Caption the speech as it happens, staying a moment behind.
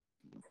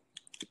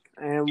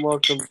and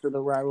welcome to the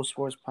Rival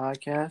Sports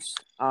Podcast.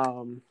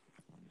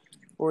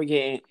 Before we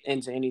get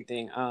into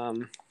anything,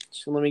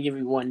 so let me give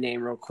you one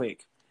name real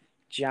quick: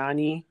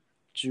 Johnny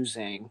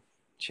Juzang.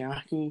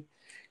 Johnny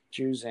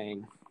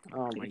Juzang.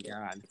 Oh my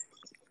God!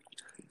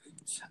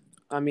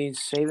 I mean,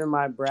 saving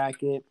my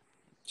bracket,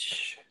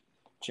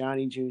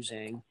 Johnny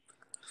Juzang.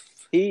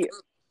 There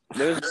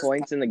was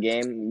points in the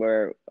game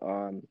where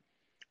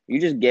you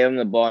just gave him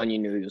the ball and you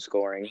knew he was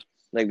scoring.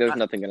 Like there was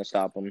nothing gonna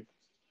stop him.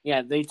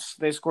 Yeah, they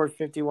scored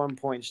 51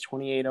 points.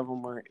 28 of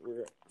them were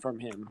from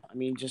him. I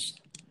mean,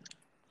 just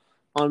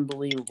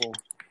unbelievable.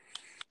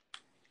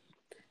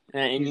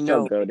 And He's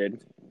so goated.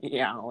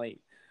 Yeah, like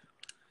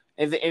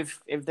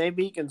if they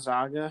beat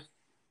Gonzaga,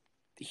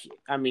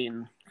 I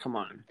mean, come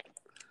on.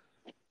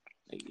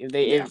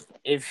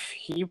 If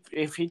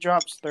he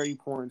drops 30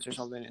 points or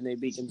something and they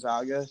beat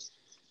Gonzaga,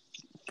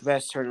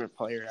 best tournament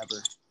player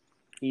ever,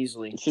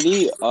 easily. Should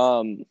he?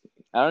 I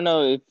don't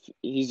know if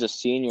he's a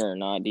senior or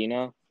not. Do you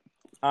know?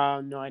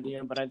 No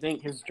idea, but I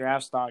think his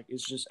draft stock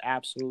is just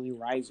absolutely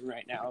rising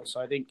right now.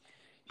 So I think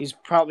he's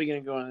probably going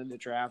to go into the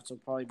draft. He'll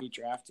probably be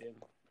drafted.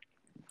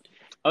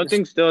 I would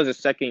think still as a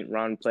second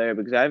round player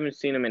because I haven't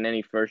seen him in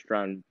any first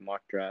round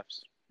mock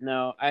drafts.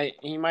 No,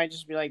 he might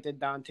just be like the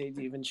Dante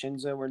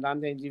DiVincenzo, where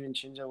Dante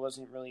DiVincenzo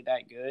wasn't really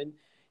that good.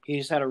 He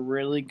just had a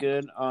really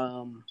good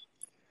or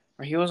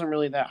he wasn't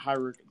really that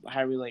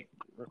highly like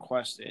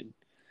requested,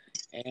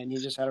 and he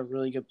just had a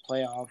really good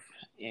playoff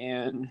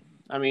and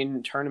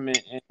tournament,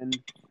 and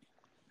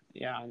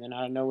and then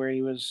out of nowhere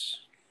he was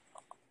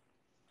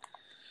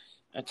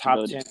a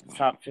top 10,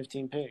 top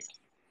 15 pick.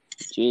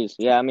 Jeez,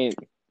 yeah, I mean,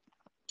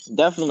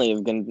 definitely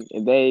if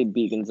they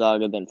beat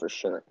Gonzaga, then for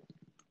sure.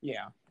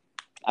 Yeah.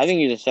 I think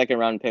he's a second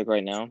round pick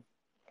right now.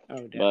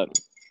 Oh, definitely. But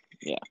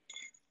yeah.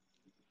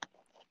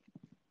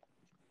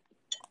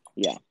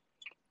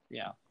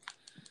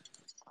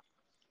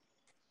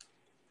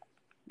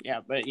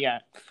 But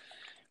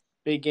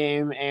big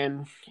game,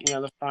 and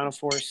the Final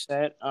Four is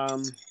set.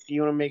 Do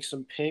you want to make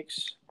some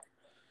picks?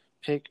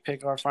 Pick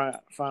our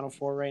Final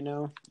Four right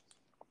now,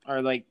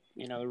 or the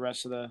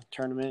rest of the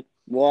tournament.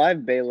 Well, I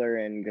have Baylor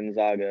and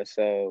Gonzaga,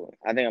 so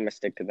I think I'm gonna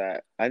stick to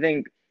that. I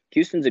think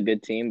Houston's a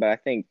good team, but I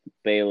think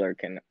Baylor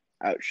can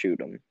outshoot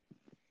them.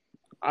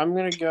 I'm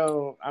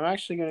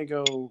actually gonna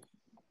go.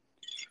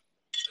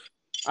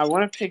 I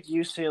want to pick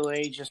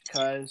UCLA just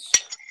because,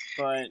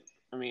 but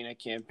I mean I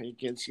can't pick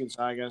against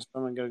Gonzaga, so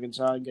I'm gonna go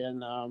Gonzaga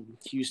and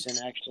Houston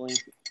actually.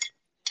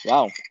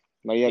 Wow,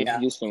 but you have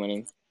Houston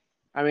winning.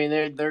 I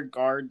mean their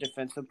guard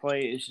defensive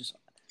play is just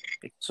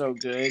so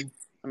good.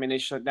 I mean they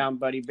shut down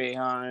Buddy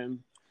Boeheim.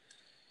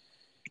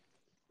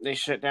 They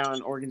shut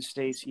down Oregon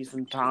State's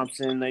Ethan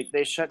Thompson.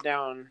 They shut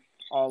down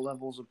all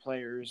levels of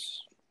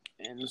players,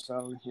 and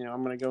so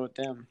I'm gonna go with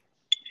them.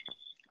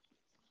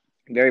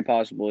 Very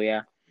possible,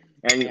 yeah.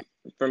 And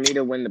for me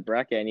to win the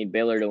bracket, I need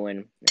Baylor to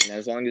win, and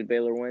as long as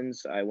Baylor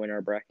wins, I win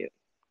our bracket.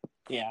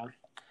 Yeah.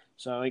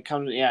 So it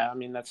comes. Yeah, I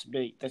mean that's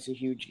big. That's a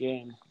huge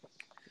game.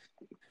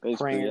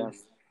 Basically,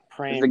 It's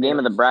the game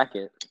of the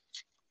bracket.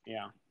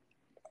 Yeah.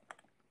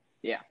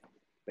 Yeah,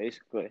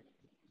 basically.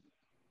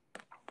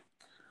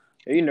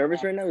 Are you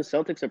nervous right now? The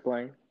Celtics are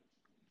playing.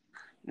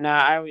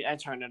 Nah, I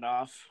turned it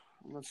off.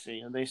 Let's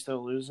see. Are they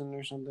still losing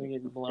or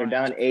something? They're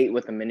down 8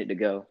 with a minute to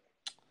go.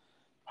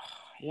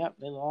 Yep,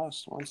 they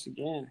lost once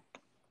again.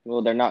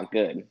 Well, they're not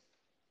good.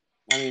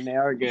 I mean, they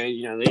are good.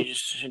 They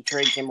just should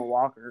trade Kemba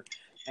Walker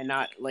and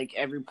not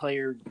every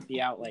player be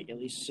out at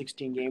least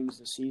 16 games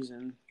this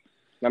season.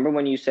 Remember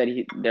when you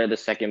said they're the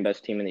second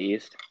best team in the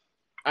East?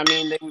 I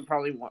mean, they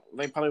probably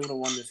would have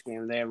won this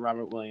game. They have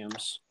Robert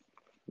Williams.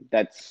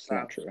 That's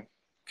not true.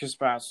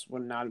 Kristaps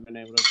would not have been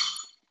able to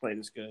play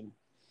this good.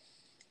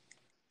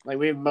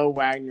 We have Mo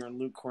Wagner and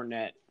Luke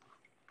Cornett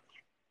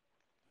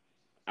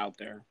out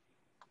there.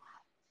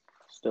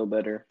 Still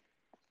better.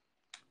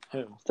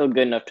 Who? Still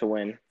good enough to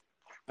win.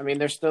 I mean,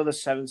 they're still the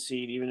 7th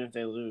seed, even if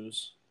they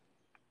lose.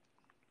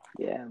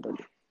 Yeah, but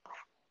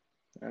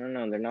I don't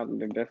know.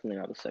 They're definitely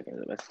not the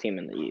second best team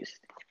in the East.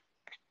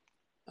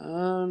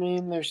 I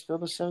mean, they're still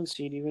the 7th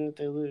seed, even if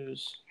they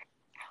lose.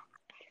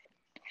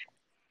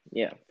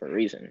 Yeah, for a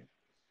reason.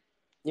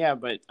 Yeah,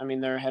 but I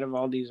mean, they're ahead of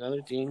all these other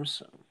teams.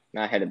 So.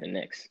 Not ahead of the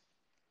Knicks.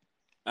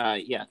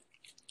 Yeah,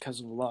 because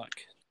of luck.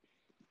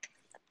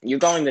 You're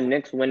calling the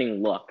Knicks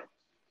winning luck.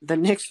 The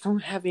Knicks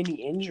don't have any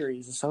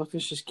injuries. The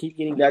Celtics just keep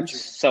getting injured.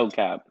 That's so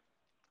cap.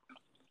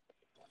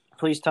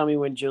 Please tell me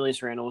when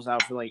Julius Randle was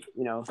out for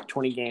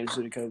 20 games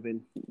due to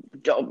COVID.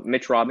 Oh,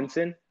 Mitch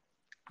Robinson?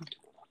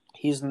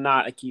 He's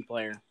not a key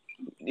player.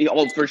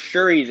 For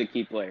sure he's a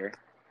key player.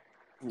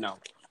 No.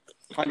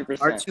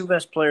 100%. Our 2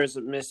 best players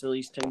have missed at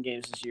least 10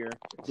 games this year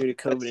due to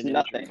COVID.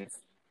 That's nothing.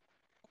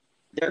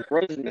 Derrick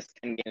Rose missed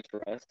 10 games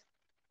for us.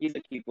 He's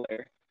a key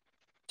player.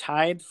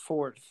 Tied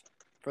 4th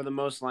for the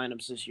most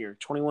lineups this year.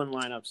 21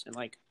 lineups in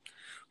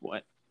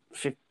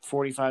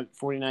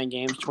 49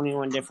 games,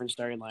 21 different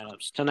starting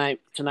lineups.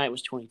 Tonight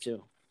was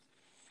 22.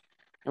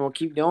 And we'll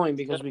keep going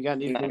because we got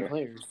these good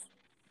players.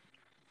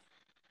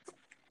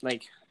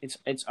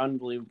 It's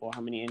unbelievable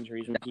how many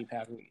injuries we keep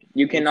having.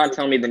 You cannot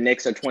tell me the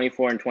Knicks are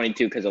 24-22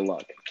 because of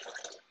luck.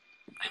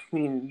 I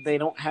mean, they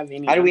don't have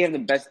any. How do we have the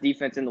best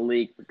defense in the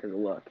league because of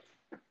luck?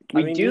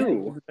 We Yeah,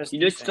 do. the best You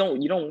just defense.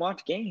 don't. You don't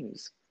watch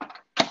games.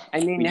 I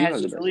mean, We do has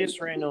have the best Julius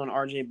defense. Randle and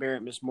RJ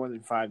Barrett missed more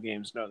than 5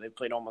 games? No, they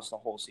played almost the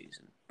whole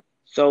season.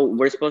 So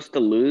we're supposed to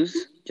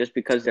lose just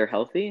because they're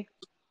healthy?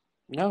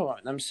 No,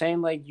 I'm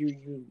saying like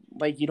you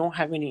don't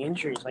have any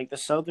injuries. Like the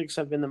Celtics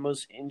have been the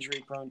most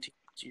injury prone team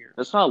this year.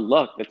 That's not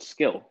luck. That's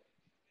skill.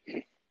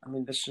 I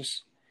mean, that's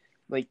just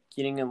like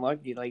getting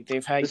unlucky. Like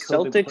they've had The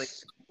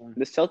COVID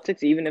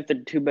Celtics, even if the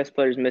two best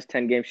players miss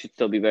 10 games, should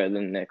still be better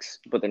than the Knicks,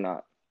 but they're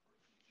not.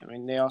 I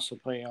mean, they also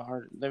play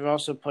They've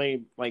also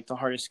played like the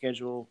hardest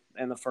schedule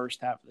in the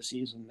first half of the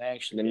season. They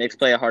actually The Knicks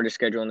play a harder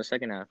schedule in the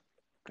second half.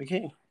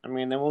 Okay, I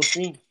mean, then we'll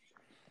see.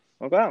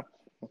 Okay,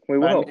 we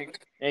But, will. I mean,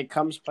 it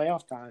comes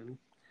playoff time.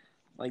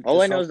 Like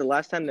All I know is the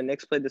last time the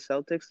Knicks played the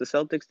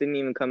Celtics didn't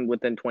even come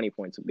within 20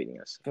 points of beating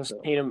us. because So,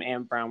 Tatum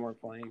and Brown were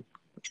playing.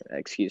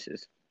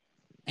 excuses.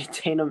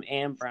 Tatum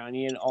and Brown,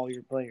 you had all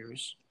your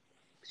players.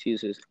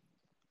 Excuses.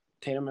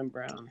 Tatum and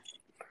Brown.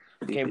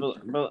 Okay,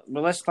 but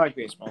let's talk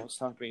baseball. Let's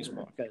talk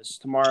baseball because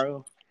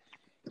tomorrow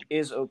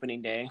is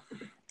opening day.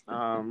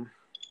 I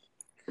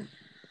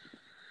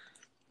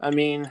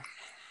mean,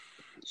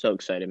 So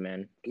excited,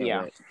 man.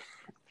 Can't wait.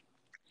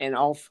 And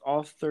all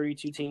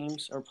 32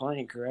 teams are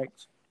playing,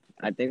 correct?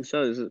 I think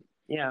so. This is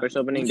Yeah. first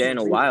opening day in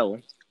a while.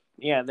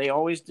 Yeah, they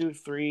always do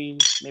 3,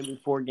 maybe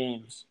 4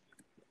 games.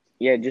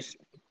 Yeah,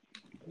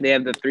 they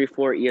have the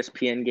 3-4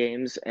 ESPN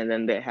games, and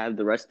then they have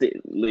the rest of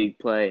the league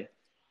play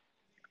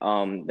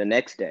the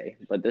next day.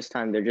 But this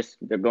time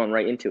they're going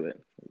right into it,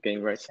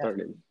 getting right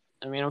started.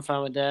 I mean, I'm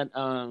fine with that.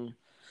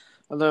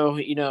 Although,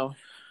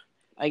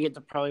 I get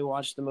to probably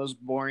watch the most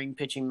boring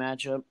pitching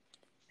matchup.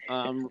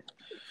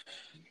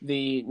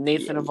 The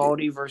Nathan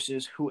Eovaldi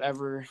versus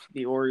whoever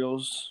the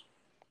Orioles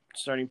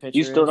starting pitcher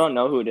You still is. don't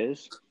know who it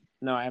is?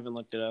 No, I haven't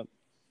looked it up.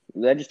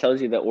 That just tells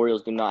you the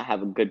Orioles do not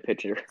have a good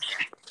pitcher.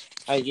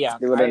 Yeah.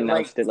 They would have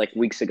announced it like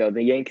weeks ago.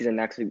 The Yankees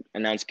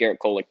announced Garrett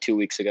Cole like 2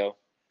 weeks ago.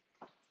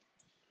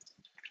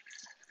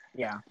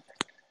 Yeah.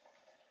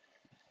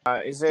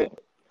 Is it?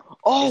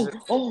 Oh,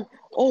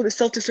 the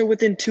Celtics are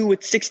within 2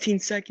 with 16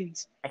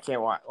 seconds. I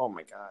can't watch. Oh,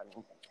 my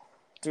God.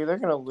 Dude, they're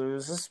going to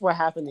lose. This is what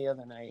happened the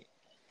other night.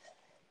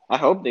 I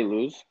hope they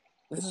lose.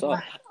 This is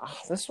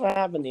what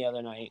happened the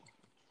other night.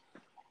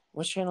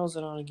 What channel is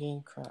it on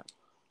again? Crap.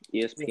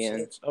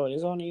 ESPN. Oh, it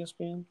is on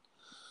ESPN?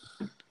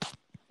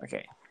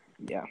 Okay.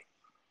 Yeah.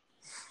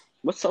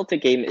 What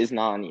Celtic game is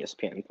not on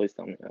ESPN? Please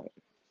tell me that.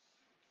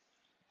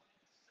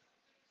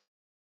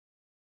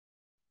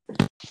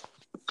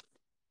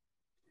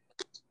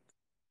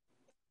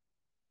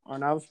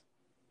 Arnav?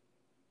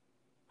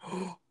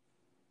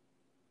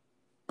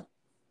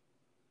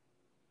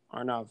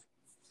 Arnav.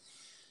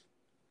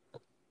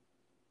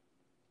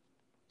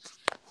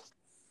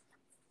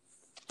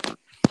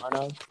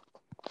 Arnav?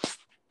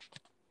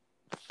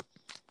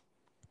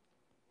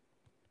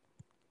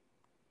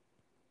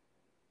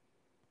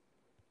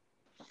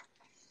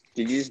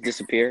 Did you just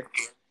disappear?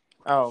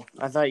 Oh,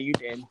 I thought you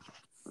did.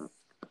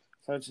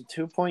 So it's a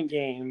 2-point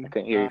game. I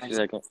couldn't hear you for a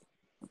second.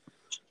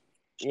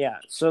 Yeah,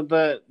 so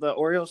the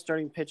Orioles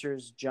starting pitcher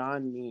is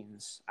John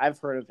Means. I've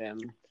heard of him.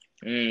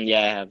 Yeah,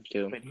 I have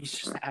too. But he's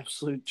just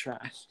absolute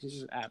trash. He's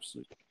just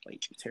absolute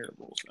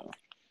terrible. So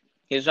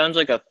he sounds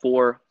like a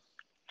 4,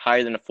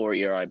 higher than a 4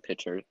 ERA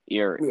pitcher.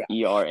 ERA.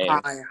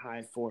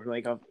 High 4,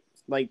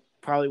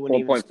 probably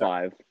wouldn't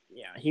 4.5.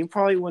 Yeah, he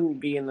probably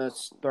wouldn't be in the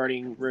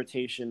starting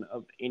rotation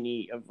of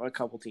a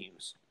couple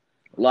teams.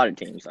 A lot of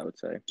teams, I would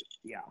say.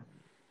 Yeah,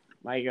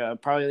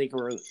 probably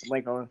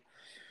like a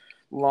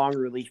long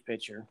relief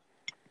pitcher.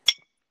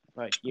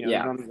 But he's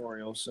on the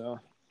Orioles, so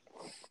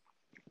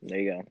there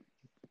you go.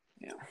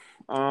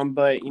 Yeah.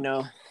 But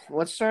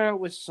let's start out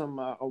with some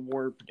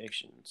award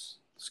predictions.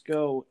 Let's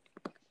go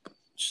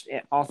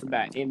off the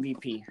bat.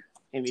 MVP.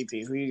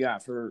 Who you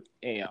got for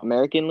AL?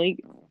 American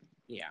League?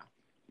 Yeah.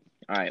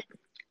 All right.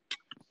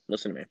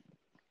 Listen to me.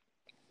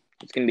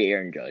 It's going to be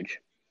Aaron Judge.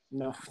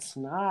 No, it's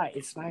not.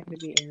 It's not going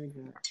to be Aaron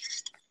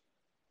Judge.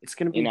 It's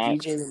going to be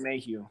DJ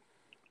LeMahieu.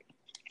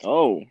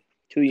 Oh,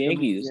 2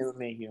 Yankees. DJ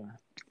LeMahieu.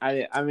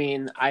 I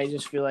mean, I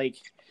just feel like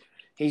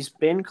he's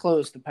been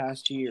close the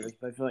past 2 years,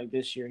 but I feel like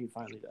this year he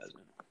finally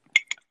doesn't.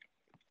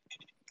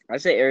 I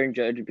say Aaron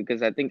Judge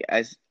because I think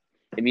if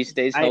he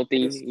stays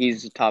healthy,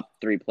 he's a top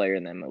 3 player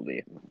in the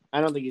MLB.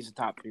 I don't think he's a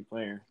top 3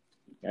 player.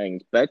 I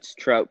think it's Betts,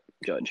 Trout,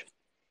 Judge.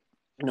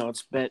 No,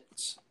 it's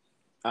Betts,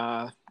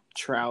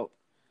 Trout,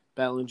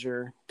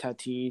 Bellinger,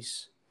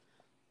 Tatis,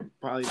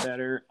 probably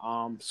better.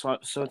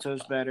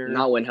 Soto's better.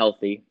 Not when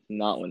healthy.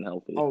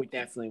 Oh,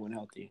 definitely when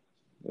healthy.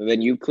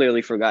 Then you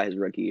clearly forgot his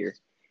rookie year.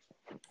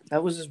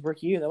 That was his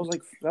rookie year.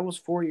 That was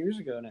 4 years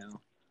ago now.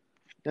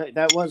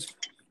 That was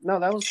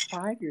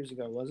 5 years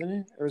ago, wasn't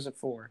it? Or was it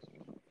 4?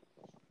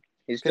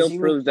 He still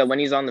proves that when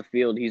he's on the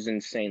field, he's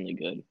insanely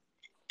good.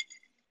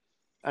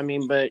 I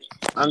mean, but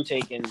I'm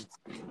taking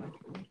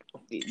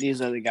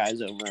these other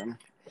guys over him.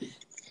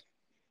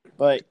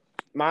 But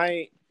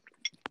my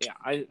Yeah,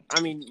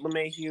 I mean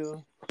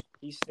LeMahieu,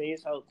 he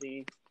stays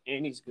healthy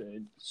and he's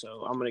good,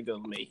 so I'm gonna go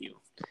LeMahieu.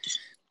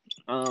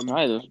 All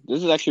right,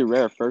 this is actually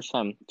rare. First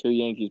time 2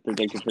 Yankees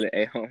predicted for the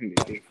AL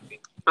MVP.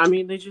 I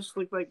mean, they just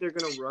look like they're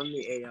gonna run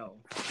the AL.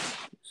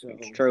 So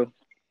It's true.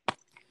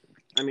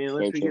 I mean,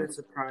 unless Very we true. get a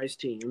surprise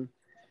team,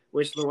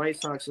 which the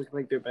White Sox look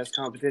like their best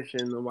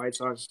competition. The White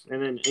Sox,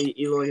 and then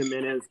Eloy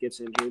Jimenez gets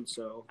injured,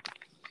 so.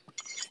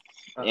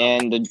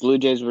 And the Blue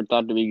Jays were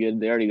thought to be good.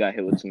 They already got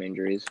hit with some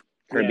injuries.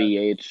 Kirby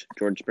Yeah. Yates,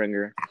 George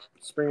Springer.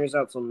 Springer's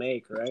out till May,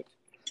 correct?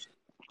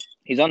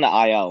 He's on the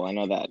IL. I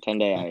know that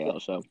 10-day IL.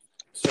 So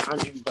I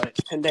mean, but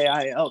 10-day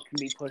IL can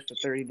be pushed to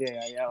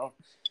 30-day IL.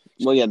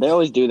 well, yeah, they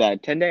always do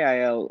that.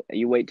 10-day IL.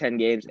 You wait 10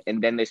 games,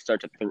 and then they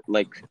start to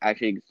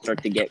actually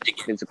start to get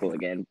physical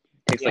again.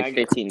 Takes Yeah, like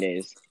 15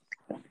 days.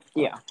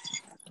 Yeah.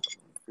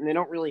 And they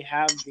don't really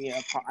have the.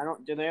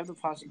 Do they have the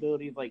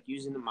possibility of like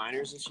using the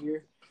minors this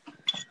year?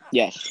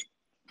 Yes.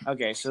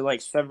 Okay, so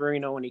like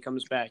Severino, when he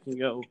comes back, can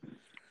go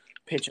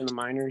pitch in the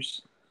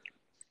minors.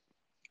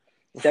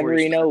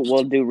 Severino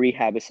will do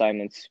rehab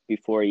assignments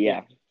before.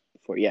 Yeah,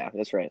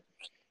 that's right.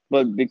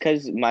 But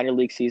because minor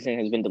league season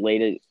has been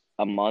delayed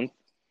a month,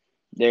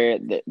 they're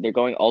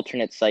going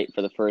alternate site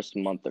for the first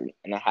month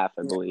and a half,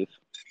 I believe.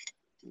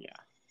 Yeah.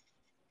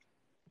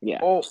 Yeah.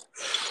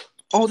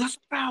 Oh, that's a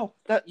foul.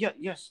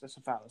 Yes, that's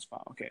a foul. That's a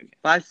foul. Okay.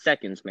 5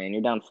 seconds, man.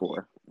 You're down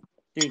 4.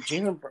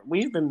 Dude,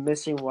 we've been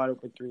missing wide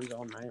open threes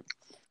all night.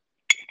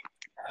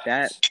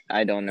 That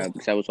I don't know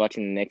because I was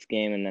watching the next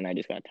game and then I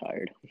just got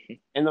tired.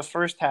 In the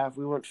first half,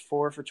 we went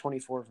 4 for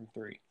 24 from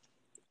 3.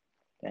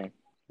 Dang,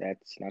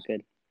 that's not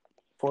good.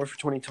 4 for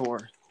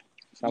 24.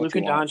 It's not Luka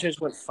what you want. Doncic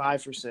went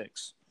 5 for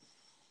 6.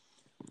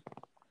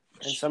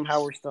 And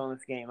somehow we're still in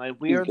this game. Like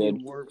He's good.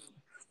 the worst.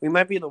 We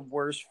might be the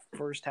worst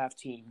first half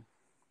team.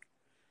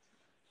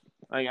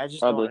 Like I just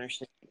Probably. don't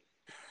understand.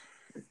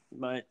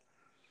 But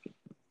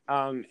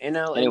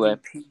NL Anyway.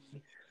 MVP.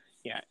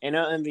 Yeah,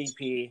 NL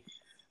MVP.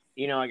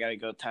 You know I gotta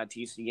go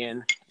Tatis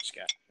again. It's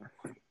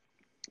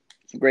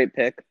a great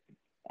pick.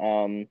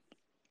 I'm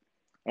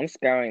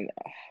scouring.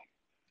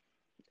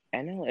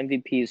 NL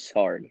MVP is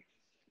hard.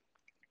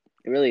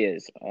 It really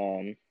is.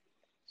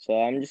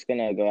 So I'm just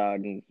gonna go out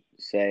and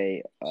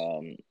say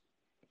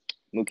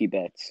Mookie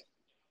Betts.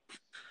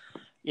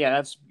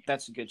 Yeah,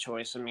 that's a good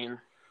choice. I mean,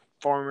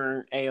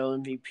 former AL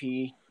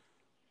MVP.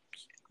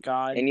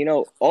 God. And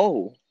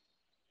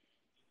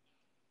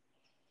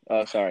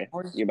sorry.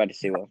 You're about to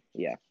see one.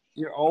 Yeah.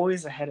 You're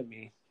always ahead of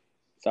me.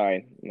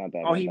 Sorry, my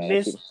bad. Oh, he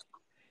missed.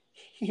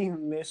 He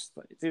missed.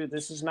 Dude,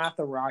 this is not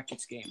the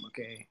Rockets game,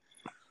 okay?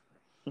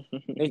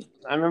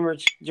 I remember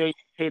Jay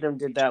Tatum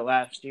did that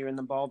last year, and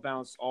the ball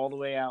bounced all the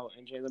way out,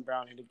 and Jaylen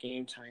Brown hit a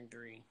game-tying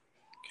 3.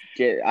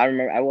 I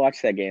remember. I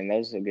watched that game. That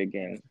was a good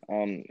game.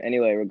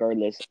 Anyway,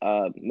 regardless,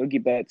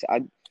 Mookie Betts.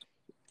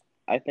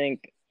 I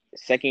think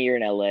second year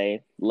in LA,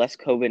 less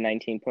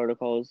COVID-19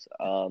 protocols.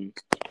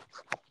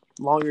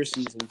 Longer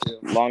season too.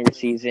 Longer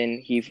season.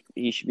 He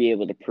should be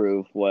able to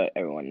prove what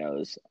everyone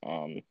knows.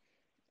 And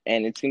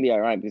it's gonna be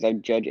ironic because I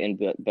judge in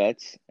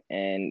bets,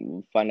 and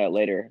we'll find out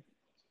later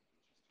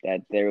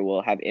that there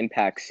will have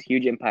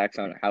huge impacts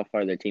on how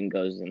far their team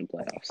goes in the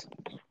playoffs.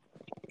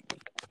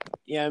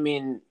 Yeah, I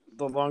mean,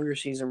 the longer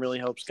season really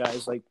helps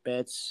guys like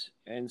Betts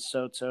and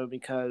Soto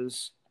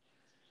because,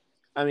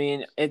 I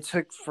mean, it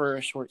took for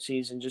a short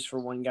season just for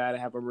one guy to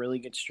have a really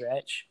good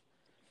stretch.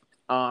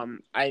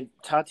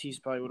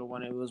 Tatis probably would have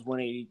won it. It was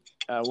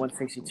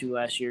 162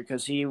 last year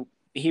because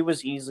he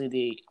was easily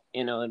the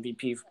NL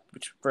MVP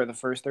for the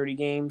first 30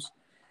 games,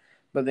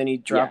 but then he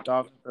dropped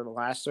off for the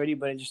last 30.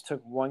 But it just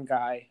took one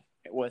guy,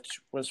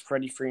 which was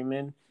Freddie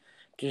Freeman,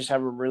 to just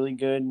have a really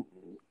good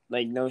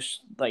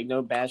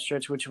no bad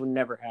stretch, which would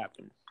never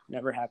happen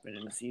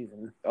in a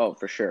season. Oh,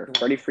 for sure.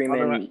 Freddie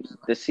Freeman,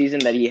 the season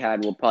that he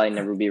had will probably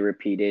never be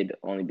repeated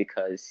only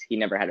because he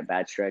never had a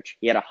bad stretch.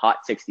 He had a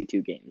hot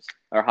 62 games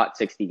or hot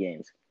 60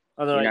 games.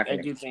 Although I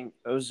do think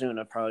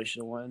Ozuna probably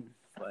should have won,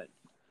 but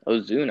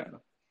Ozuna.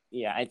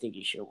 Yeah, I think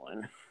he should have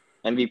won.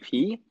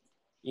 MVP?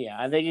 Yeah,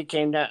 I think it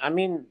came down. I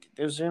mean,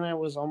 Ozuna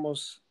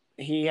was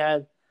he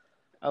had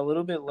a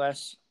little bit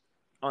less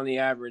on the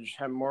average,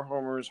 had more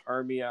homers,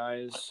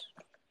 RBIs.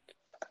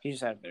 He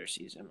just had a better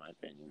season, in my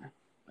opinion.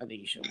 I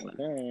think he should win.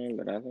 Okay,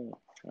 but I think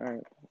all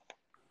right.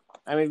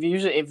 I mean,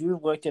 if you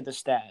looked at the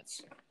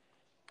stats,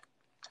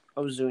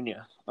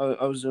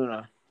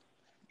 Ozuna,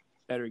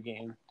 better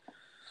game,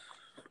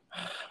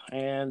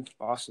 and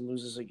Boston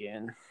loses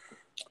again.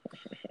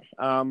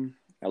 I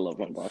love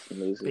when Boston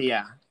loses. But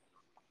yeah,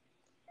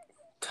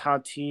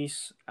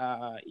 Tatis.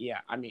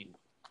 I mean,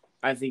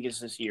 I think it's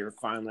this year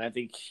finally. I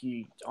think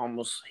he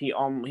was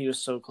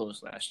so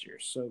close last year,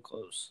 so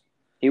close.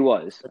 He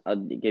was. I'll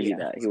give you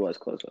that. He was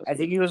close. I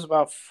think he was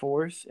about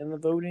 4th in the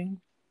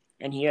voting,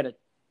 and he had a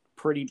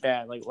pretty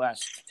bad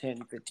last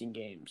 10, 15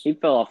 games. He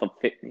fell off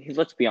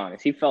let's be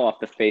honest. He fell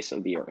off the face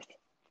of the earth.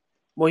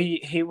 Well,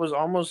 he was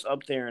almost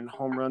up there in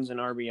home runs and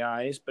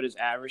RBIs, but his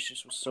average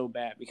just was so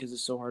bad because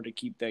it's so hard to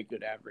keep that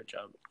good average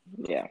up.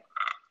 Yeah.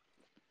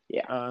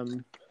 Yeah.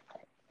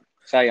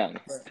 Cy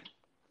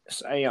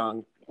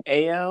Young.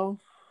 AL,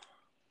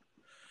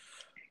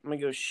 I'm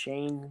gonna go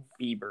Shane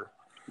Bieber.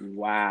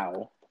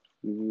 Wow.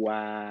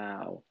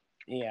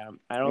 Yeah,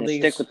 I I'm don't gonna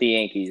think stick it's. with the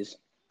Yankees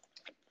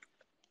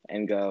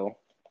and go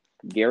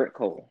Garrett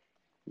Cole,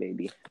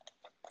 baby,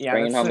 Yeah,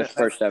 bringing home his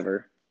first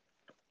ever.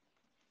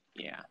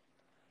 Yeah.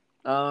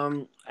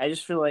 I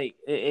just feel like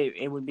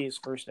it would be his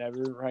first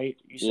ever, right?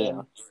 You said.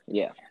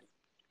 Yeah.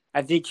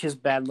 I think his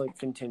bad luck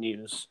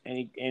continues,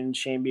 and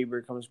Shane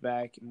Bieber comes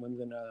back and wins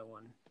another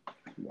one.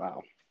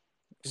 Wow.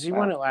 Because he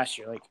won it last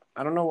year. Like,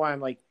 I don't know why I'm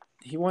like,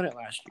 he won it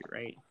last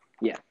year, right?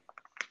 Yeah.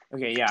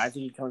 Okay, yeah, I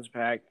think he comes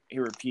back. He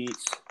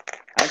repeats.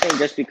 I think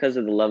just because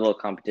of the level of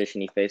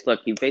competition he faced.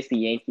 Look, he faced the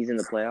Yankees in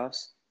the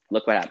playoffs.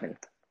 Look what happened.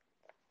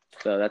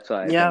 So that's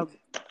why I think.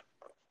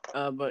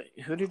 But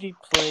who did he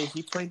play?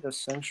 He played the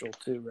Central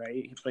too, right?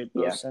 He played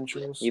both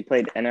Centrals. He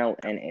played NL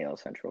and AL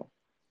Central.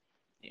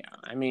 Yeah,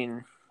 I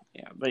mean,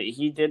 yeah, but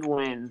he did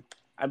win.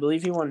 I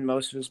believe he won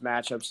most of his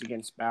matchups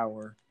against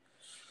Bauer.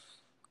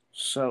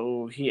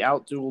 So he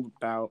outdueled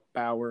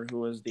Bauer, who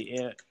was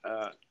the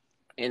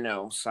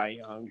Cy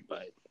Young.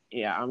 But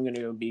yeah, I'm gonna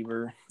go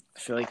Bieber. I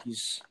feel like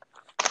he's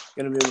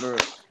gonna be able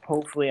to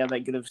hopefully have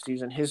that good of a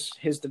season.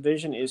 His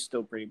division is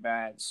still pretty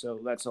bad, so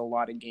that's a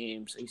lot of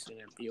games he's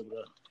gonna be able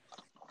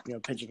to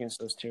pitch against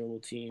those terrible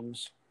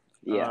teams.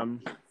 Yeah.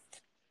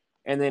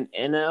 And then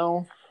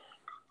NL,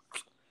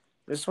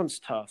 this one's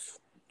tough.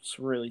 It's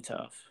really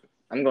tough.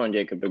 I'm going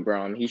Jacob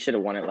DeGrom. He should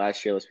have won it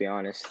last year. Let's be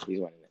honest. He's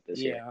winning it this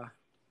year.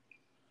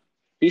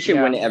 He should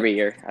win it every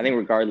year. I think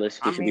regardless,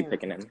 we should be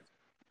picking him.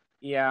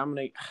 Yeah,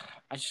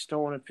 I just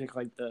don't want to pick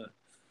like the.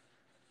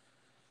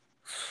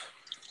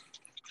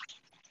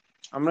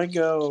 I'm gonna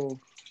go.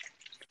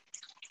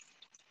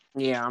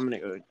 Yeah, I'm gonna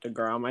go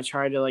DeGrom. I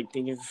tried to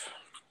think of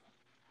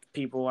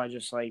people. I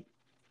just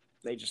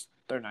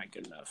they're not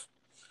good enough.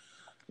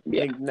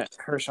 Yeah.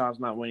 Kershaw's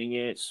not winning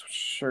it.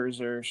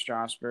 Scherzer,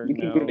 Strasburg. You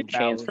can give a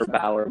chance for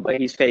Bauer,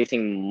 but he's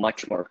facing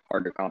much more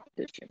harder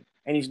competition.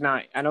 And he's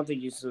not. I don't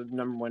think he's the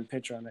number one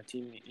pitcher on that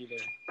team either.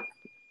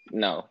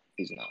 No,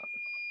 he's not.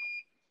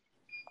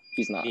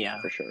 He's not. Yeah,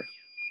 for sure.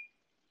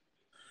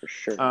 For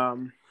sure.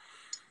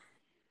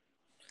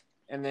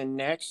 And then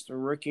next,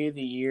 Rookie of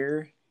the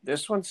Year.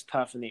 This one's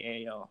tough in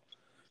the AL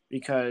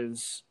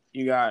because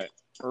you got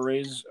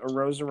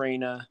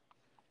Rosarena,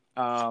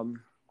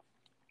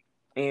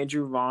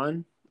 Andrew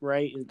Vaughn,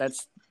 right?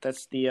 That's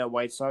the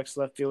White Sox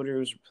left fielder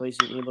who's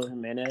replacing Eloy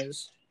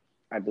Jimenez.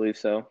 I believe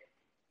so.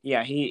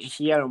 Yeah,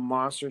 he had a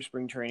monster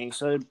spring training.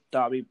 So did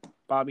Bobby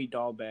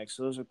Dahlbeck.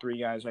 So those are three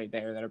guys right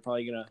there that are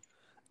probably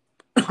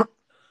gonna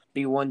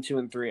be 1, 2,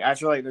 and 3. I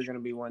feel like they're gonna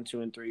be 1, 2,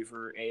 and 3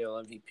 for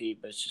AL MVP,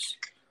 but it's just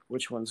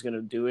which one's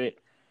gonna do it.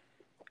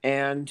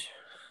 And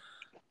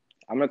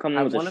I'm gonna come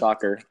in with a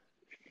shocker.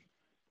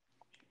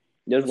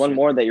 There's one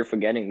more that you're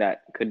forgetting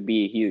that could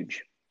be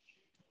huge.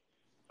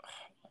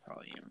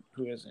 Probably him.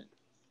 Who is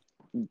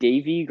it?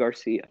 Davy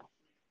Garcia.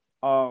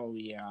 Oh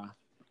yeah.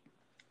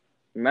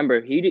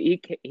 Remember, he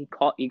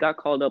got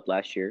called up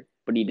last year,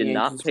 but he did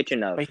not pitch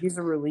enough. But he's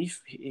a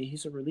relief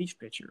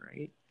pitcher,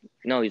 right?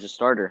 No, he's a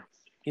starter.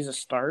 He's a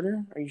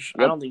starter? Are you sure?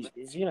 Yep. I don't think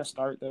is he gonna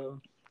start though?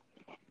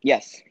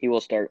 Yes, he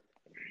will start.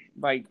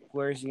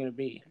 Where is he gonna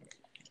be?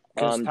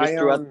 Just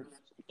throughout.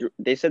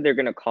 They said they're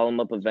gonna call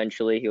him up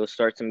eventually. He'll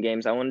start some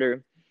games. I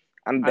wonder.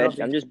 I'm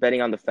just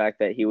betting on the fact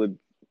that he would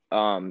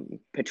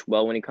pitch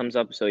well when he comes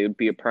up, so he would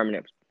be a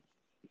permanent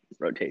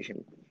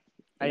rotation.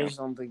 I just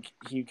don't think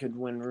he could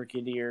win Rookie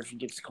of the Year if he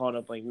gets called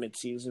up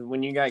mid-season.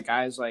 When you got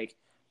guys like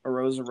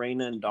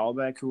Arozarena and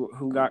Dahlbeck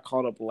who got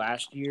called up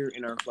last year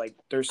and are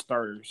they're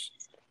starters.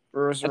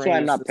 That's why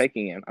I'm not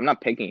picking him. I'm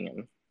not picking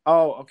him.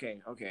 Oh, okay.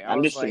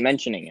 I'm just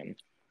mentioning him.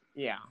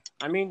 Yeah.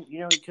 I mean,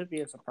 he could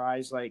be a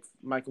surprise like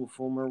Michael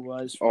Fulmer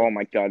was. Oh,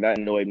 my God. That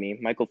annoyed me.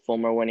 Michael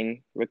Fulmer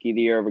winning Rookie of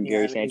the Year over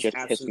Gary Sanchez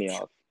pissed me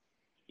off.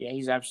 Yeah,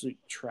 he's absolute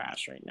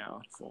trash right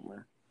now,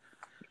 Fulmer.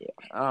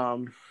 Yeah.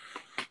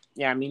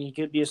 Yeah, I mean, he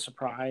could be a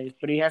surprise,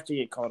 but he'd have to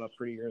get called up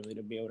pretty early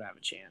to be able to have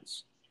a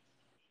chance.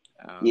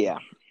 Yeah.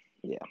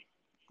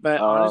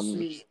 But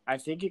honestly, I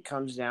think it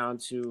comes down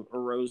to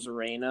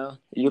Arozarena.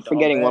 You're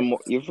forgetting one more.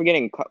 You're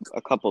forgetting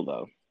a couple,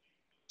 though.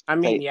 I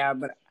mean, yeah,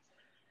 but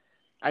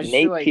I just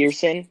Nate feel like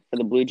Pearson for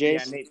the Blue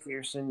Jays. Yeah, Nate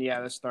Pearson. Yeah,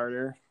 the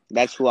starter.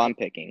 That's who I'm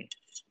picking.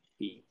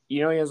 He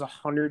has a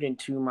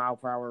 102 mile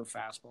per hour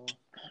fastball.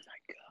 Oh my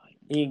God!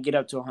 He can get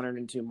up to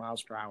 102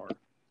 miles per hour.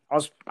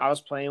 I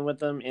was playing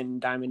with him in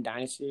Diamond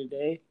Dynasty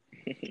today.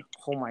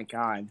 Oh my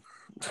God,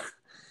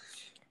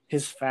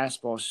 his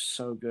fastball is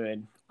so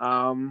good.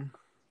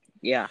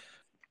 Yeah,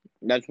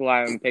 that's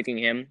why I'm picking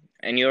him.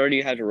 And he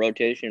already has a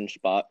rotation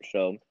spot,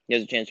 so he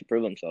has a chance to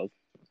prove himself.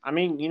 I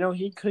mean,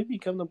 he could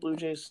become the Blue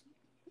Jays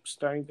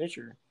starting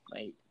pitcher,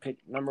 pick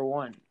number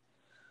 1.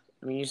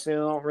 I mean, you say they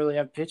don't really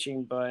have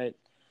pitching, but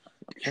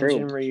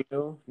Hyun-Jin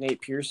Ryu,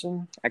 Nate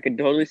Pearson. I could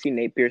totally see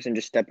Nate Pearson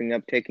just stepping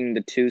up, taking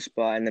the 2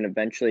 spot, and then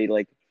eventually,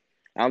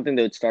 I don't think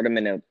they would start him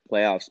in a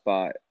playoff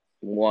spot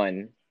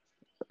 1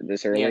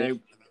 this early. Yeah,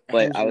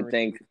 but I would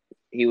think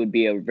he would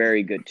be a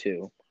very good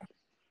 2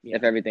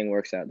 if everything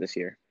works out this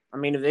year. I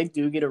mean, if they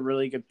do get a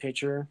really good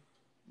pitcher,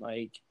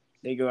 Like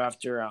they go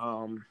after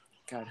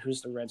God,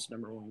 who's the Reds'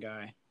 #1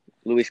 guy?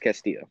 Luis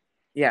Castillo.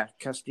 Yeah,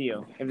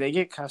 Castillo. If they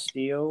get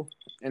Castillo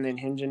and then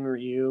Hyun-Jin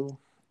Ryu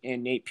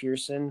and Nate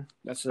Pearson,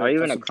 Or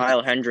even a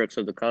Kyle Hendricks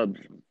of the Cubs.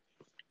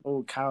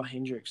 Oh, Kyle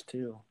Hendricks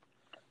too.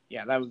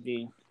 Yeah, that would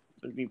be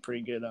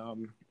pretty good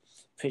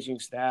pitching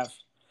staff.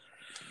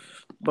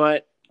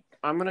 But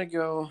I'm gonna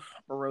go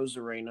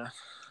Rosarena.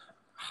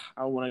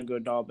 I want to go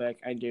Dahlbeck.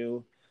 I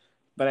do.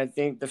 But I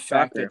think the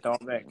fact that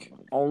Dahlbeck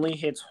only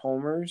hits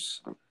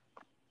homers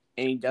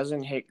and he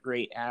doesn't hit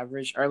great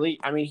average, or at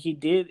least, I mean, he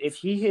did. If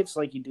he hits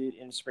like he did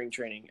in spring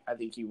training, I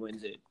think he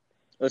wins it.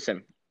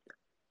 Listen,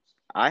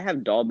 I have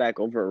Dahlbeck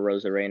over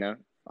Rosarena.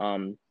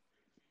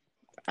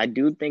 I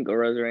do think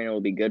Rosarena will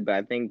be good, but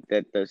I think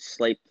that the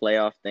slight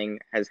playoff thing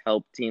has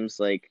helped teams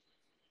like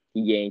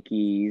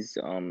Yankees,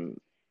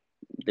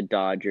 the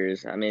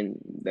Dodgers. I mean,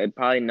 they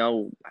probably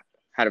know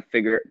how to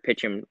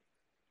pitch him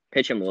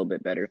a little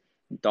bit better.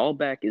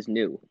 Dahlbeck is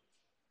new,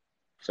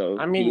 so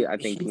I mean, I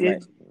think he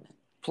did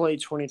play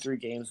 23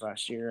 games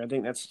last year. I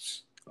think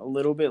that's a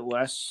little bit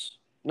less.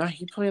 No,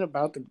 he played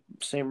about the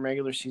same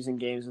regular season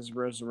games as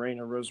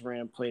Rosarena.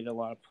 Rosarena played a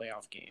lot of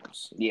playoff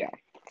games. Yeah,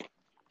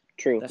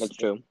 true. That's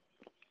true.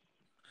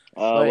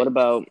 What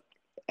about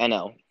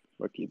NL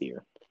Rookie of the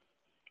Year?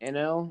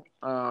 NL,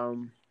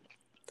 I'm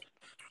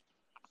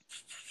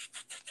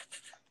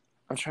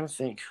trying to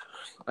think.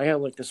 I gotta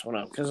look this one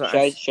up because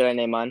should I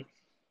name mine?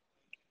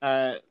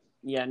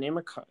 Yeah,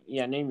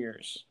 name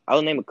yours.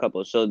 I'll name a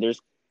couple. So there's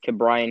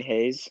Ke'Bryan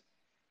Hayes,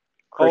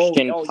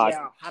 Christian.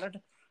 Yeah. How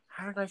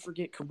did I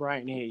forget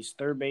Ke'Bryan Hayes,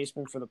 third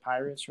baseman for the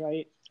Pirates,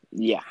 right?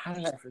 Yeah. How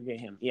did I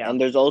forget him? Yeah.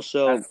 And there's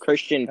also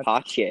Christian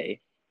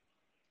Pache.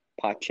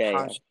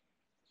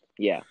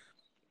 Yeah.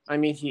 I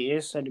mean, he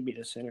is said to be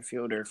the center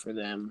fielder for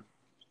them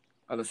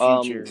of the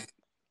future.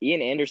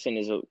 Ian Anderson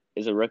is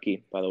a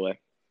rookie, by the way.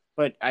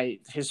 But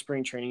his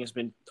spring training has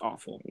been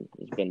awful.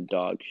 He's been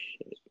dog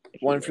shit.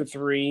 1 for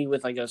 3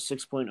 with like a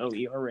 6.0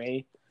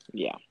 ERA.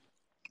 Yeah.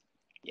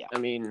 I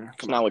mean,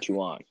 it's not what you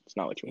want. It's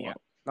not what you want.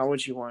 Not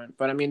what you want.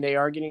 But I mean, they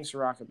are getting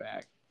Soraka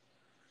back.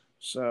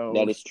 So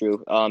that is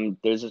true. Let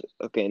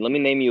me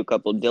name you a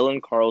couple.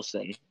 Dylan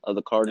Carlson of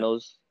the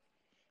Cardinals.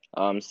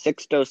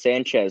 Sixto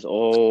Sanchez.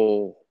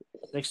 Oh.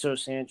 Sixto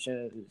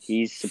Sanchez.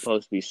 He's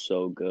supposed to be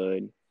so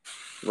good.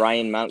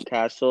 Ryan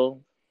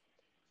Mountcastle.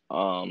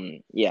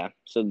 Yeah.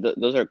 So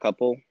those are a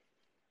couple.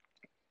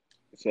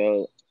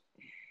 So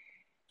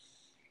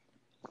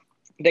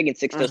I'm taking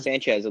Sixto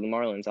Sanchez of the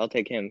Marlins. I'll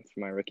take him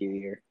for my Rookie of the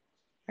Year.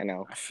 I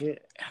know.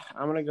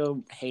 I'm gonna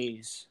go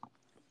Hayes.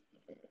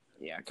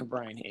 Yeah,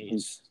 Ke'Bryan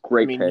Hayes.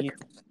 Great pick.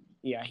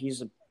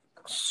 He's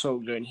so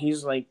good.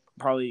 He's like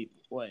probably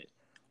one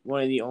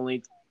of the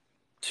only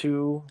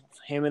two.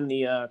 Him and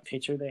the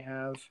pitcher they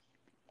have.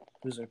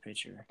 Who's their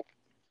pitcher?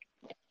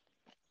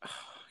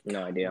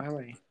 No idea.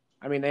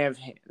 I mean,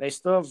 they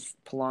still have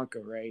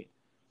Polanco, right?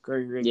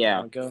 Gregory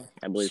Polanco.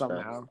 I believe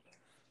somehow. So.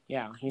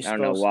 Yeah, I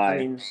don't know why. I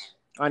mean,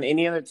 on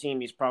any other team,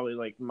 he's probably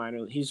like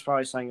He's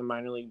probably signing a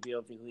minor league deal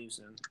if he leaves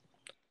them.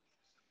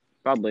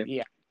 Probably.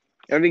 Yeah.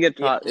 It'll be good.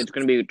 It's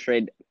going to be a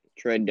trade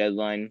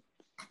deadline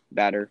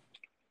batter.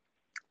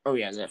 Oh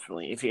yeah,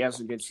 definitely. If he has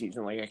a good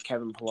season, like a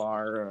Kevin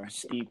Pillar or a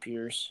Steve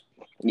Pearce.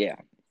 Yeah.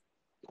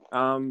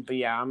 But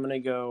yeah, I'm gonna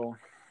go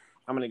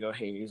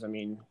Hayes. I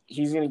mean,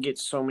 he's gonna get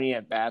so many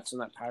at bats on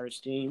that Pirates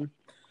team.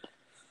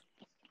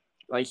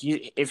 Like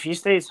if he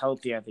stays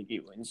healthy, I think he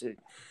wins it.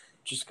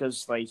 Just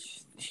because like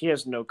he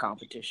has no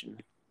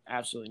competition,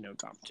 absolutely no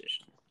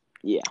competition.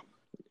 Yeah.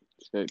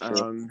 So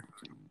true.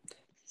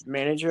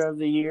 Manager of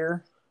the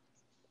Year.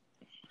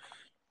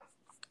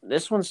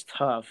 This one's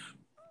tough,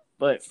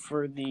 but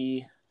for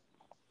the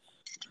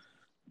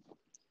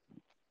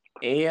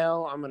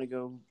AL, I'm gonna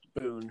go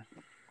Boone.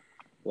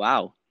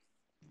 Wow.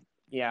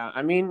 Yeah,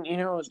 I mean,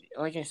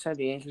 like I said,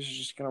 the Yankees are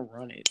just gonna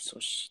run it. So,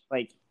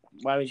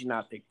 why would you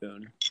not pick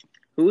Boone?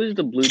 Who is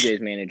the Blue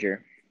Jays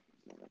manager?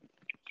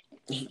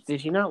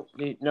 Did he not?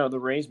 No, the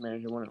Rays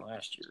manager won it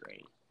last year,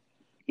 right?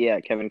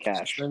 Yeah, Kevin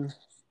Cash.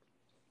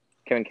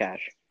 Kevin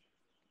Cash.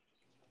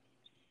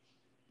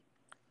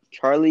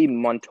 Charlie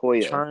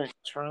Montoyo.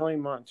 Charlie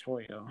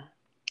Montoyo.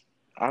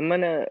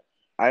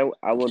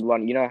 I would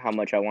want, how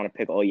much I want to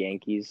pick all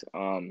Yankees.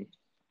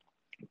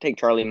 Take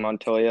Charlie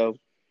Montoyo,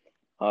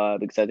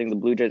 because I think the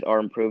Blue Jays are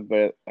improved,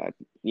 but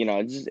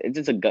it's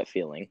just a gut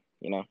feeling,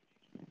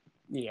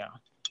 Yeah.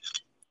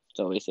 It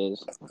always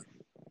is.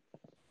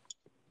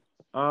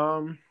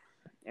 And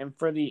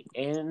for the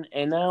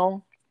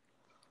NL,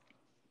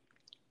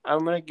 I'm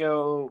gonna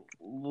go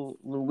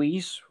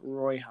Luis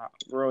Rojas.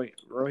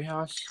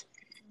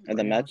 And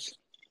the Mets?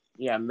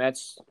 Yeah,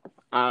 Mets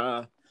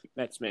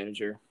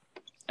manager.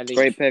 I think,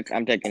 great pick.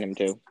 I'm taking him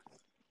too.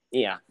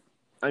 Yeah.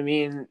 I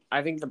mean,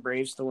 I think the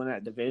Braves still win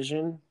that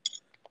division,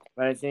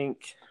 but I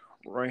think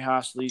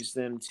Rojas leads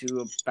them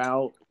to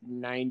about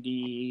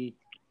 90.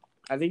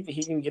 I think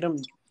he can get them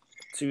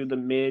to the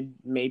mid,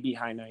 maybe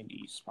high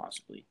 90s,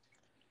 possibly.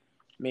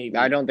 Maybe.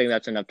 I don't think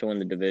that's enough to win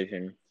the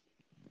division.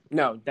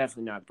 No,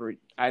 definitely not.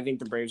 I think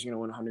the Braves are going to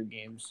win 100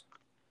 games.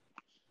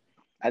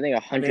 I think I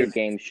think 100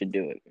 games should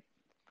do it.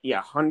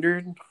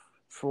 100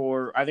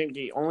 for I think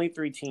the only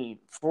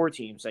four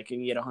teams that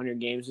can get 100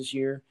 games this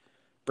year: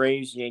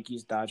 Braves,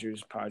 Yankees,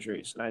 Dodgers,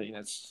 Padres. And I think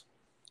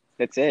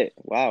That's it.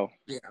 Wow.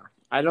 yeah.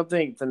 I don't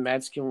think the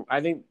Mets can. I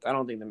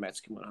don't think the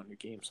Mets can win 100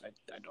 games.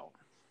 I don't.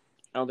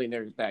 I don't think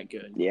they're that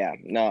good. Yeah.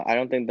 No, I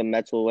don't think the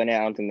Mets will win it. I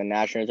don't think the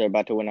Nationals are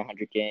about to win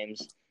 100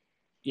 games.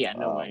 Yeah,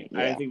 no way. I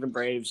Yeah. don't think the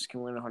Braves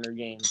can win 100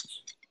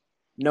 games.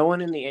 No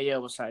one in the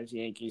AL besides the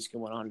Yankees can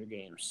win 100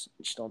 games.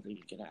 I just don't think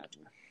it can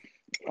happen.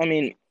 I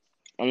mean,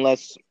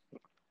 unless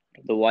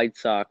the White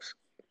Sox.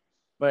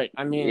 But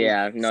I mean,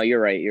 Yeah. No, you're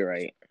right. You're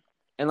right.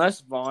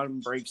 unless Vaughn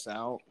breaks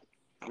out,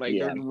 like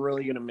Yeah. they're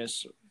really gonna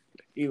miss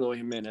Eloy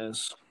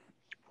Jimenez.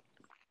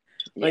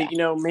 Yeah.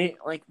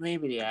 Like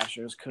maybe the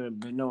Astros could,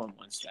 but no one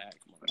wants that.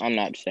 I'm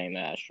not saying the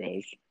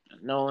Astros.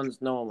 No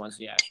one wants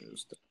the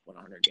Astros to win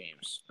 100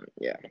 games.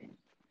 Yeah.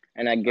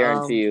 And I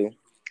guarantee you,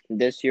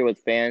 this year with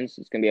fans,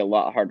 it's going to be a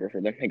lot harder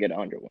for them to get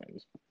 100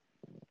 wins.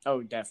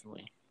 Oh,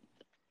 definitely.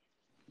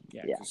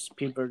 Yeah, because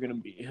people are going to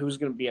be – who's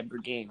going to be at their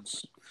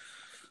games?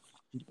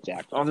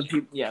 Exactly. All the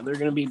people – yeah, they're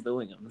going to be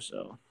booing them,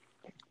 so.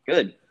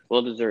 Good.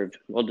 Well-deserved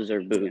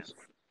boos.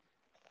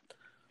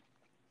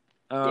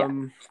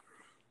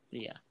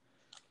 Yeah.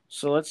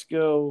 So let's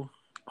go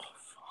 – oh,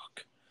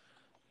 fuck.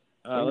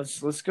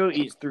 Let's go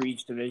through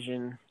each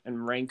division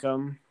and rank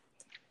them.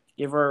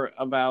 Give her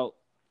about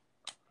 –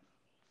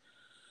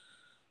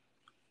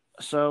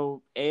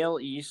 so AL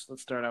East,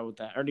 let's start out with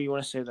that. Or do you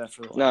want to save that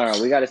for last?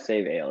 No, we got to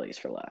save AL East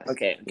for last.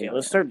 Okay,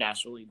 let's start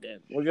National League then.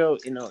 We'll go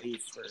NL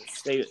East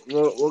first.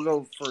 We'll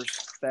go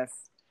first.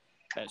 Best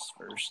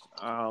first.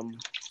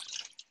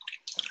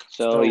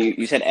 So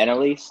you said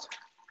NL East?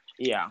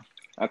 Yeah.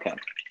 Okay.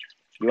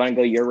 You want to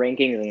go your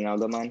rankings and then I'll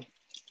go mine?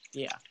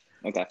 Yeah.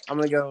 Okay. I'm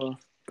gonna go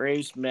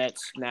Braves,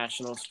 Mets,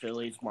 Nationals,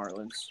 Phillies,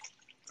 Marlins.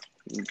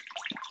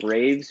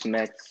 Braves,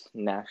 Mets,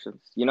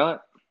 Nationals. You know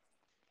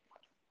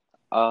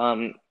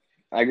what?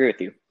 I agree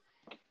with you.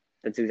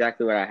 That's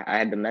exactly what I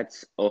had the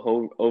Mets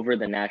over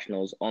the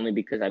Nationals only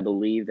because I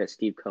believe that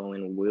Steve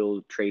Cohen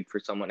will trade for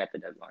someone at the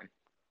deadline.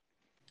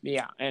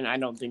 Yeah, and I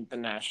don't think the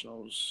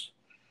Nationals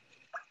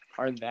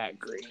are that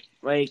great.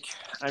 Like,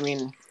 I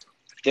mean,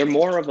 they're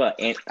more of I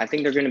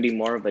think they're going to be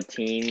more of a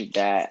team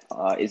that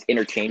is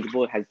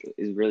interchangeable,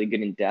 is really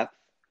good in depth,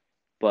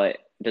 but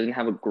doesn't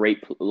have a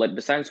great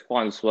besides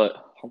Juan Soto.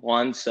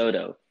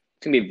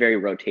 It's going to be a very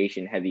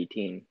rotation heavy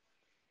team.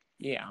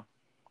 Yeah.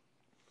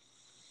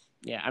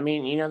 Yeah, I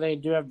mean, they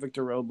do have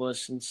Victor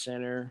Robles in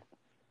center.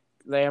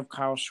 They have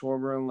Kyle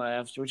Schwarber in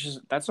left,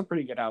 that's a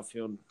pretty good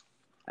outfield.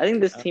 I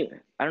think this team,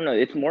 I don't know,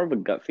 it's more of a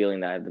gut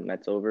feeling that I have the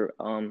Mets over.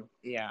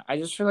 Yeah, I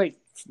just feel like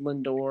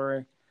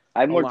Lindor.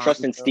 I have more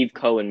trust in Steve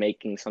Cohen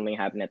making something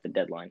happen at the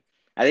deadline.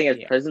 I think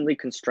as presently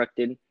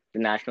constructed, the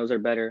Nationals are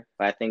better,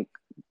 but I think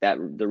that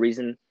the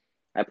reason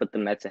I put the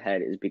Mets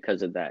ahead is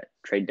because of that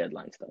trade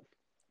deadline stuff.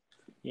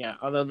 Yeah,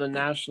 although the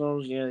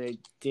Nationals, they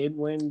did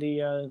win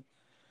the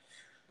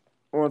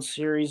World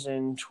Series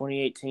in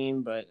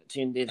 2018, but the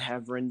team did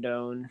have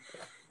Rendon.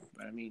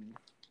 But I mean,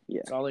 they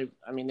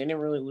didn't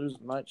really lose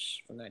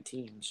much from that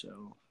team.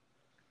 So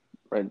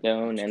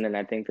Rendon, and then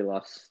I think they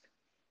lost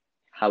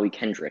Howie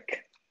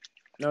Kendrick.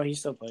 No, he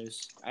still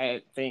plays.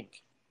 I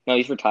think. No,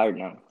 he's retired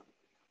now.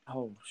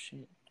 Oh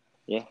shit.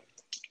 Yeah,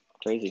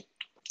 crazy.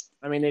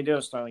 I mean, they do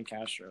have Starlin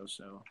Castro,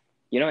 so.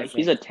 You know what?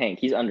 He's a tank.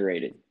 He's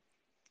underrated.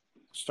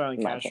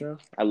 Starlin Castro?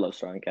 I love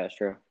Starlin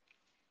Castro.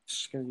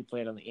 Just because he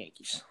played on the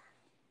Yankees.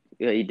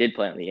 Yeah, he did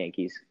play on the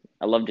Yankees.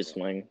 I loved his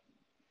swing.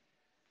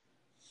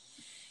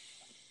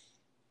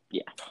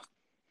 Yeah.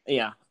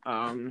 Yeah.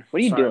 What are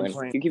you doing?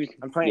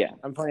 I'm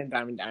playing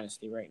Diamond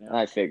Dynasty right now.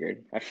 I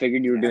figured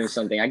you were doing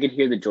something. I could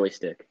hear the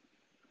joystick.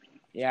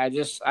 Yeah,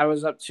 I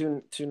was up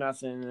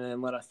 2-0 and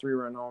then let a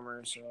 3-run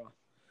homer, so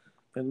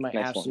with my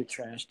absolute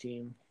trash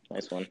team.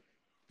 Nice one.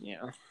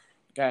 Yeah.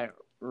 Got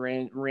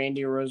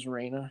Randy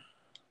Rosarena.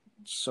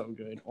 So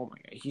good. Oh my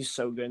god, he's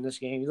so good in this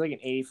game. He's like an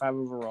 85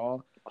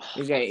 overall.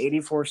 He's got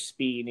 84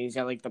 speed, and he's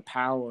got like the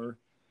power.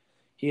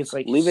 He's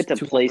like leave it to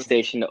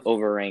PlayStation to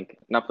overrank.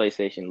 Not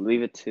PlayStation.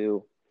 Leave it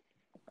to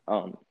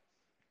MLB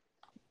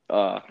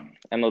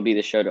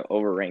The Show to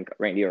overrank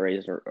Randy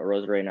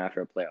Rosarena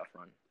after a playoff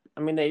run.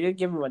 I mean, they did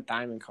give him a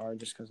diamond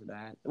card just because of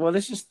that. Well,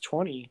 this is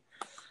 20,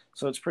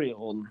 so it's pretty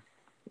old.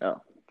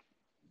 Oh.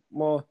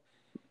 Well,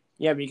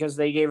 yeah, because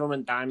they gave him a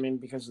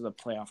diamond because of the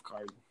playoff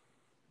card.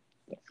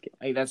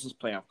 That's his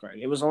playoff card.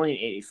 It was only an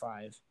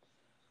 85,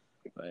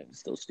 but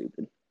still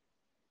stupid.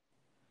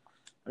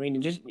 I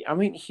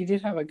mean, he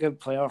did have a good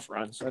playoff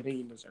run, so I think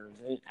he deserves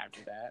it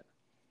after that.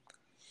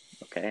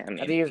 Okay,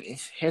 I think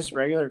his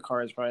regular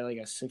card is probably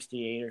like a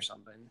 68 or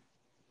something.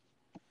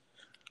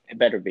 It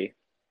better be.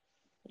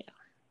 Yeah.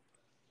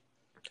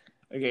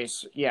 Okay,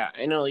 so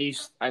NL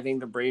East, I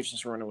think the Braves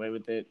just run away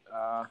with it.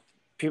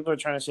 People are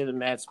trying to say the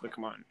Mets, but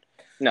come on.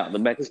 No, the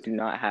Mets do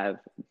not have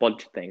a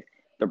bunch of things.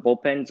 Their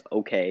bullpen's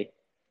okay.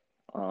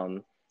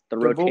 The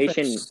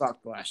rotation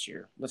sucked last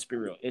year. Let's be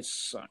real, it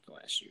sucked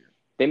last year.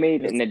 They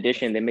made an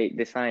addition.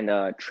 They signed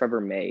Trevor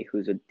May,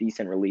 who's a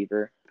decent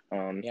reliever.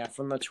 Yeah,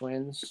 from the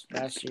Twins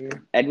last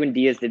year. Edwin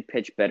Diaz did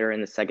pitch better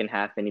in the second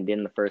half than he did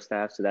in the first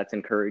half, so that's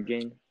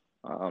encouraging.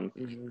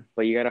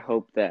 But you got to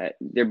hope that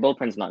their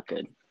bullpen's not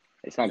good.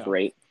 It's not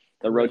great.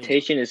 The Really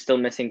rotation is still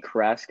missing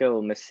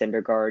Carrasco, miss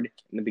Syndergaard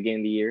in the beginning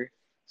of the year.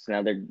 So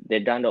now they're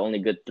down to only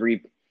good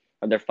 3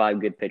 of their 5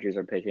 good pitchers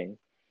are pitching.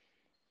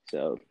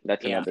 So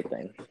that's another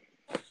thing.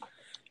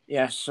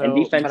 Yeah. So and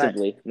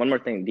defensively, one more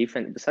thing.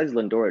 Besides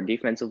Lindor,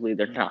 defensively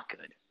they're not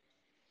good.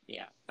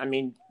 Yeah, I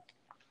mean,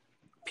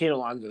 Pete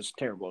Alonso's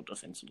terrible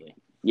defensively.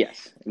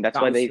 Yes, and that's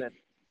why Smith,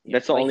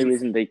 that's the only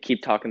reason they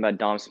keep talking about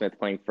Dom Smith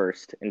playing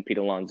first and Pete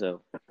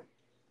Alonso.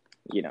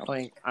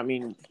 Playing. I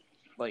mean,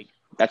 like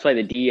that's why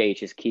the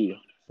DH is key,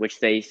 which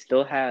they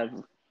still have.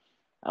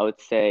 I would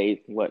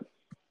say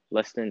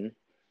less than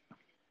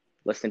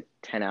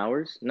 10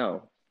 hours?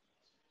 No.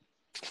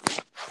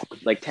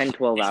 Like 10,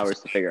 12 hours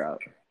to figure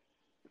out.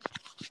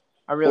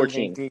 I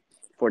really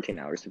 14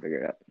 hours to figure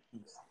it out.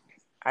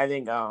 I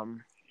think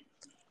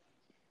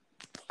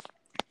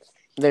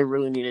they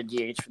really need a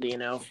DH for the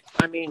NL.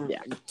 I mean,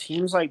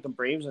 teams like the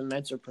Braves and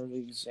Mets are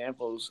perfect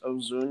examples.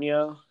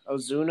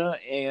 Ozuna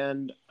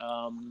and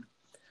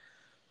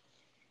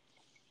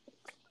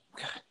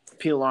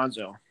Pete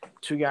Alonso,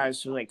 2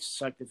 guys who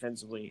suck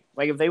defensively.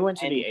 Like if they went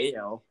to the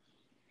AL,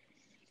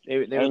 they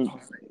would.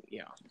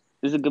 Yeah.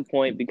 This is a good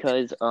point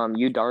because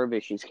Yu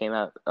Darvish just came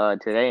out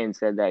today and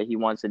said that he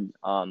wants a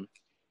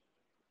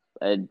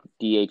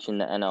DH in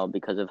the NL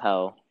because of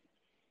how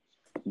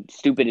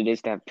stupid it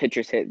is to have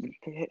pitchers hit.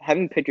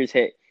 Having pitchers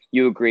hit,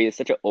 you agree, is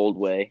such an old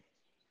way.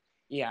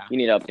 Yeah. You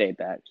need to update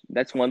that.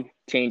 That's one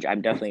change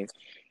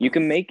you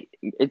can make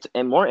it's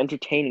more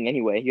entertaining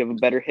anyway. You have a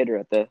better hitter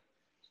at the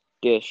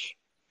dish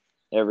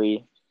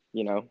every,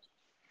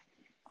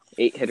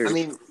 8 hitters. I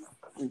mean,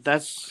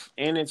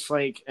 it's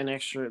like an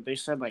extra, they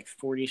said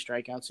 40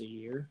 strikeouts a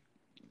year.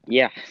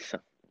 Yeah.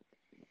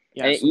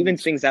 Yeah. And it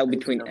evens things out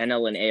between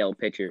NL and AL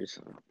pitchers.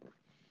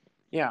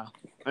 Yeah.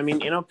 I mean,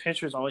 NL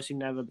pitchers always seem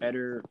to have a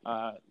better,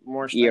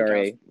 more strikeouts.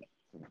 ERA.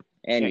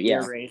 And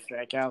ERA,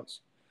 strikeouts.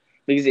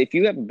 Because if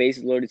you have a base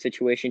loaded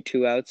situation,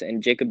 2 outs,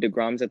 and Jacob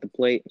deGrom's at the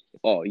plate,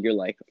 you're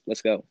like,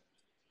 let's go.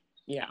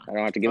 Yeah. I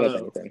don't have to give up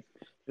anything.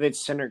 If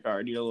it's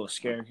Syndergaard, you're a little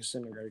scared because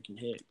Syndergaard can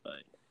hit,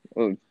 but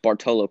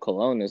Bartolo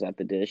Colon is at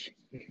the dish.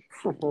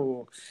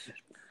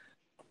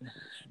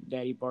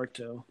 Daddy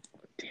Barto.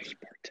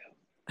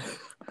 But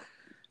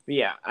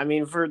yeah, I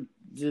mean, for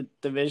the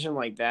division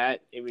like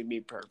that, it would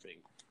be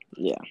perfect.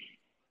 Yeah.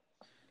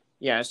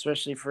 Yeah,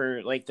 especially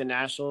for the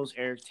Nationals,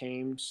 Eric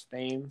Thames.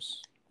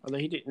 Although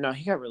he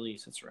got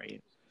released. That's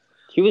right.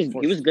 He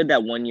was good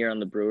that one year on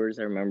the Brewers.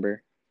 I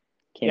remember.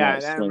 I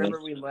remember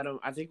we let him.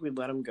 I think we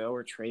let him go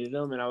or traded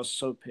him, and I was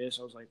so pissed.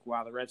 I was like,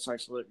 "Wow, the Red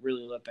Sox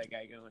really let that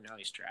guy go, and now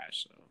he's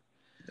trash." So,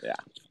 yeah,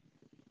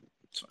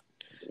 it's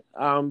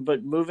fine.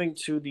 But moving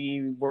to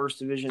the worst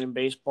division in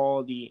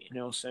baseball, the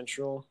NL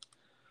Central,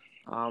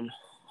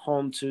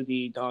 home to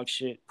the dog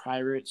shit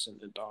Pirates and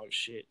the dog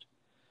shit.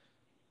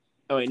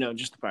 Oh wait, no,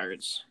 just the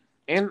Pirates,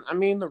 and I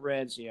mean the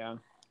Reds. Yeah,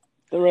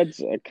 the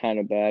Reds are kind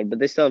of bad, but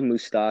they still have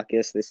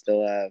Moustakas. They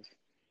still have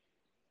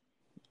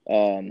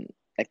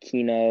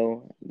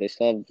Aquino. They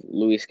still have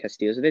Luis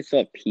Castillo. So they still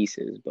have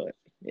pieces, but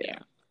yeah.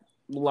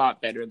 A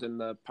lot better than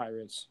the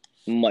Pirates.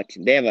 Much.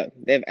 They have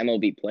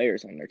MLB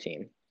players on their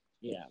team.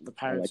 Yeah, the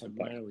Pirates have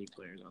minor league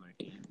players on their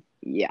team.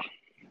 Yeah.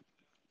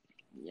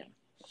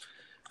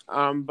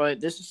 But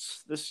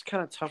this is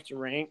kind of tough to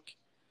rank.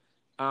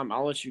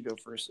 I'll let you go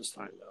first this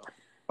time though.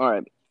 All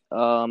right.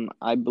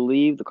 I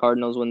believe the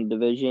Cardinals win the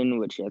division,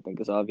 which I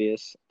think is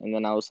obvious, and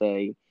then I'll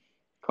say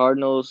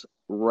Cardinals,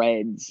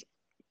 Reds,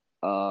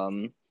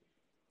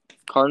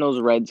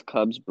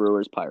 Cubs,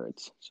 Brewers,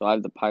 Pirates. So I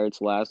have the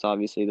Pirates last.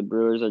 Obviously, the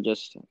Brewers are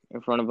just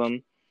in front of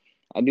them.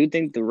 I do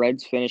think the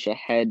Reds finish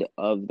ahead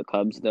of the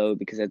Cubs, though,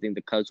 because I think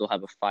the Cubs will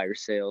have a fire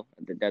sale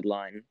at the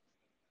deadline.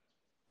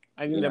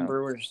 I think the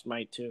Brewers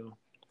might, too.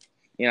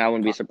 I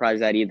wouldn't be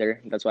surprised at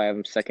either. That's why I have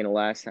them second to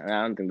last. And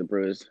I don't think the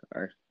Brewers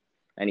are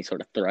any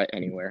sort of threat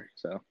anywhere.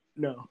 So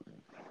no.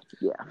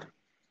 Yeah.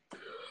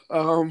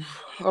 I'm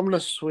going to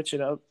switch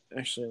it up,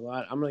 actually, a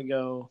lot. I'm going to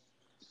go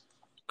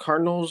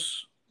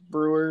Cardinals,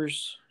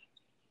 Brewers,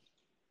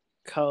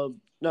 Cubs.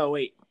 No,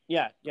 wait.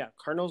 Yeah.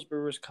 Cardinals,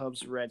 Brewers,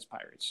 Cubs, Reds,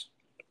 Pirates.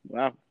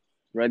 Wow.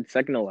 Reds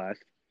second to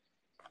last.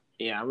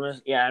 Yeah,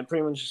 I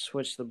pretty much just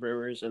switched the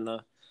Brewers and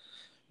the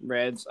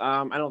Reds.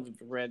 I don't think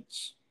the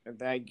Reds are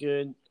that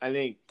good. I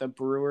think the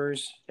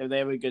Brewers, if they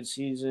have a good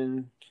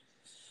season,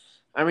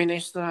 I mean, they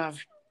still have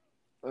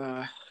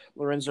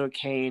Lorenzo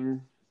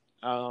Cain,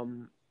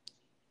 Colton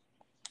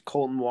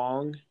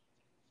Wong,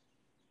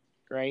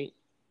 right?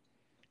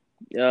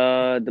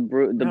 The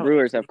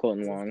Brewers have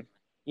Colton Wong.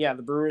 Yeah,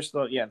 the Brewers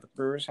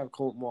have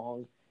Colton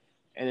Wong,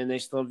 and then they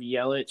still have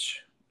Yelich,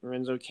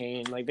 Lorenzo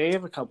Cain. They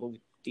have a couple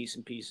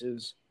decent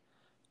pieces.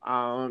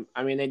 I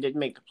mean, they did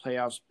make the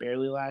playoffs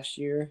barely last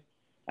year.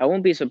 I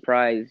won't be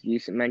surprised. You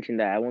mentioned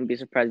that. I won't be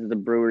surprised if the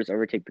Brewers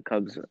overtake the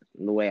Cubs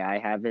the way I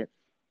have it.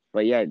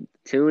 But yeah,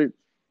 two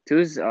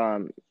is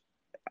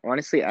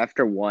honestly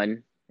after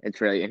one, it's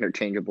really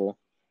interchangeable.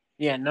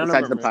 Yeah, none of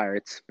Besides the them.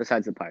 Pirates.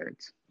 Besides the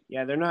Pirates.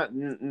 Yeah, they're not.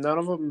 None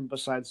of them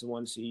besides the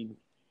 1 seed.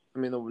 I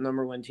mean, the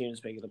number one team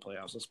is making the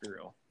playoffs. Let's be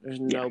real. There's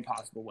no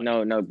possible way.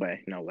 No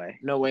way. No way.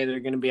 No way they're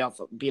going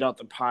to beat out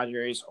the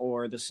Padres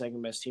or the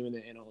second best team in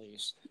the NL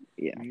East.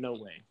 Yeah. No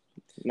way.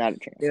 Not a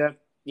chance.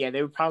 Yeah,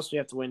 they would possibly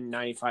have to win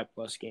 95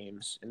 plus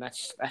games, and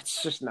that's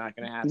just not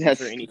going to happen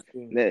for any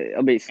team.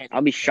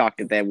 I'll be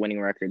shocked if they have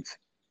winning records.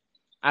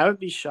 I would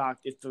be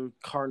shocked if the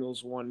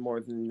Cardinals won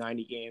more than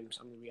 90 games.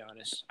 I'm going to be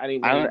honest.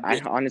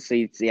 I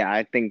honestly,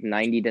 I think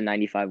 90 to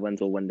 95 wins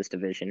will win this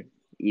division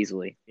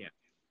easily. Yeah.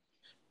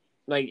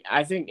 Like,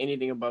 I think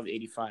anything above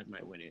 85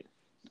 might win it.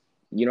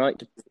 You know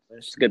what?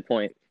 It's a good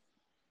point.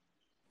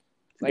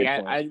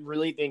 I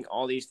really think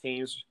all these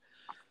teams,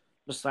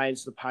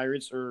 besides the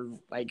Pirates, are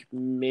like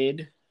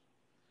they're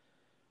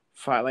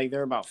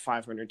about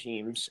 500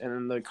 teams, and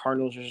then the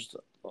Cardinals are just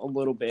a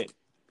little bit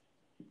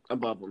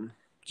above them,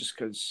 just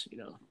because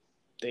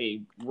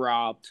they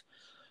robbed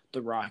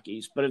the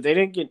Rockies. But if they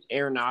didn't get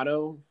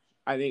Arenado,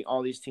 I think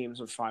all these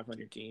teams are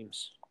 500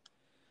 teams.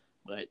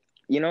 But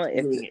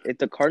if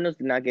the Cardinals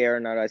did not get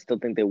Arenado, I still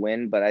think they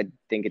win, but I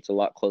think it's a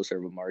lot closer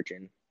of a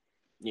margin.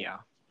 Yeah.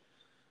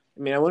 I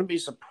mean, I wouldn't be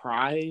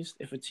surprised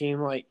if a team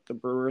like the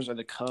Brewers or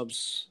the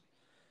Cubs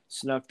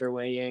snuck their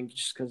way in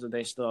just because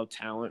they still have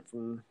talent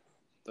from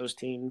those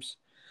teams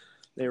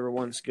they were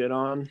once good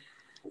on.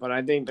 But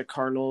I think the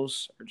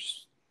Cardinals are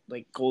just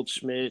like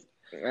Goldschmidt.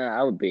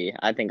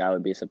 I think I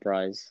would be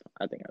surprised.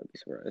 I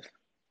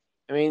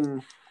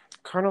mean,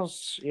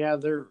 Cardinals, yeah,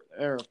 they're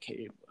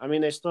okay. I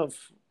mean, they still have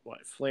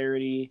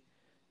Flaherty,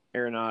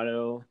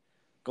 Arenado,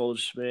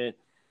 Goldschmidt.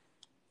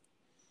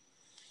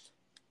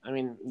 I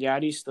mean,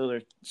 Yadi's still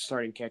their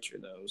starting catcher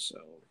though, so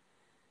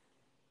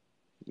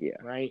yeah,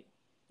 right?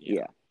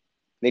 Yeah.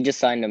 They just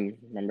signed him.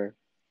 Remember?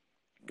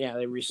 Yeah,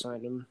 they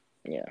re-signed him.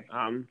 Yeah.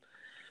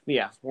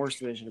 Worst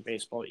division of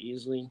baseball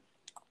easily.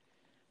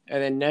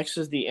 And then next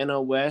is the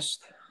NL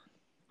West.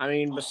 I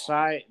mean,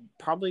 beside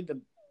probably the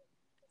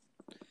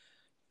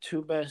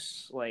two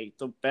best, like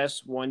the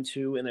best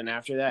 1-2, and then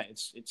after that,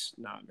 it's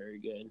not very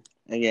good.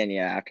 Again,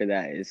 yeah. After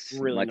that is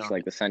really much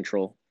like the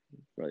Central,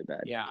 really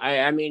bad. Yeah,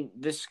 I mean,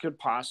 this could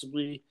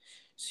possibly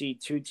see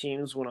two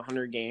teams win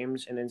 100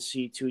 games, and then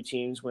see two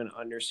teams win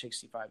under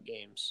 65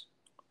 games.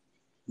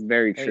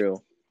 Very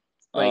true.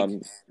 Yeah.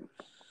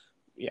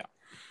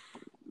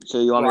 So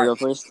you want me to go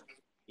first?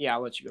 Yeah,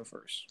 I'll let you go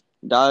first.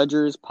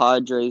 Dodgers,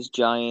 Padres,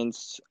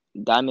 Giants,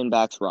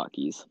 Diamondbacks,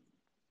 Rockies.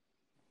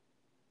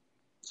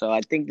 So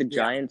I think the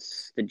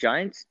Giants, did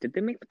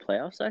they make the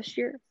playoffs last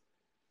year?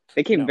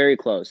 They came very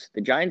close.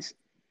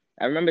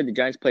 I remember the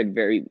Giants played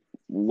very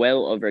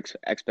well over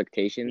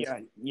expectations.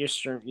 Yeah,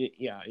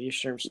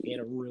 Yastrzemski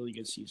had a really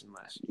good season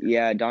last year.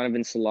 Yeah,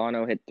 Donovan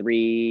Solano hit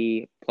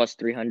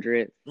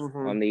 300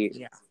 on the.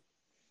 Yeah.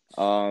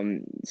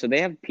 So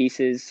they have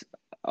pieces.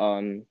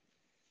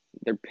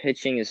 Their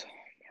pitching is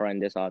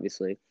horrendous.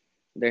 Obviously,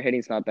 their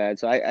hitting's not bad.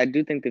 So I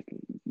do think that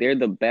they're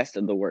the best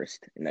of the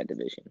worst in that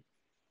division.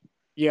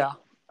 Yeah,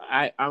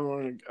 I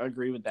want to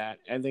agree with that.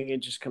 I think it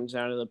just comes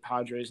down to the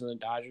Padres and the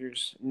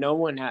Dodgers. I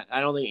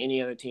don't think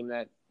any other team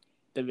that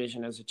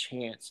division has a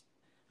chance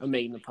of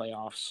making the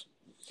playoffs.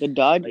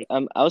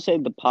 I would say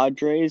the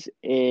Padres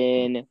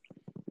in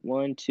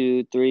 1,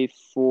 2, 3,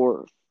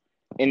 4,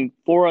 in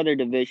 4 other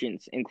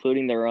divisions,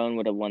 including their own,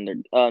 would have won their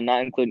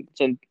not including.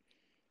 So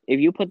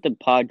if you put the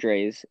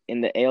Padres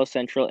in the AL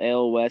Central,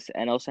 AL West,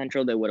 NL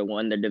Central, they would have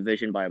won their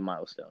division by a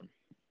milestone.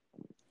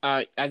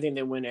 I think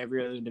they win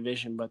every other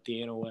division but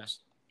the NL West.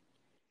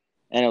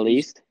 NL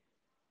East?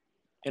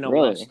 NL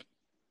really? West.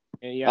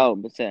 Yeah. Oh,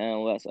 but the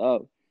NL West.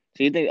 Oh.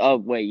 So you think,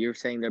 wait, you're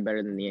saying they're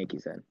better than the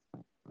Yankees then?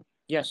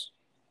 Yes.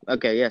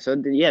 Okay, yeah. So,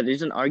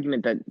 there's an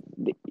argument that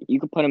you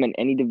could put them in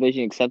any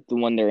division except the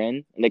one they're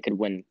in, and they could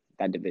win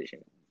that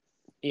division.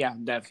 Yeah,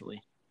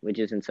 definitely. Which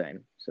is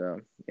insane.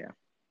 So, yeah.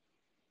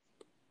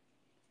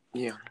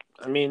 Yeah.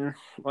 I mean,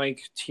 a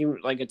team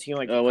like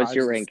what's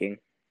your ranking?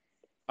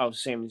 Oh,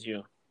 same as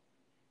you.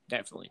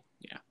 Definitely.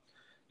 Yeah.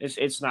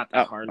 It's not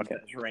that hard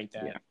to rank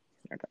that. Yeah.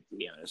 Okay. To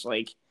be honest.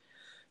 Like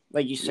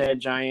you said,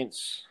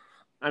 Giants.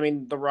 I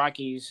mean, the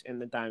Rockies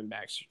and the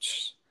Diamondbacks are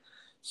just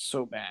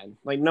so bad.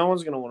 Like, no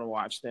one's going to want to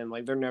watch them.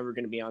 Like, they're never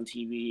going to be on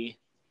TV.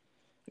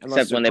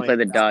 Except when they play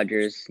the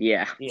Dodgers.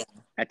 Yeah. Yeah.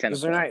 At 10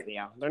 o'clock.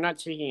 They're not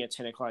taking a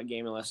 10 o'clock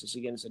game unless it's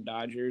against the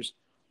Dodgers.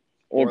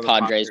 Or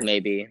Padres,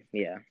 maybe.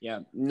 Yeah. Yeah.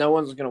 No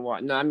one's going to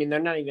watch. No, I mean, they're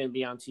not even going to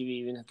be on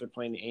TV even if they're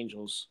playing the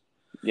Angels.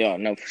 Yeah,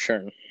 no, for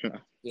sure.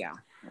 Yeah.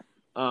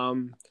 But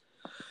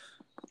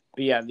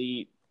yeah,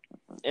 the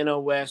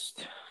NL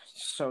West,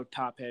 so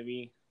top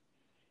heavy.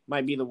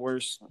 Might be the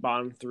worst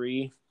bottom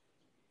 3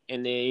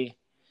 in the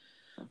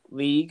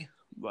league,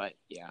 but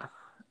yeah.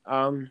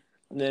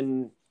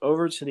 Then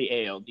over to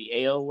the AL.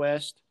 The AL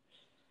West.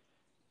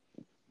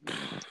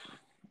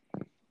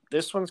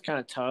 This one's kind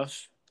of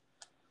tough,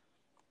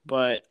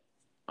 but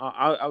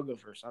I'll go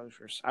first. I'm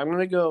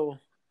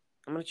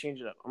gonna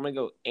change it up. I'm gonna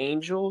go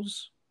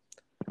Angels.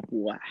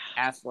 Wow.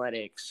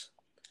 Athletics,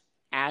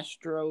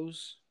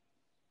 Astros,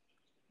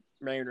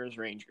 Mariners,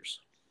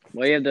 Rangers.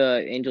 Why do you have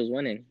the Angels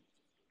winning?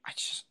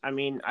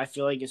 I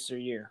feel like it's their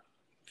year.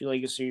 I feel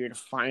like it's their year to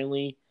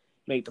finally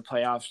make the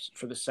playoffs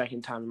for the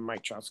second time in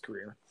Mike Trout's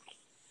career.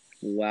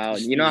 Wow.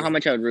 You know how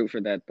much I would root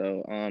for that,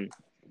 though?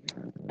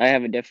 I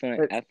have a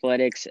different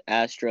Athletics,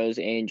 Astros,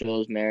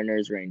 Angels,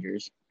 Mariners,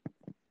 Rangers.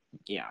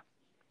 Yeah.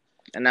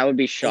 And I would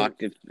be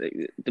shocked if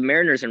the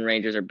Mariners and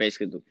Rangers are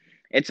basically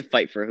it's a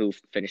fight for who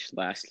finished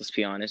last. Let's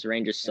be honest.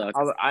 Rangers suck.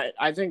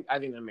 I think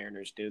the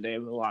Mariners do. They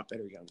have a lot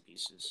better young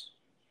pieces.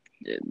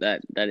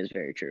 That is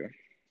very true.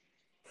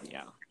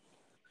 Yeah.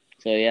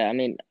 So yeah, I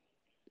mean,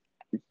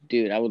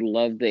 dude, I would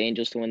love the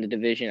Angels to win the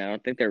division. I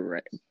don't think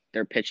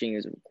their pitching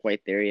is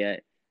quite there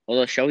yet.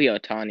 Although Shohei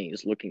Ohtani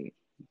is looking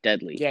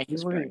deadly. Yeah,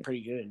 he's looking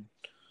pretty good.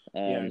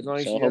 As long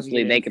as so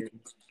hopefully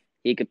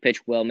he could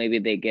pitch well. Maybe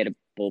they get a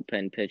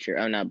bullpen pitcher.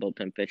 Oh, not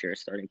bullpen pitcher, a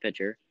starting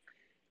pitcher.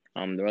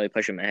 To really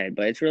push him ahead.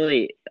 But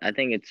I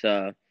think it's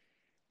a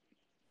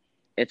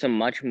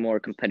much more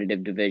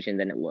competitive division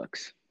than it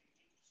looks.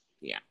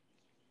 Yeah.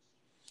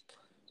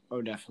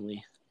 Oh,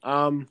 definitely.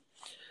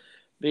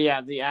 But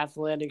yeah, the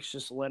Athletics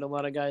just let a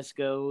lot of guys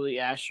go. The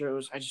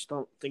Astros, I just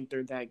don't think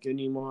they're that good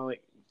anymore.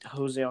 Like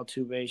Jose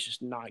Altuve is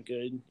just not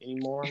good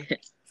anymore.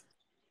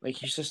 Like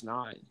he's just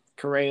not.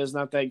 Correa's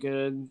not that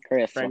good.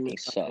 Correa fucking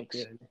sucks.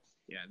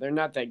 Yeah, they're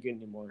not that good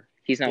anymore.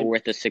 He's not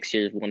worth the 6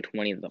 years,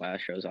 120 that the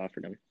Astros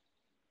offered him.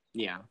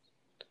 Yeah,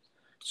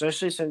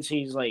 especially since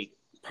he's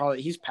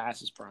past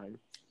his prime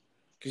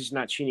because he's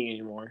not cheating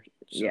anymore.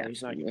 So yeah,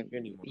 he's not good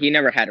anymore. He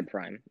never had a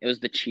prime. It was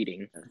the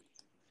cheating.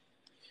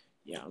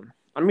 Yeah.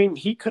 I mean,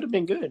 he could have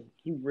been good.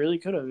 He really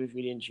could have if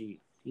he didn't cheat.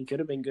 He could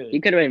have been good.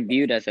 He could have been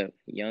viewed as a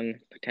young,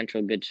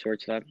 potential good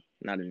shortstop.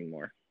 Not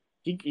anymore.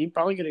 He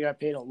probably could have got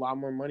paid a lot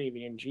more money if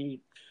he didn't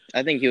cheat.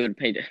 I think he would have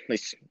paid at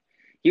least.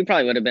 He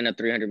probably would have been a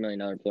 $300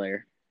 million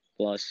player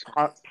plus.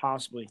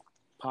 Possibly.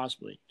 If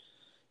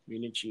he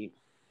didn't cheat.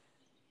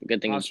 Good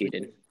thing he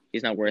cheated.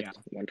 He's not worth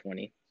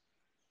 120.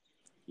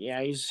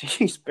 Yeah,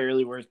 he's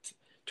barely worth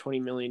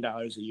 $20 million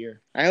a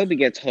year. I hope he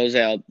gets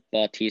Jose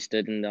Bautista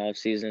in the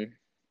offseason.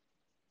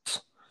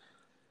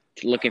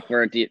 Looking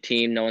for a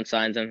team, no one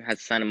signs him, has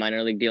to sign a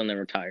minor league deal, and then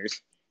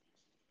retires.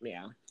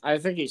 Yeah, I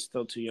think he's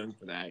still too young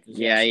for that.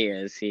 Yeah, he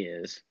is.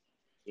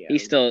 Yeah,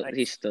 he's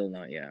still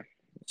not. Yeah,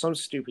 some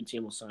stupid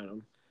team will sign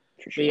him.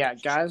 Sure. But yeah,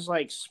 guys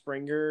like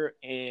Springer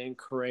and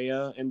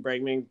Correa and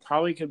Bregman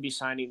probably could be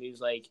signing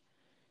these like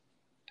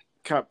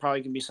an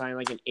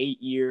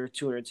 8-year,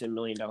 $210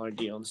 million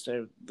deal instead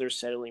of they're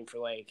settling for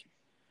like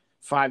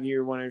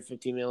 5-year,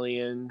 $150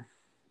 million,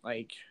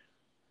 like.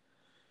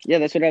 Yeah,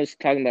 that's what I was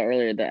talking about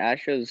earlier. The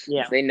Astros,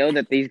 they know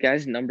that these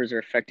guys' numbers are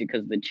affected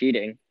because of the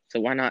cheating. So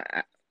why not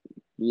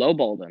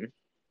lowball them?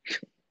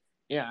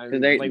 Yeah,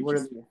 they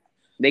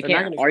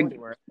can't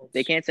argue.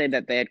 They can't say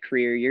that they had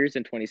career years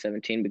in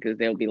 2017 because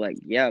they'll be like,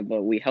 yeah,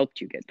 but we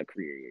helped you get the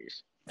career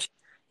years.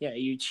 Yeah,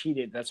 you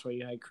cheated. That's why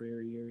you had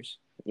career years.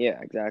 Yeah,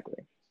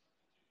 exactly.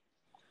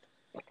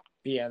 But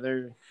yeah,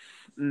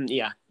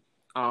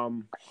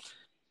 I'm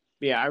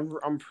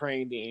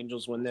praying the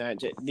Angels win that.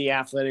 The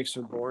Athletics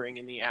are boring,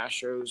 and the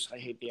Astros, I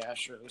hate the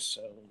Astros.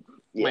 So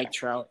Mike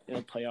Trout in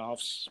the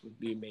playoffs would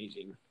be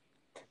amazing.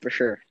 For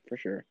sure.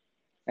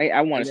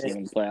 I want to see him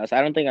in the playoffs.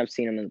 I don't think I've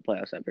seen him in the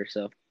playoffs ever.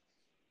 So.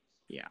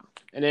 Yeah,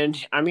 and then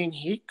I mean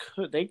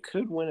they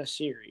could win a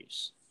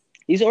series.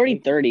 He's already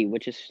 30,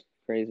 which is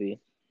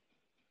crazy.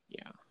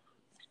 Yeah,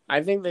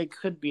 I think they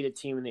could beat a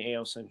team in the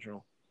AL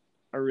Central.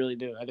 I really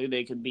do. I think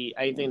they could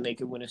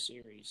win a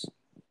series.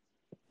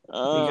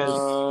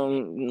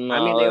 Because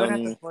they would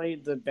have to play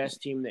the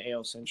best team in the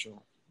AL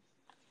Central.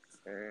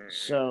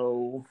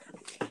 So,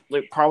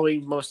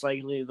 probably most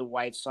likely the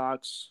White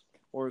Sox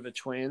or the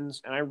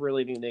Twins, and I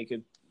really think they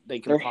could.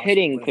 Their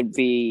hitting could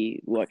be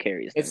what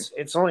carries them.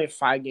 It's only a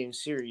 5-game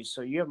series,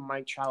 so you have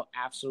Mike Trout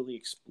absolutely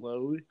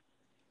explode.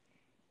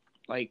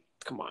 Like,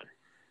 come on,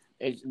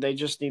 they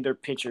just need their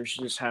pitchers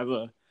to just have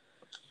a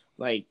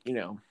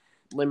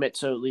limit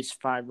to at least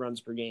 5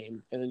 runs per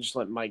game, and then just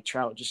let Mike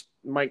Trout and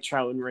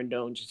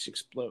Rendon just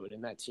explode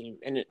in that team.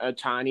 And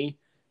Ohtani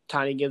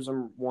gives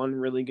them one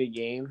really good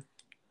game.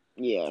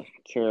 Yeah,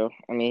 true.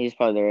 I mean, he's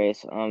probably their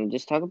ace.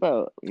 Just talk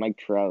about Mike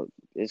Trout,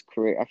 his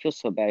career. I feel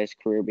so bad his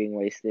career being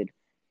wasted.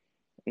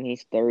 And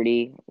he's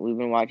 30. We've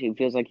been watching. It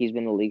feels like he's been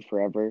in the league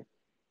forever,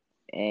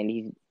 and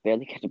he's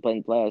barely got to play in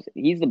the playoffs.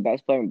 He's the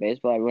best player in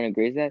baseball. Everyone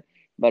agrees that.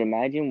 But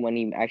imagine when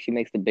he actually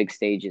makes the big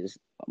stages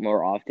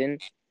more often.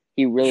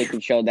 He really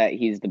could show that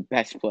he's the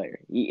best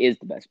player. He is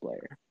the best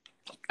player.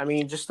 I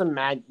mean, just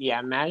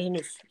imagine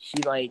if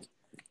he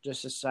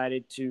just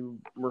decided to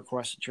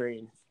request a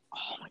trade.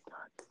 Oh my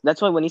god!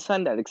 That's why when he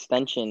signed that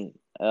extension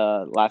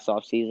last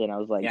offseason, I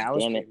was like,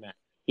 damn it, mad.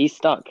 He's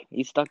stuck.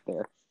 He's stuck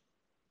there.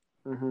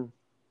 Mm-hmm.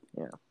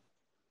 Yeah.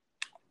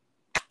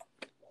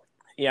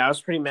 Yeah, I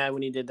was pretty mad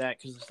when he did that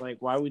because it's like,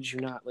 why would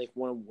you not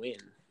want to win?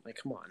 Like,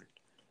 come on.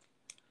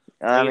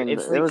 I mean,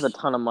 it was a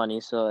ton of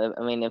money, so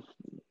I mean, if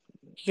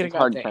it's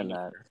hard to find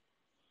that.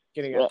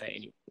 Could have got that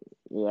anyway.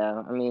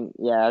 Yeah, I mean,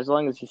 as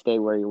long as he stayed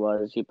where he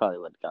was, he probably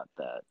would have got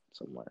that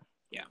somewhere.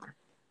 Yeah.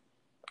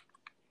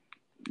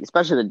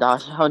 Especially the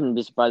Dodgers. I wouldn't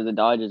be surprised if the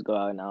Dodgers go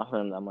out and offer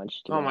him that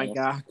much, to be Oh my honest.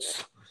 God!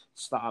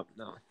 Stop!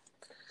 No,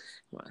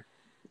 come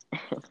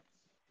on.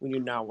 We do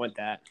not want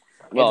that.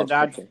 If the Well,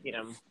 Dodgers get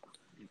him,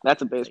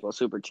 that's a like baseball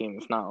super team,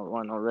 if not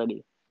one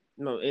already.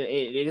 no,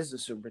 it is a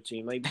super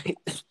team. Like,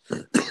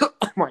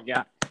 oh my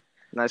God,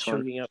 Nice one.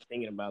 choking up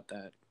thinking about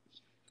that.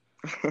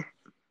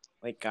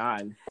 Like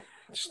God,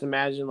 just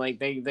imagine like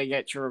they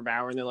get Trevor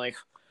Bauer and they're like,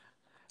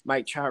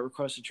 Mike Trout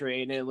requests a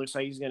trade and it looks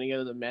like he's gonna go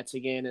to the Mets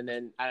again, and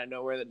then out of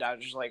nowhere the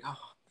Dodgers are like, oh,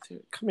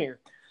 dude, come here,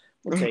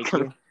 we'll take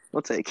you.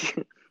 We'll take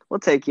you. We'll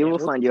take you. Yeah,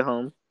 We'll find you a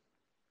home.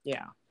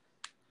 yeah.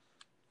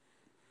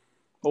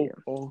 Yeah.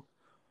 Oh,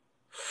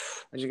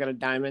 I just got a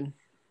diamond.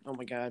 Oh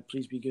my God,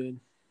 please be good.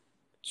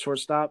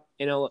 Shortstop.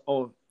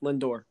 Lindor.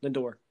 Oh,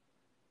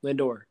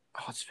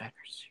 it's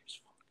Veterans.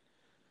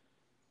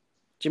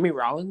 Jimmy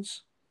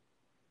Rollins.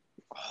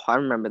 Oh, I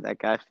remember that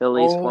guy.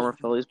 Former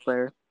Phillies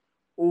player.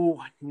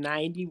 Oh,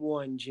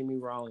 91 Jimmy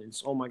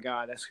Rollins. Oh my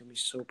God, that's gonna be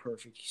so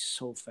perfect. He's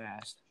so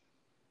fast.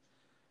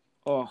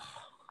 Oh,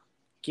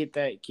 get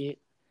Brad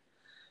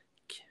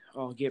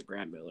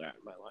Miller out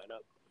of my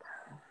lineup.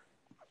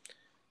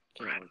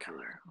 Brad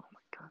Miller. Oh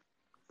my God.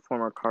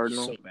 Former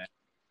Cardinal. He's so bad.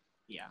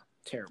 Yeah,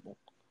 terrible.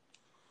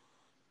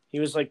 He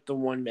was like the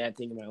one bad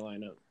thing in my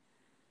lineup.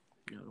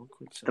 No, don't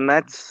quit The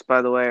Mets,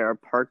 by the way, are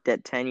parked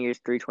at 10 years,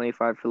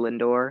 $325 for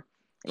Lindor.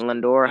 And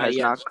Lindor has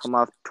not come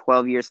off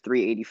 12 years,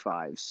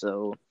 $385.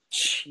 So,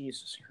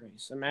 Jesus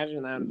Christ!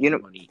 Imagine that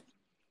money.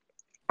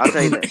 I'll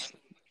tell you this.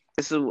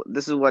 This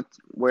is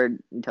where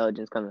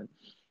intelligence comes in.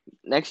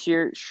 Next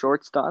year,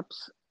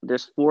 shortstops.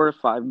 There's 4 to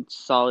 5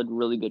 solid,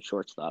 really good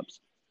shortstops.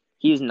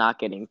 He's not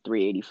getting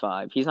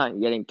 385. He's not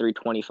getting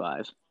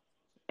 325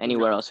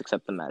 anywhere else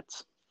except the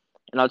Mets.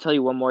 And I'll tell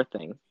you one more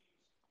thing.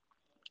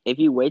 If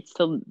he waits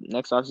till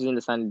next offseason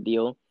to sign a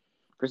deal,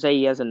 for say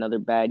he has another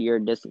bad year,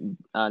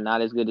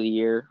 not as good a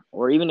year,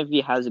 or even if he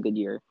has a good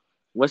year,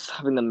 what's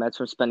stopping the Mets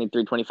from spending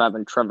 $325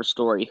 on Trevor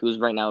Story, who's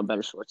right now a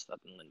better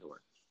shortstop than Lindor?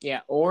 Yeah,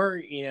 or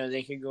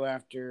they could go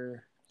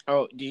after.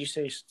 Oh, did you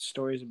say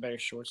Story's a better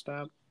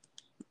shortstop?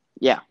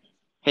 Yeah,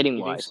 hitting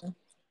wise. So?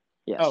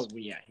 Yes. Oh,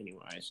 yeah, hitting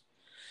wise.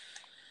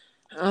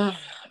 I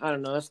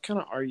don't know. That's kind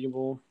of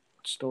arguable,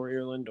 Story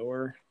or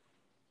Lindor,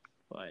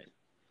 but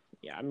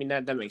yeah, I mean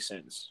that makes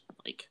sense.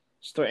 Like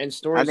Story.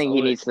 I think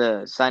he needs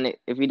to sign it.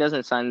 If he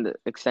doesn't sign the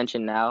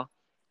extension now,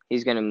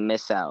 he's gonna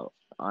miss out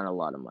on a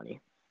lot of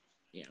money.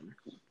 Yeah.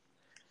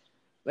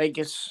 Like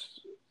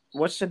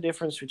what's the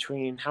difference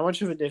between how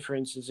much of a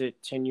difference is it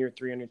 10-year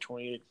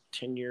 320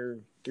 to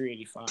 10-year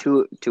 385?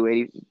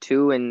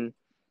 282 and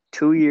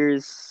 2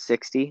 years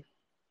 60.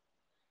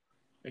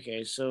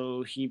 Okay,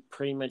 so he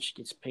pretty much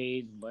gets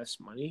paid less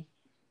money,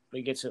 but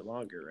he gets it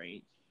longer,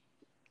 right?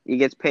 He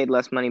gets paid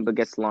less money but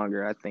gets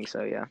longer. I think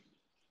so. Yeah.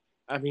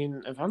 I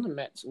mean, if I'm the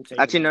Mets, I'm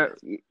taking Actually, no.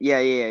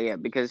 Yeah.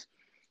 Because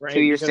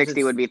 2 years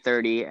 60 would be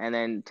 30, and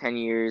then 10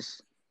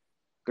 years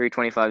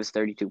 325 is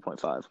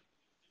 32.5.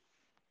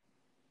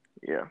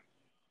 Yeah.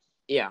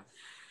 Yeah.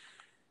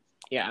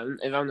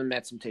 If I'm the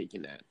Mets, I'm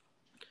taking that.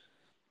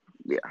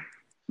 Yeah.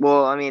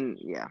 Well, I mean,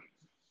 yeah.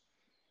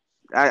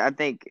 I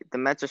think the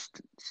Mets are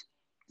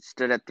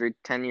stood at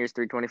 10 years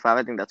 325.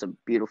 I think that's a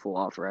beautiful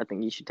offer. I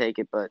think he should take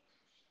it, but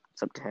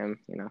it's up to him.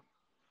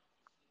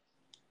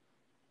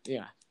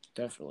 Yeah,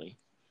 definitely.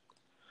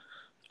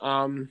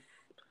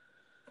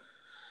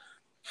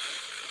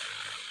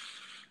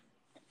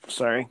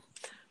 Sorry.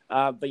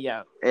 But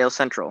yeah. AL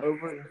Central.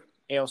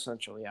 AL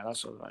Central. Yeah,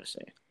 that's what I was about to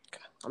say.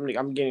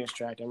 I'm getting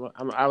distracted.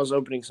 I was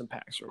opening some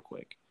packs real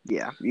quick.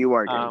 Yeah, you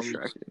are getting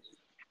distracted.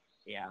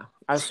 Yeah,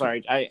 I'm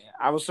sorry.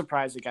 I was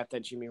surprised I got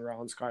that Jimmy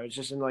Rollins card. It's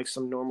just in like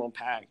some normal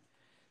pack.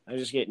 I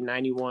just get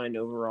 91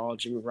 overall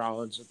Jimmy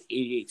Rollins with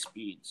 88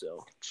 speed.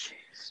 So,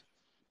 jeez,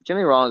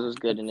 Jimmy Rollins was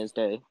good in his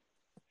day.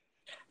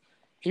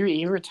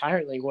 He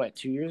retired like what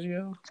 2 years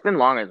ago? It's been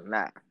longer than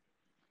that.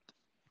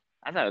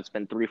 I thought it's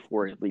been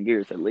 3-4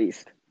 years at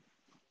least.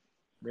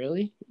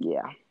 Really?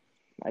 Yeah,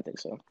 I think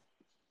so.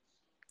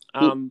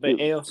 But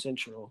AL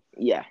Central.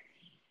 Yeah.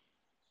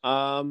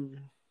 I'm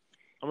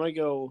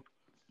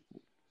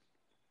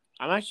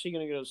actually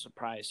gonna go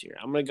surprise here.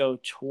 I'm gonna go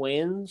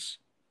Twins,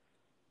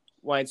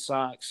 White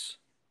Sox,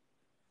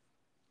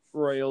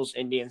 Royals,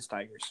 Indians,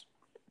 Tigers.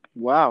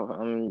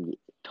 Wow,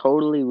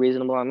 totally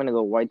reasonable. I'm gonna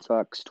go White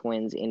Sox,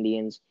 Twins,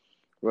 Indians,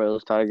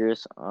 Royals,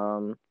 Tigers.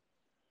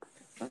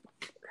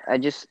 I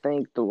just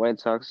think the White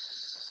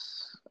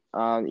Sox,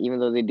 even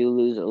though they do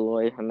lose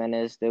Eloy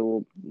Jimenez, they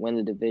will win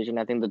the division.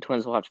 I think the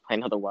Twins will have to play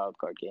another wild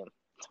card game.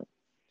 To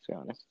be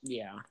honest.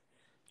 Yeah,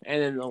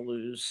 and then they'll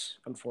lose,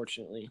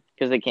 unfortunately,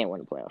 because they can't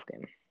win a playoff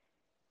game.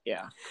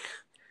 Yeah,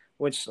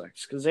 which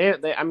sucks because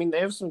they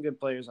have some good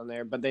players on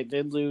there, but they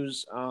did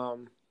lose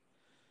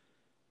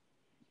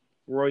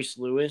Royce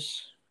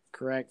Lewis,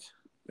 correct?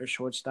 Their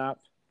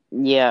shortstop.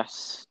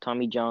 Yes,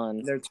 Tommy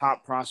John. Their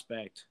top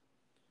prospect.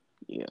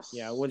 Yes.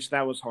 Yeah, which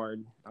that was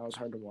hard. That was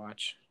hard to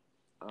watch.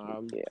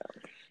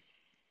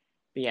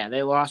 Yeah,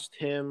 they lost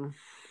him,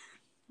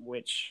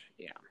 which,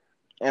 yeah.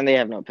 And they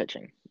have no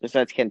pitching,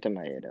 besides Kenta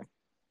Maeda.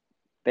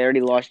 They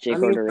already lost Jake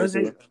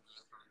Odorizzi.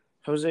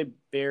 Jose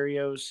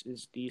Barrios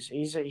is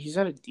decent. He's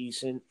had a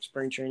decent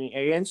spring training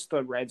against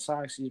the Red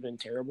Sox. He's been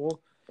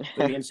terrible,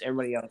 but against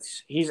everybody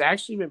else, he's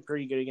actually been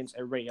pretty good against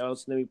everybody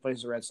else. And then he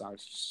plays the Red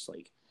Sox, it's just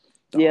like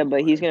Yeah,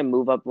 but he's gonna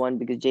move up one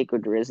because Jake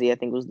Odorizzi, I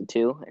think, was the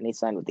 2, and he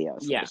signed with the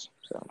Astros. Yeah.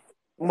 So.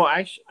 Well,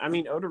 actually, I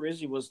mean,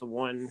 Odorizzi was the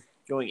one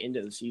going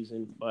into the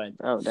season, but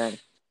dang.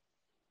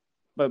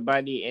 But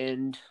by the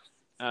end,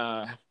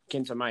 Kenta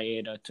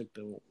Maeda took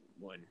the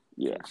one.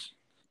 Yeah,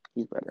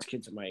 he's better.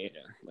 Kenta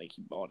Maeda, like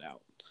he balled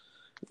out.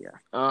 Yeah.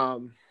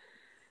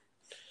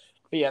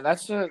 But yeah,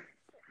 that's a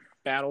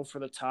battle for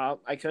the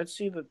top. I could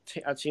see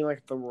a team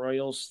like the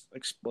Royals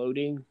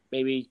exploding,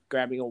 maybe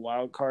grabbing a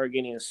wild card,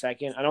 getting a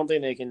second. I don't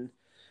think they can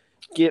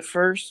get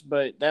first,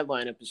 but that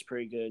lineup is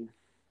pretty good.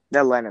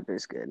 That lineup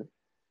is good.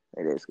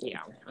 It is good.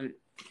 Yeah.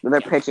 But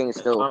their pitching is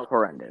still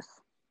horrendous.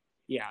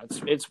 Yeah,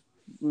 it's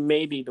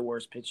maybe the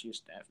worst pitching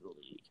staff in the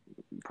league.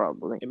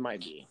 Probably. It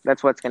might be.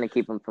 That's what's going to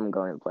keep them from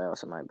going to the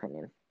playoffs, in my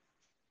opinion.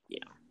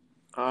 Yeah.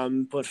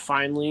 But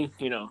finally,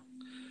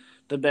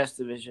 the best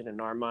division in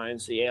our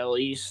minds, the AL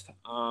East.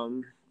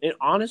 It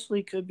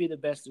honestly could be the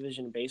best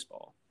division in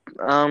baseball.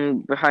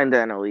 Behind the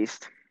NL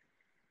East.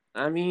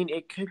 I mean,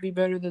 it could be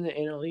better than the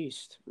NL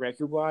East,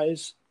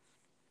 record-wise.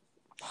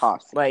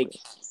 Possibly.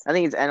 I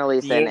think it's NL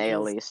East and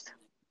AL East.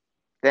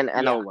 Then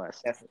NL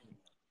West. Definitely.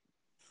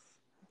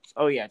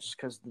 Oh, yeah, just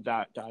because the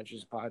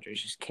Dodgers and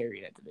Padres just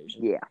carry that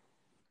division. Yeah.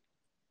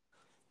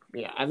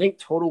 Yeah, I think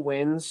total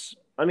wins.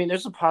 I mean,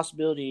 there's a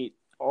possibility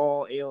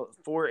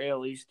four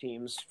AL East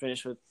teams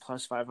finish with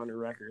plus 500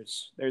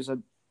 records. There's a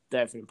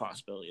definite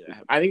possibility that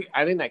happens.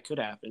 I think that could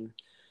happen.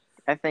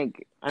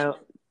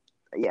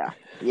 Yeah,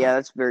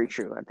 that's very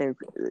true. I think,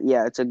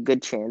 it's a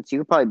good chance. You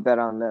could probably bet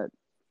on that.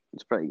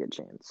 It's probably a good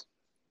chance.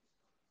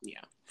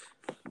 Yeah.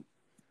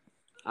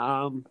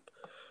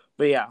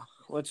 But yeah,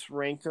 let's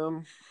rank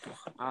them.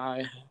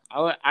 I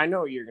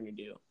know what you're gonna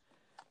do.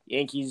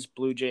 Yankees,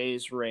 Blue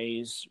Jays,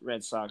 Rays,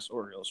 Red Sox,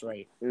 Orioles,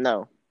 right?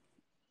 No.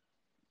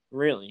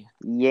 Really?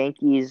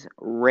 Yankees,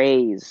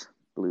 Rays,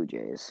 Blue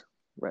Jays,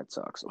 Red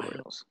Sox,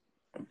 Orioles.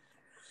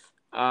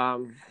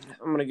 I'm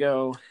gonna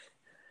go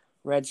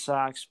Red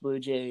Sox, Blue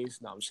Jays.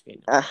 No, I'm just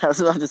kidding. I was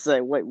about to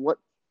say, wait, what?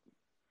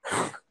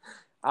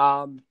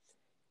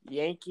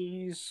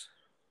 Yankees,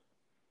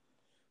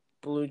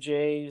 Blue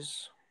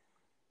Jays,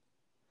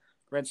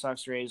 Red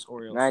Sox, Rays,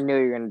 Orioles. I knew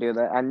you were going to do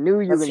that. I knew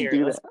you were going to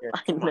do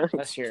that.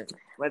 Let's hear it.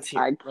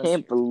 I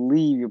can't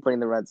believe you're putting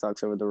the Red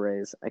Sox over the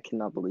Rays. I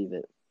cannot believe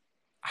it.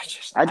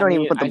 I don't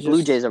even put the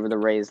Blue Jays over the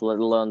Rays, let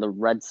alone the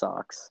Red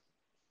Sox.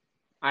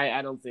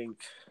 I don't think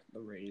the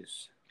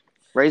Rays.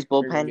 Rays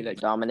bullpen,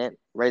 dominant.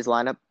 Rays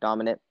lineup,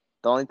 dominant.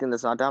 The only thing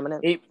that's not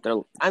dominant,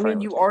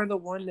 you are the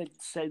one that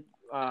said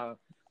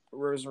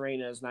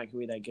Rosarena is not going to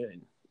be that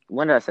good.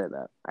 When did I say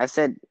that? I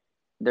said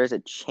there's a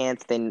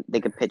chance they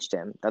could pitch to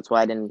him. That's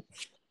why I didn't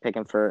pick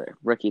him for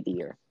Rookie of the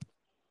Year.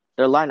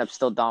 Their lineup's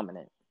still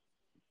dominant.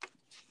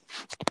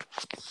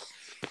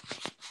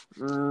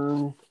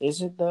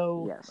 Is it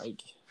though? Yes,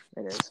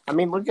 it is. I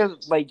mean, look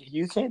at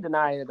you can't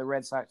deny that the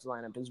Red Sox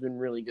lineup has been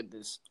really good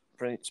this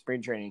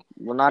spring training.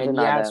 Will not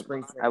deny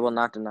that. I will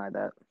not deny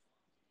that.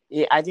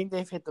 Yeah, I think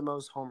they've hit the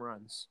most home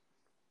runs.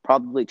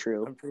 Probably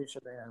true. I'm pretty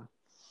sure they have.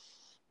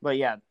 But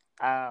yeah,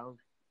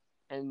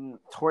 and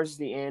towards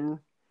the end,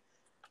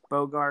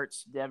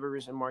 Bogarts,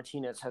 Devers, and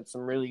Martinez had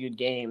some really good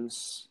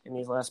games in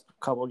these last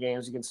couple of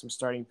games against some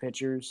starting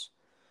pitchers.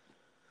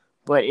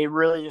 But it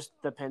really just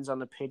depends on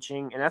the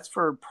pitching, and that's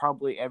for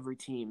probably every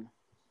team.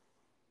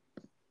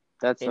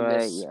 That's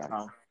right,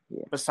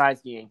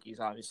 Besides the Yankees,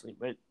 obviously.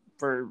 But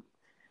for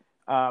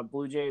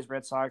Blue Jays,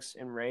 Red Sox,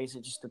 and Rays,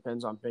 it just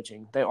depends on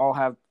pitching. They all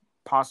have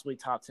possibly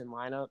top 10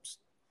 lineups.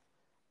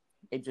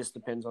 It just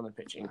depends on the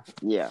pitching.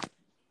 Yeah.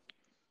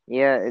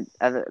 Yeah,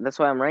 that's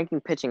why I'm ranking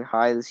pitching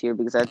high this year,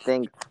 because I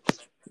think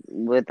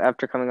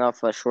after coming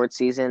off a short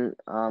season,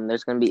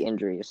 there's going to be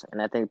injuries, and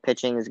I think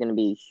pitching is going to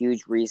be a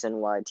huge reason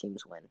why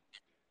teams win.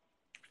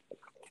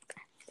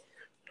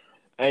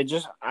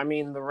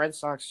 The Red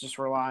Sox just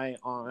rely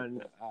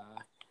on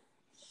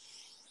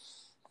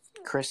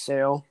Chris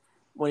Sale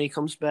when he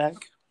comes back,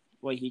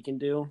 what he can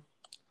do.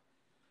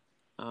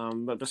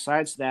 But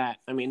besides that,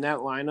 that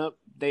lineup,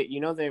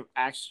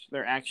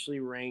 they're actually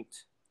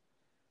ranked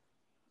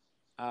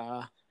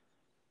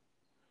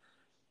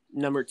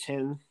number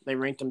 10. They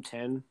ranked them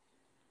 10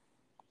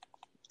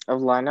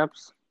 of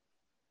lineups.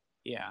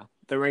 Yeah,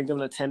 they ranked them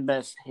the 10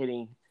 best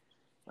hitting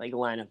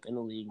lineup in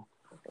the league.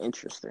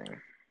 Interesting.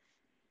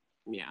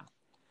 Yeah.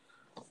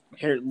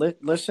 Here,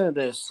 listen to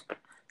this.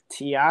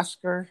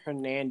 Teoscar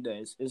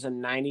Hernandez is a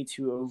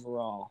 92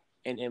 overall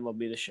in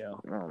MLB The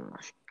Show. Oh my God.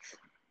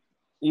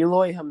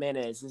 Eloy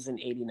Jimenez is an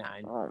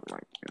 89. Oh my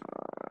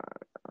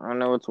God. I don't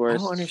know what's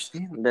worse. I don't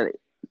understand. That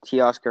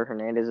Teoscar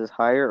Hernandez is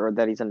higher, or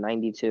that he's a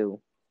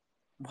 92?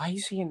 Why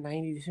is he a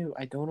 92?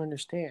 I don't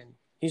understand.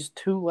 He's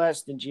 2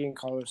 less than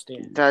Giancarlo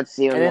Stanton. That's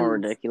even more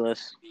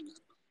ridiculous.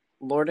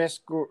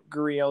 Lourdes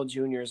Gurriel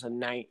Jr. is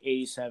a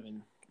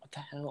 87. What the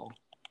hell?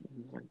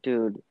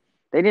 Dude,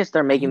 they didn't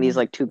start making these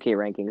 2K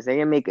rankings. They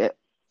didn't make it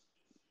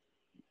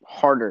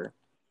harder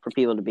for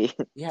people to be.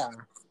 Yeah.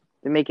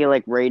 They're making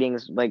like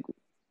ratings like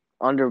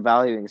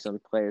undervaluing some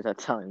players at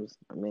times.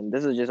 I mean,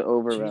 this is just Jesus.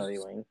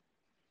 overvaluing.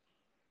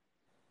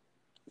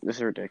 This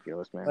is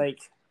ridiculous, man. Like,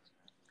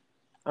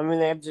 I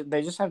mean,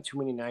 they just have too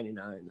many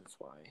 99. That's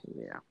why.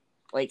 Yeah,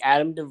 Like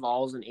Adam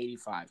Duvall's an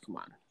 85. Come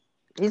on.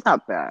 he's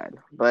not bad,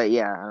 but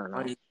yeah, I don't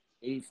know.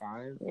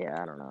 85.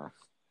 Yeah, I don't know.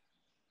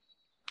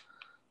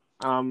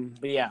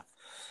 But yeah,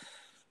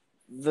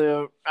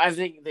 I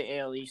think the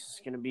AL East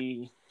is gonna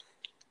be.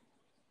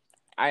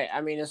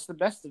 I mean, it's the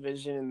best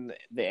division in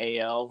the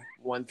AL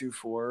 1 through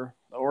 4.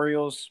 The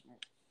Orioles.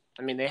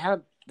 I mean,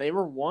 they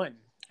were one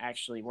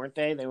actually, weren't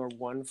they? They were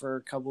one for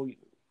a couple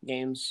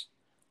games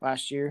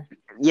last year.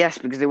 Yes,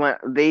 because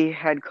they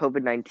had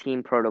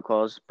COVID-19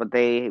 protocols, but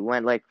they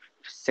went like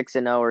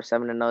 6-0 or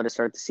 7-0 to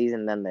start the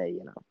season. Then they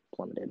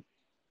plummeted.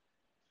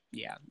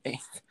 Yeah,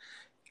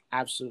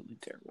 absolutely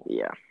terrible.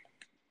 Yeah,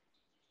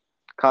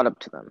 caught up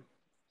to them.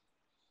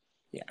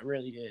 Yeah, it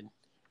really did.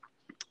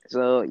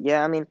 So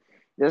yeah, I mean,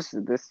 this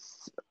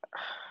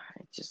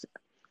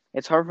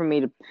it's hard for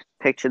me to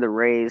picture the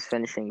Rays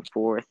finishing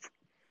fourth.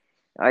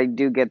 I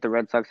do get the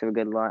Red Sox have a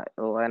good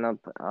lineup,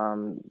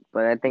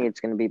 but I think it's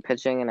going to be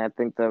pitching, and I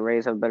think the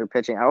Rays have better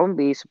pitching. I wouldn't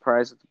be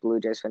surprised if the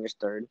Blue Jays finish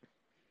third.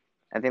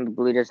 I think the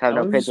Blue Jays have I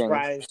no wouldn't be pitching.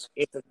 surprised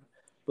if the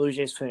Blue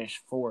Jays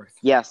finish fourth.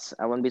 Yes,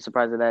 I wouldn't be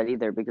surprised at that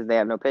either because they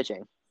have no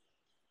pitching.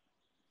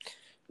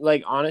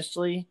 Like,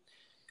 honestly,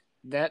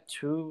 that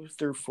 2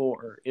 through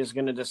 4 is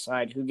going to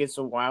decide who gets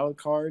a wild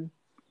card.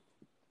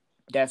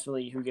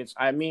 Definitely who gets.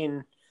 I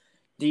mean,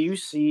 do you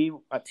see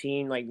a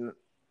team like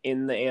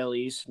in the AL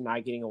East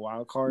not getting a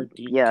wild card?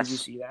 Yes. Could you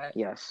see that?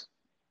 Yes.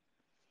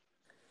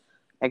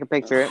 I can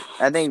picture it.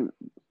 I think,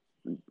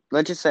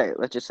 let's just say,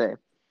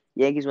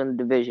 Yankees win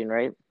the division,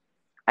 right?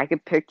 I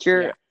could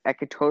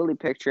totally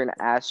picture an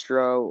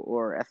Astro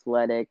or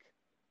Athletic,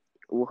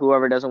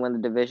 whoever doesn't win the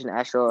division,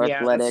 Astro or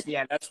Athletic,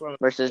 that's what I'm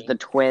versus thinking. the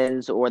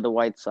Twins or the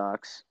White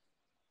Sox.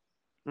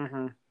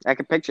 Mm-hmm. I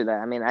could picture that.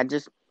 I mean,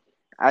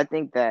 I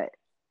think that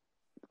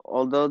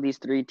although these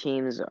three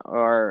teams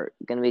are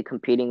going to be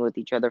competing with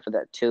each other for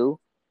that 2,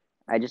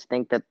 I just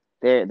think that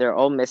they're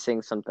all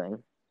missing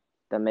something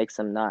that makes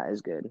them not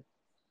as good.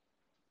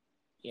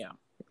 Yeah.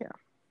 Yeah.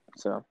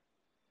 So,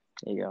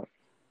 there you go.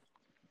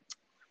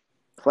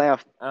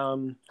 Playoff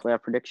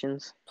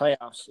predictions.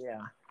 Playoffs.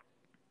 Yeah.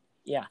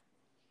 Yeah.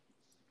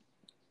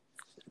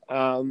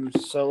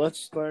 So let's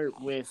start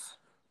with.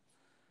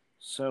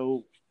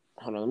 So,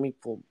 hold on. Let me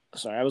pull.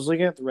 Sorry, I was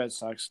looking at the Red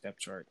Sox depth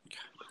chart.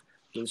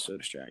 Getting so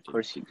distracted. Of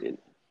course you did.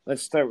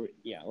 Let's start with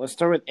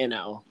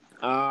NL.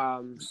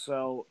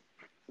 So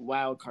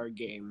wild card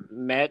game.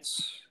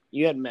 Mets.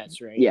 You had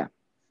Mets, right? Yeah.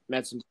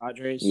 Mets and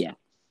Padres. Yeah.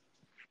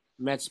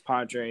 Mets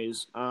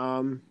Padres.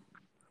 One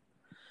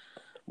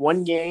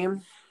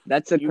game.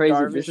 That's the crazy.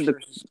 That's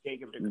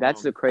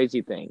the DeGrom.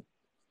 crazy thing,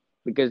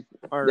 because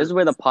this is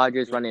where the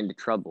Padres run into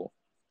trouble.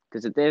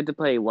 Because if they have to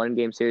play a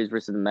 1-game series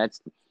versus the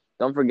Mets,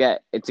 don't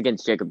forget it's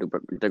against Jacob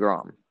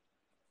DeGrom.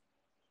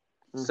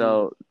 Mm-hmm.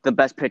 So the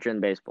best pitcher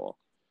in baseball.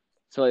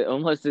 So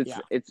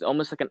it's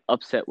almost like an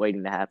upset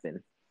waiting to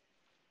happen.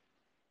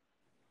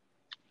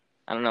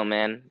 I don't know,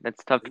 man.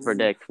 That's tough to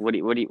predict. What are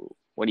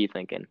you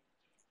thinking?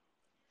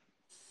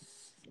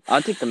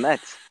 I'll take the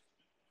Mets.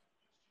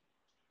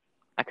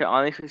 I could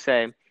honestly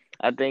say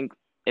I think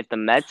if the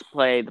Mets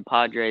play the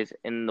Padres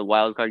in the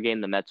wild card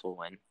game, the Mets will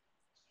win.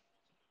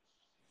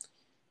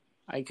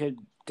 I could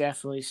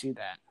definitely see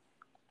that.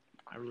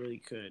 I really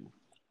could.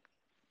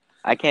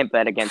 I can't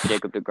bet against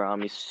Jacob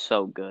DeGrom. He's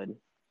so good.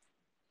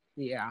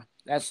 Yeah,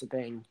 that's the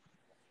thing.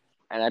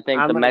 And I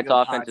think the Mets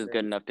offense is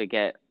good enough to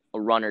get a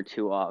run or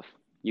 2 off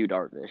Yu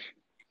Darvish.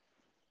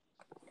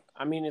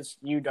 I mean, it's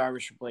Yu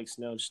Darvish or Blake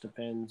Snell. Just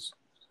depends.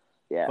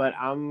 Yeah. But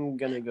I'm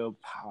going to go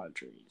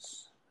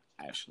Padres,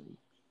 actually.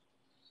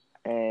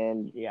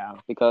 And yeah.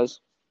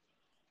 Because?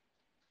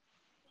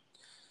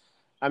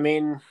 I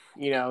mean,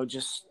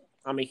 just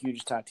I'm a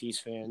huge Tatis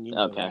fan. You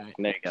know that.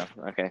 There you go.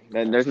 Okay.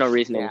 There's no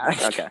reasoning.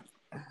 Yeah. Okay.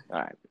 All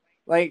right.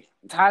 Like,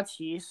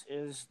 Tatis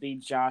is the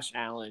Josh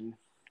Allen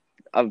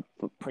of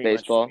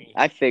baseball.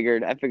 I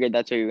figured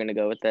that's where you're going to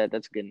go with that.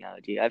 That's a good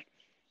analogy.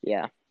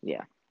 Yeah. Okay.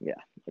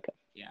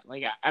 Yeah,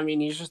 like, I mean,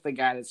 he's just the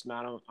guy that's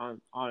not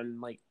on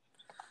like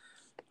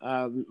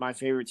my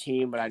favorite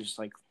team, but I just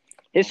like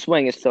his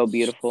swing is so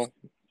beautiful.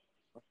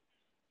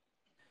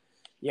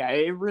 Yeah,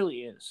 it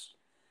really is.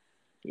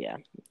 Yeah,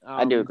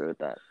 I do agree with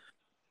that.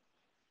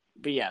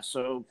 But yeah,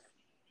 so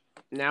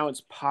now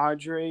it's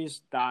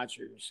Padres,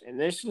 Dodgers, and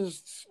this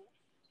is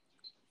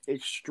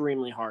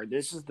extremely hard.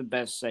 This is the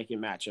best second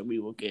matchup we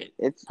will get.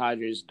 It's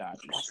Padres,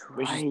 Dodgers. That's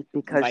right,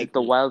 because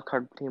the wild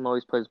card team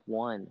always plays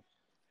 1.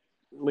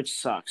 Which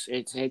sucks.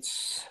 It's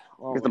because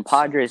the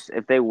Padres,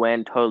 if they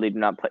win, totally do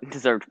not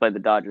deserve to play the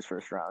Dodgers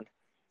first round.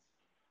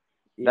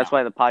 Yeah. That's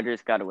why the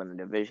Padres got to win the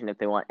division if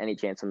they want any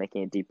chance of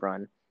making a deep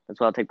run. That's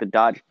why I'll take the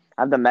Dodgers.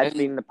 I have the Mets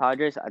beating the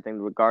Padres. I think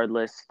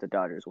regardless, the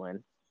Dodgers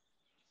win.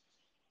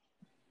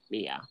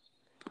 Yeah.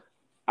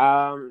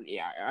 I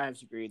have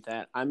to agree with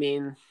that. I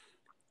mean,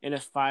 in a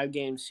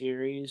 5-game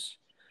series,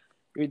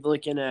 You're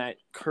looking at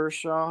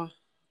Kershaw,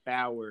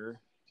 Bauer,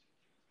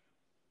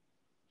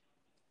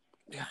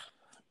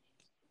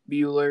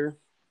 Bueller,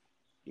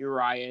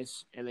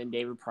 Urias, and then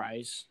David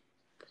Price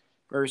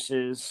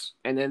versus,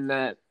 and then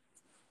that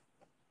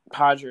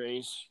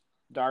Padres,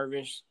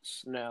 Darvish,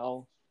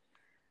 Snell,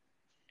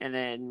 and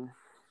then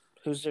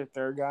who's their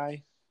third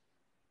guy?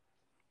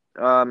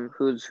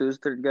 Who's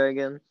third guy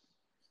again?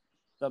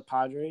 The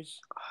Padres.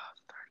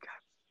 Third guy.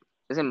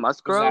 Is it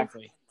Musgrove?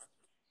 Exactly.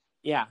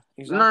 Yeah,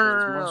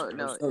 exactly.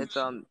 No. It's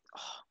I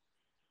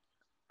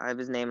have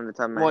his name on the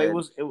top of my Well, head.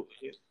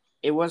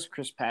 it was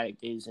Chris Paddock.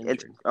 He's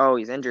injured.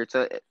 He's injured.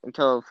 So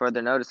until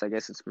further notice, I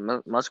guess it's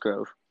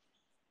Musgrove.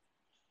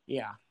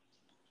 Yeah.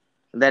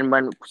 Then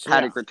when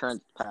Paddock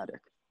returns,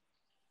 Paddock.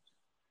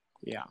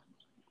 Yeah,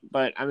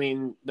 but I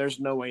mean, there's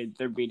no way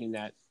they're beating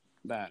that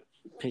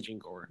pitching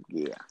core.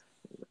 Yeah.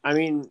 I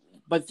mean,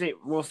 but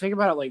think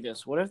about it like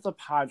this: what if the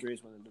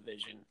Padres win the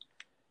division?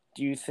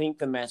 Do you think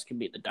the Mets can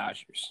beat the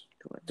Dodgers?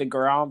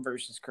 DeGrom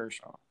versus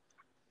Kershaw.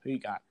 Who you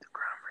got?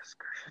 DeGrom versus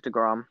Kershaw.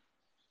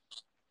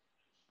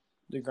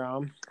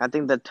 DeGrom. I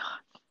think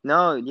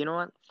no. You know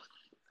what?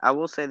 I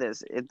will say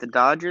this: if the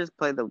Dodgers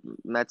play the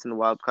Mets in the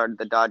wild card,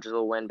 the Dodgers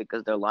will win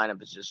because their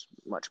lineup is just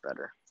much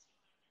better.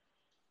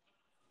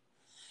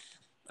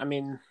 I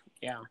mean,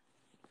 yeah,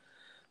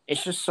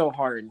 it's just so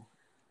hard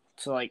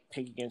to like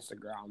pick against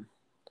DeGrom.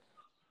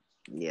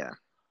 Yeah,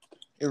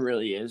 it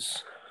really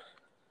is.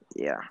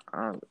 Yeah.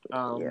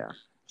 Yeah.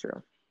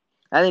 True.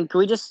 I think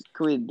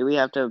do we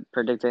have to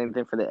predict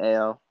anything for the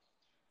AL?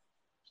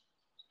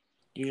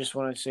 You just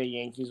want to say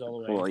Yankees all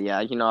the way? Well, yeah.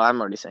 I'm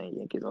already saying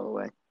Yankees all the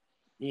way.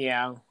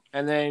 Yeah,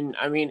 and then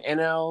I mean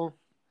NL.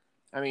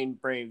 I mean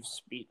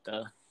Braves beat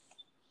the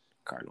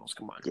Cardinals.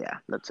 Come on. Yeah,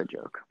 that's a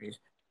joke.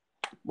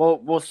 Well,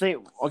 we'll say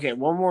okay.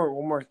 One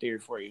more theory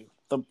for you.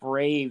 The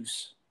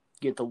Braves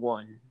get the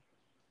one.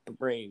 The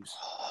Braves,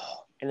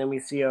 and then we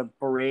see a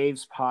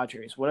Braves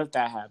Padres. What if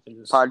that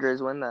happens?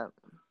 Padres win that.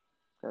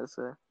 That's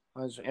it.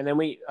 And then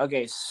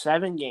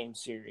 7-game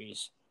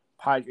series.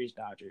 Padres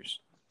Dodgers.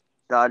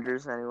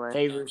 Dodgers anyway.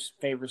 Favors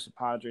the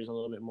Padres a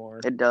little bit more.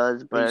 It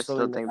does, but I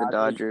still think the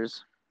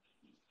Dodgers.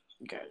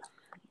 Okay.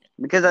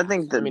 Because I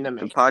think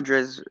the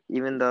Padres,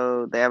 even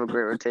though they have a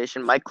great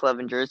rotation, Mike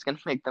Clevinger is going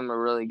to make them a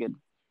really good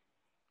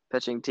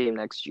pitching team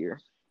next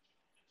year.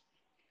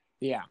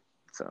 Yeah.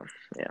 So,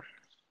 yeah.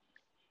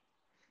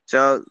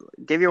 So,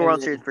 give your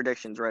World Series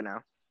predictions right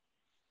now.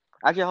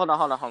 Actually, hold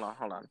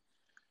on.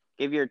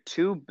 Give your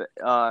two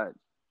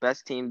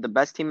best team, the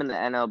best team in the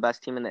NL,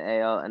 best team in the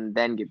AL, and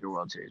then give your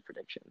World Series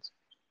predictions.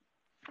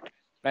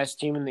 Best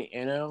team in the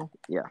NL?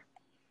 Yeah.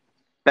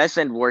 Best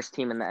and worst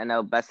team in the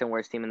NL, best and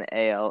worst team in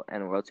the AL,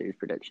 and World Series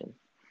prediction.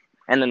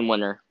 And then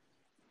winner.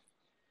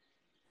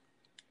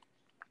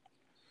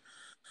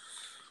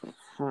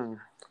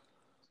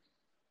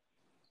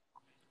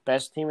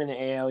 Best team in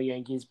the AL,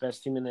 Yankees.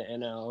 Best team in the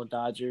NL,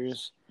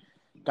 Dodgers.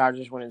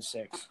 Dodgers winning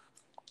 6.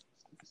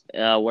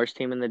 Worst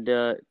team in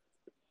the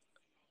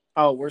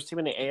worst team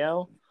in the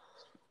AL?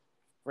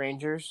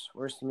 Rangers.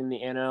 Worst team in the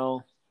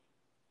NL?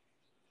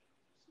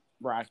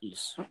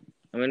 Rockies.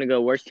 I'm going to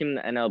go worst team in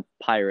the NL,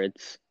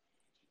 Pirates.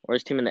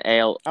 Worst team in the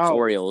AL,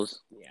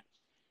 Orioles. Yeah.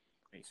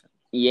 Makes sense.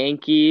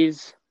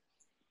 Yankees,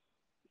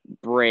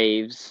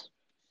 Braves.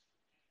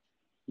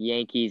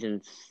 Yankees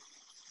in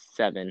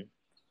 7.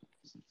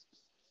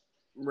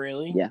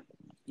 Really? Yeah.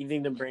 You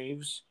think the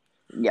Braves?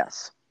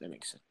 Yes. That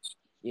makes sense.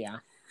 Yeah.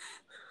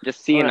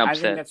 Just see an upset.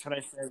 I think that's what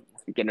I said.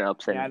 Get an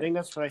upset. Yeah, I think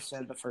that's what I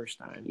said the first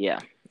time. Yeah.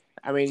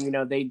 I mean,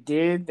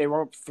 they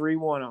were up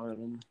 3-1 on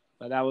them,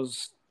 but that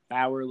was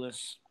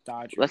Bauerless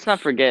Dodgers. Let's not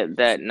forget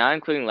that, not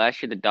including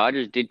last year, the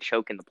Dodgers did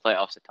choke in the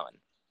playoffs a ton.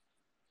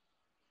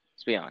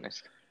 Let's be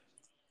honest.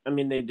 I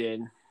mean, they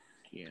did.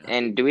 Yeah.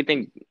 And do we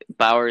think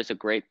Bauer is a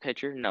great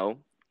pitcher? No.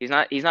 He's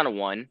not a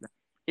 1.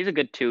 He's a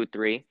good 2,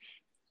 3.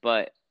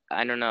 But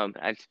I don't know.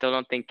 I still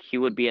don't think he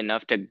would be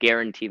enough to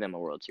guarantee them a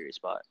World Series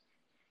spot.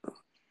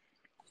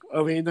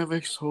 I mean, that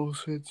makes total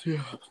sense,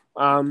 yeah.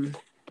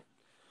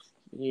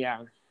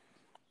 Yeah.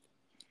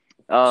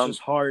 It's just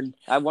hard.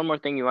 I have one more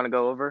thing you want to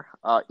go over.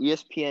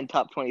 ESPN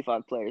top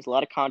 25 players. A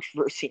lot of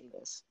controversy in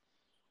this.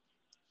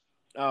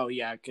 Oh,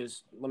 yeah,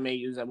 because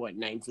LeMahieu's at,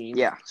 19?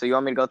 Yeah, so you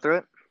want me to go through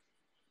it?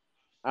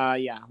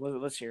 Yeah,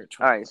 let's hear it.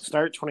 All right.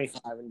 Start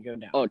 25 and go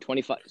down. Oh,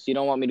 25. So you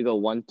don't want me to go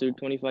 1 through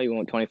 25? You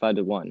want 25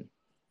 to 1?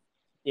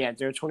 Yeah,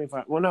 they're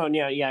 25. Well, no,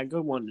 yeah,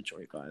 go 1 to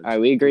 25. All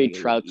right, we agree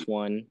Trout's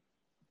 1.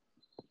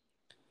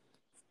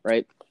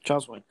 Right?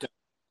 Trout's 1.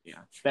 Yeah,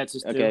 Betts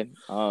is 2. Okay,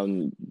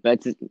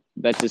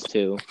 Betts is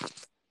 2.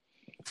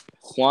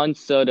 Juan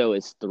Soto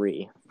is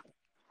 3.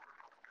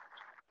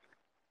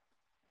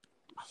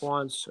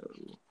 Juan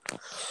Soto.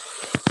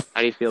 How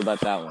do you feel about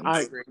that one?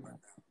 I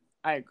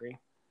agree.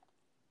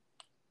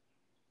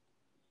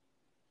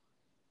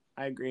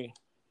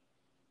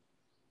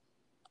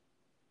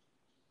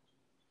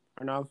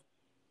 Arnav?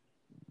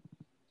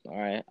 All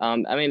right.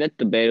 I mean, that's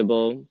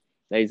debatable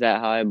that he's that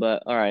high,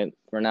 but all right.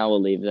 For now,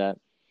 we'll leave that.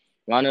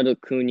 Ronald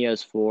Acuna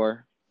is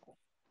 4.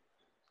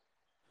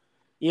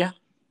 Yeah.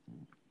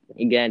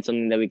 again,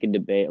 something that we could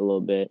debate a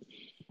little bit.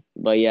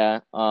 But yeah,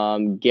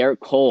 Garrett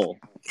Cole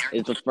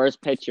is the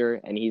first pitcher,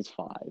 and he's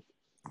 5.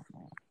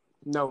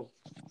 No.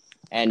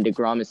 And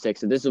DeGrom is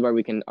 6. So this is where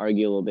we can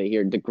argue a little bit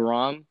here.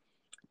 DeGrom,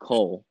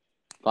 Cole,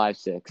 5,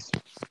 6.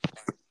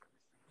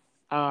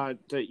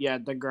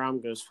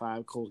 DeGrom goes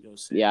 5, Cole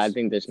goes 6. Yeah, I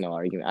think there's no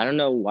argument. I don't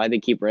know why they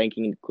keep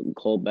ranking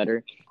Cole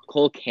better.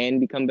 Cole can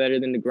become better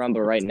than DeGrom,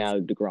 but right now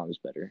DeGrom's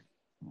better.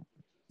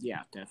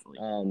 Yeah,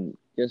 definitely.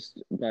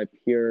 Just by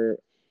pure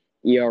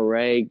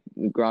ERA,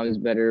 DeGrom's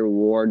better.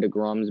 WAR,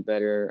 DeGrom's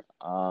better.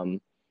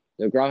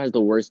 DeGrom has the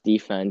worst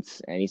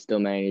defense, and he still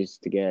manages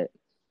to get.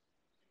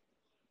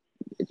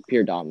 It's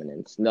pure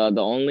dominance.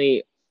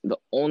 The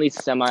only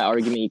semi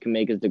argument you can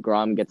make is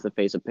DeGrom gets to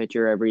face a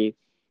pitcher every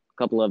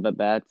couple of at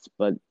bats,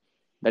 but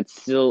that's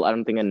still I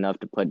don't think enough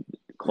to put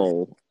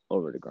Cole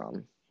over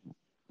DeGrom.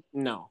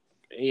 No.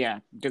 Yeah,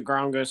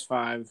 DeGrom goes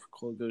 5,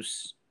 Cole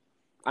goes.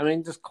 I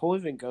mean, does Cole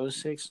even go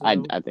 6? I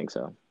think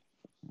so.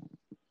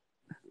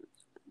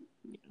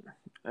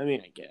 I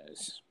mean, I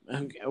guess.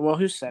 Okay, well,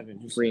 who's 7?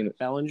 Who's Freeman.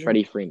 Bellinger?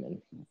 Freddie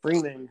Freeman.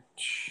 Freeman.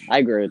 I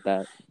agree with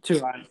that. Too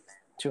high.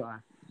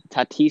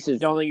 Tatis is.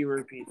 Don't think you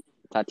repeat.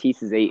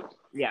 Tatis is 8.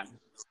 Yeah.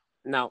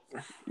 No.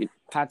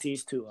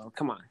 Tatis too low.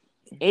 Come on.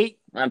 8.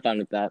 I'm fine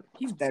with that.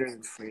 He's better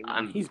than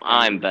Freeman.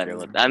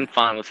 I'm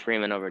fine with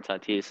Freeman over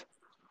Tatis.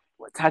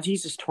 What,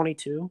 Tatis is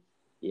 22?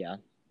 Yeah.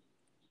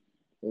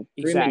 Well,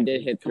 Freeman Exactly.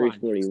 did hit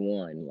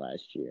 341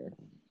 last year.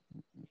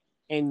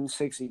 In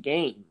 60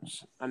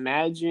 games.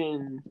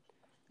 Imagine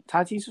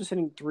Tatis was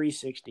hitting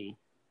 360.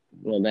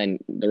 Well, then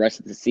the rest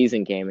of the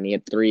season came and he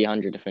had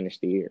 300 to finish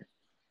the year.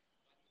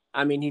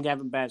 I mean, he'd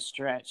have a bad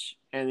stretch,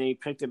 and then he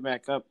picked it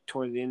back up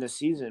toward the end of the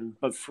season.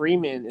 But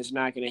Freeman is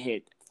not going to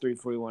hit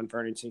 341 for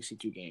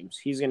 162 games.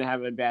 He's going to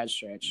have a bad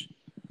stretch.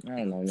 I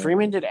don't know. Man.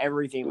 Freeman did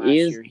everything last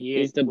year.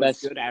 He's the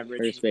best good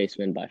average first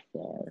baseman by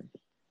far.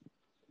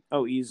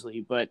 Oh,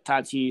 easily. But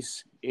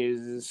Tatis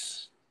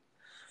is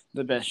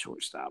the best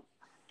shortstop.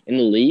 In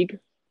the league?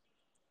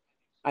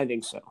 I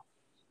think so.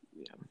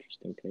 Yeah.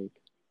 Interesting take.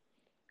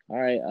 All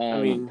right.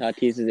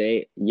 Tatis is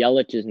 8.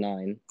 Yelich is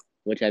 9,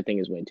 which I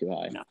think is way too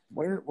high. No.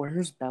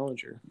 Where's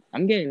Bellinger?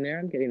 I'm getting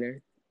there.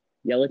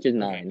 Yelich is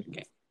 9.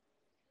 Okay.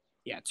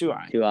 Yeah, too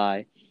high. Too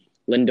high.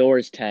 Lindor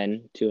is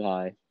 10. Too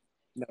high.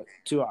 No,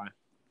 too high.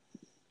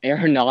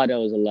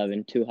 Arenado is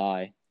 11. Too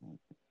high.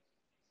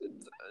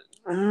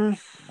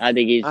 I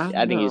think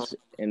he's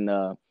in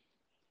the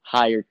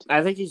higher.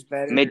 I think he's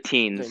better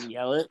mid-teens than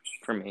Yelich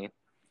for me.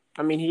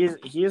 I mean,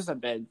 he is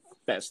the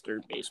best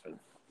third baseman.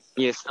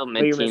 He is still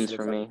mid-teens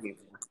for me.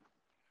 People.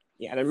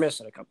 Yeah, they're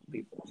missing a couple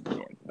people.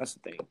 Yeah, that's the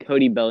thing.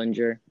 Cody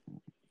Bellinger.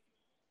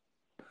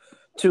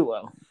 Too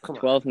low. Come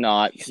 12 on.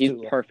 not. He's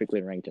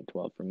perfectly ranked at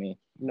 12 for me.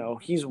 No,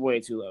 he's way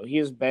too low. He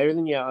is better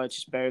than Yelich.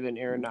 He's better than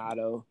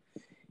Arenado.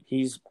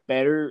 He's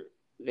better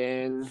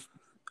than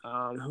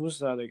who was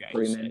the other guy?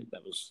 Freeman.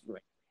 That was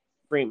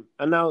Freeman.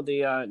 I know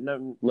the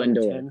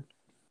Lindor. 10.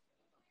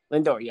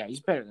 Lindor, yeah,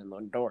 he's better than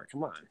Lindor.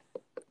 Come on.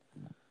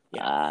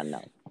 Yeah,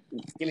 no.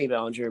 Give me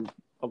Bellinger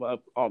above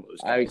all those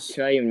guys. I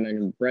try even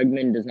mention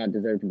Bregman does not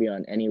deserve to be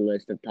on any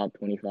list of top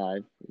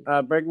 25.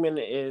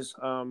 Bregman is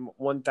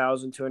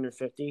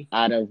 1,250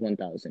 out of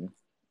 1,000.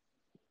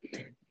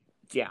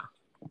 Yeah,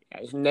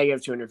 he's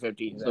negative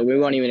 250. So we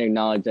won't even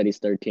acknowledge that he's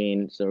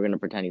 13. So we're gonna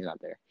pretend he's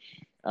not there.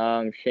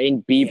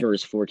 Shane Bieber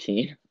is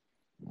 14.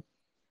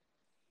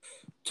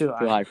 Too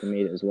high for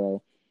me as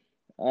well.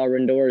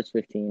 Rendor is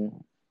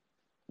 15.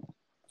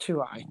 Too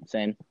high.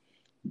 Same.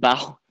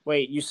 Bow.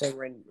 Wait, you said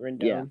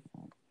Rendon?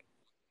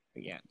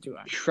 Yeah, too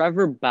high.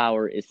 Trevor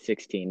Bauer is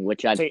 16,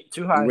 which I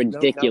too high.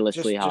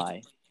 Ridiculously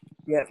high.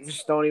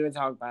 Just don't even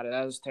talk about it.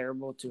 That was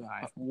terrible. Too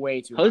high.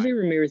 Way too Jose high.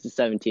 Ramirez is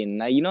 17.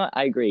 Now, you know what?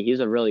 I agree. He's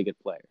a really good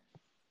player.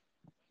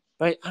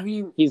 But, I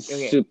mean... He's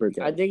super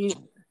good. I think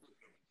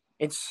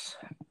it's...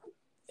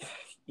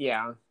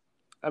 Yeah.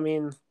 I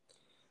mean...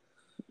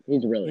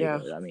 He's really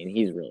good. I mean,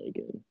 he's really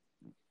good.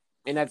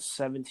 And that's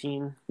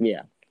 17?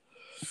 Yeah.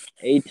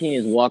 18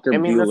 is Walker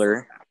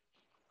Buehler.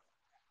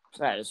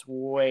 That is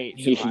way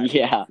too high.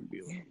 Yeah.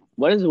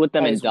 What is with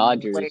them in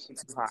Dodgers?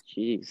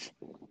 Jeez.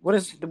 What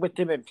is with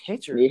them in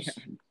pitchers? Yeah.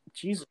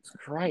 Jesus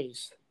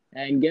Christ.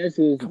 And guess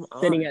who's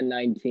sitting at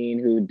 19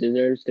 who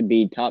deserves to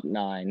be top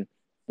 9,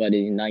 but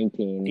he's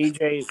 19?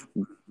 DJ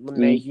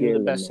LeMahieu, the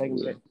best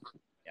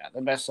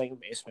the best second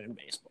baseman in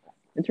baseball.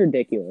 It's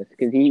ridiculous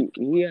because he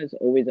has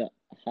always a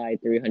high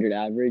 300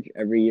 average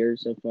every year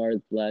so far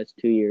the last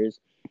 2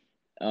 years.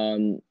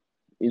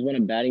 He's won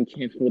a batting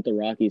champ with the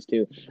Rockies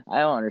too.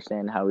 I don't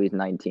understand how he's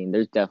 19.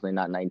 There's definitely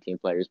not 18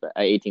 players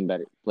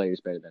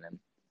better than him.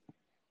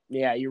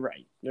 Yeah, you're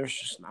right. There's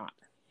just not.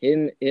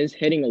 His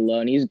hitting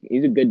alone, he's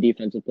a good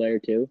defensive player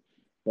too,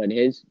 but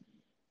his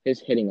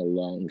hitting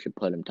alone should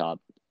put him top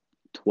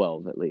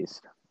 12 at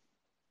least.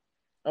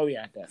 Oh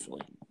yeah,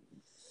 definitely.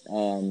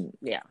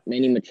 Yeah.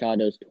 Manny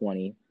Machado's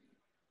 20.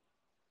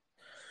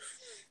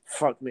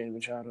 Fuck Manny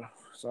Machado.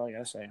 That's all I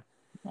gotta say.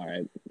 All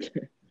right.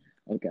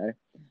 Okay.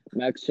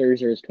 Max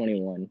Scherzer is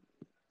 21.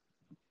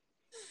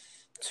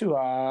 Too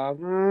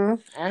He's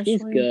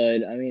actually,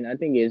 good. I mean, I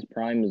think his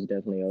prime is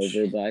definitely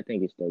over, but I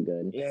think he's still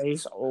good. yeah,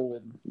 he's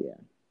old. Yeah.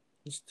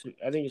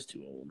 I think he's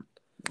too old.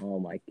 Oh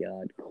my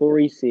God.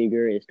 Corey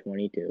Seager is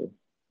 22.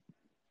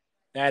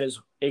 That is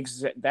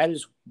that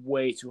is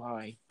way too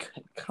high.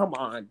 Come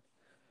on.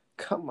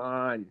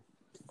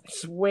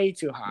 It's way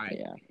too high.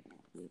 Yeah.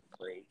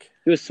 Like,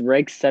 He was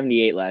ranked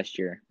 78 last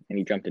year, and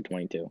he jumped to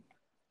 22.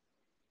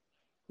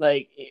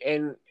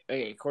 and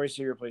okay, Corey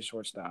Seager plays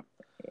shortstop.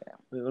 Yeah.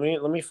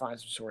 Let me find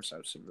some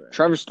shortstops.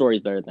 Trevor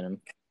Story's better than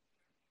him.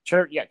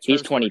 He's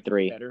Trevor's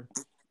 23. better.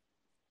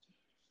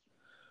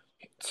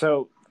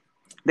 So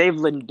They have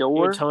you're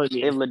Lindor, telling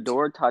me,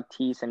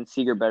 Tatis, and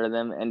Seager better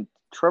than them, and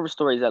Trevor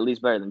Story is at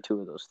least better than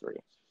two of those three.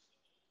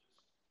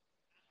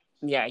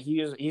 yeah,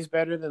 he's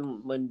better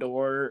than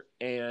Lindor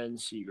and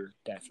Seager,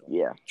 definitely.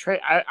 Yeah.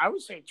 I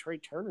would say Trey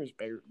Turner's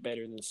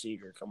better than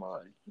Seager. Come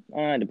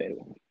on.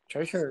 Debatable.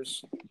 Trey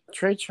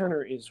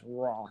Turner is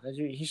raw.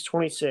 He's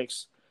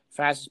 26,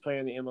 fastest player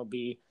in the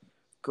MLB,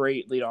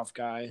 great leadoff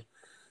guy.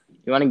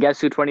 You want to guess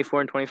who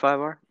 24 and 25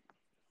 are?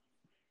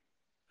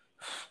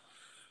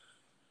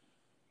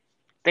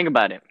 Think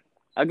about it.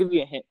 I'll give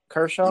you a hint.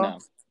 Kershaw?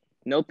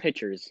 No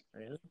pitchers.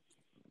 Really?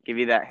 Give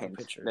you that hint.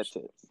 Pitchers. That's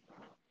it.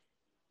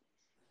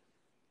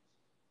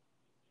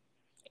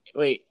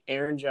 Wait,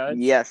 Aaron Judge?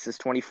 Yes, it's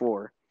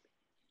 24.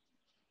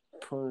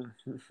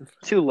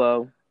 Too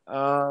low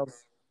For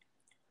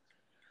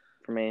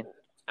me.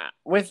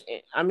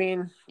 I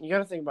mean, you got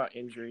to think about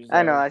injuries.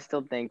 I know. I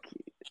still think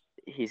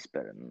he's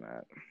better than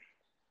that.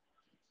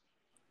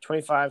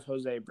 25,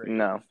 Jose Brady.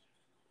 No.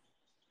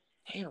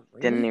 Damn,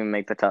 really? Didn't even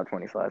make the top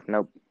 25.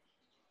 Nope.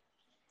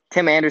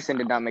 Tim Anderson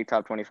did not make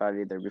top 25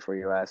 either, before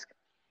you ask.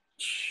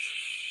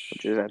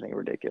 Which is, I think,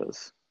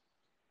 ridiculous.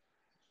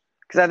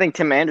 Because I think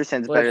Tim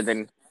Anderson's better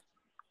than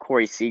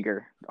Corey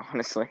Seager,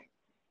 honestly.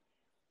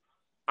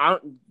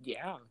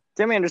 Yeah.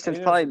 Tim Anderson's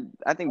probably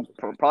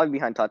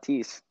behind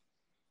Tatis.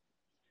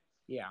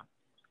 Yeah.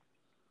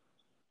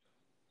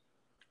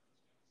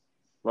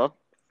 Well,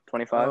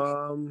 25?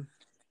 I'm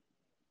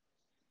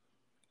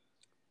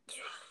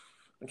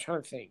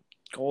trying to think.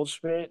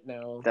 Goldschmidt?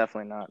 No.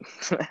 Definitely not.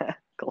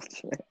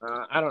 Goldschmidt.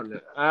 I don't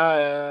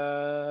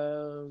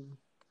know.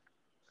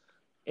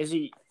 Is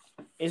he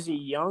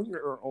young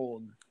or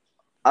old?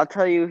 I'll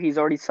tell you, he's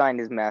already signed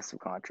his massive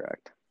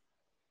contract.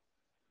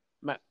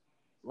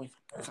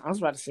 I was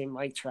about to say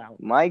Mike Trout.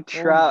 Mike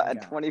Trout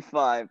at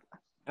 25.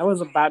 I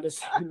was about to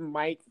say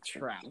Mike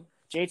Trout.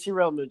 JT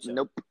Realmuto.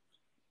 Nope.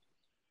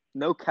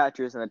 No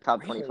catchers in the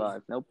top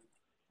 25. Nope.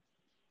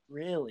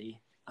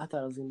 Really? I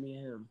thought it was going to be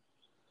him.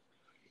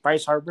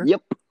 Bryce Harper?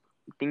 Yep.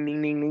 Ding,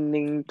 ding, ding, ding,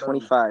 ding.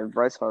 25.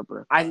 Bryce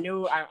Harper. I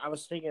knew. I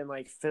was thinking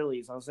like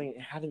Phillies. I was thinking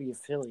it had to be a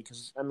Philly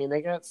because, I mean,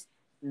 they got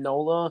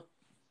Nola,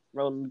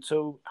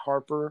 Realmuto,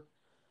 Harper.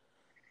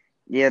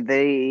 Yeah,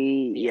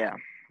 yeah.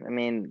 I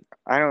mean,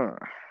 I don't.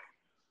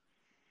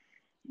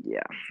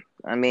 Yeah.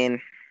 I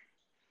mean,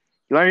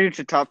 you want to do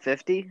to top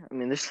 50? I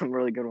mean, there's some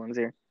really good ones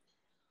here.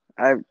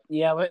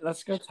 Yeah,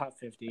 let's go top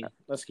 50.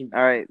 Let's keep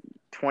going. All right,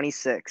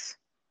 26.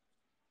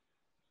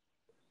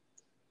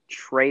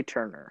 Trey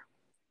Turner.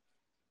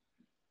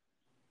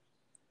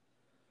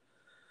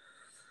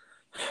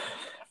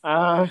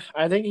 I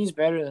think he's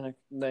better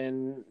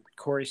than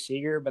Corey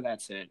Seager, but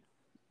that's it.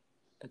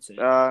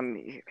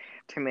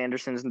 Tim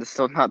Anderson's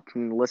still not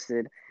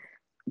listed.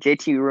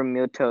 JT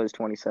Realmuto is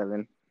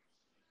 27.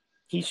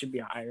 He should be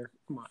higher.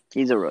 Come on.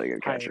 He's a really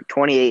good catcher.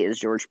 28 is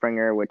George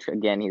Springer, which,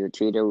 again, he's a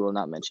cheater. We will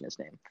not mention his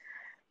name.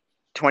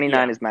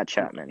 29 is Matt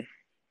Chapman.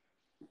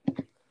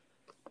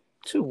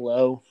 Too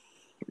low.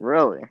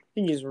 Really? I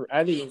think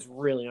he's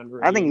really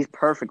underrated. I think he's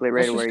perfectly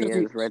rated where he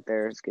is. Right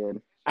there is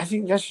good. I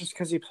think that's just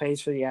because he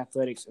plays for the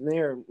Athletics, and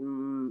they're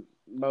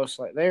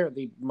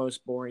the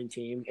most boring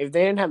team. If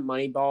they didn't have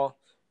Moneyball,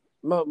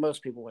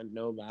 most people wouldn't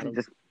know about them.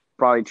 That's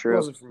probably true. It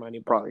wasn't for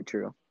Moneyball. Probably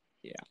true.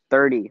 Yeah.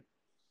 30.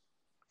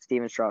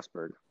 Steven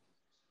Strasburg.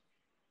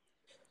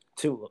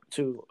 Too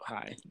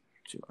high.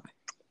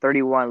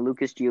 31.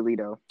 Lucas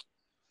Giolito.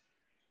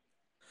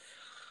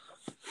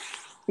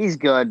 He's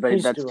good,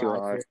 but that's too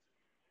high.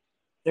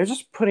 They're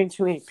just putting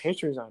too many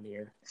pitchers on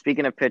here.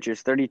 Speaking of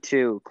pitchers,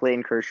 32.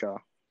 Clayton Kershaw.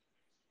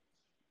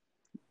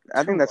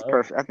 I think that's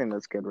perfect. I think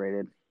that's good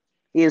rated.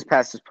 He is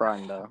past his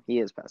prime, though.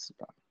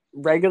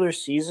 Regular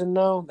season,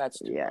 though, that's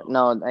too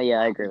low. No,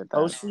 I agree with that.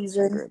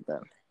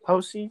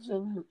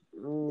 Postseason?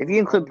 If you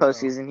include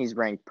postseason, he's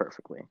ranked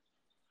perfectly.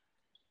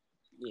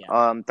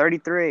 Yeah.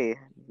 33.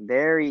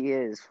 There he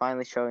is,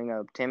 finally showing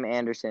up. Tim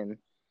Anderson.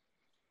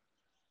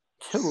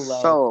 Too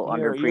low. So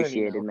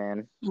underappreciated,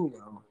 man. Too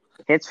low.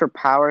 Hits for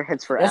power,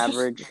 hits for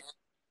average.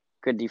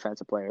 Good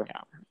defensive player.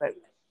 Yeah. But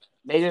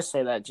they just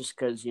say that just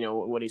because,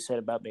 what he said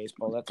about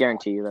baseball. That's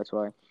Guarantee you that's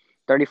why.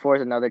 34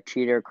 is another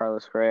cheater,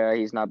 Carlos Correa.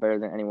 He's not better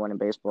than anyone in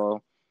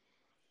baseball.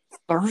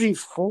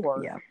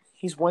 34? Yeah.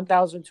 He's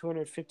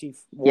 1,250.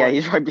 Yeah,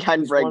 he's right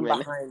behind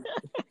Bregman.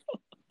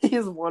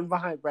 He's one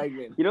behind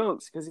Bregman.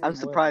 I'm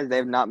surprised they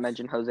have not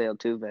mentioned Jose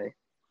Altuve.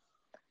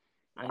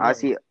 I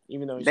see.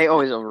 Even though they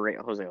always overrate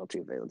Jose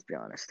Altuve, let's be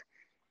honest.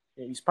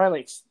 Yeah, he's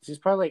probably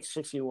like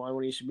 61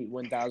 when he should be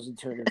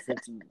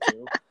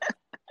 1,252.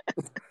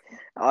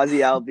 Ozzy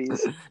Albies.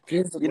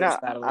 Here's the You know,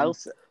 list out of I'll him.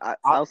 s- I,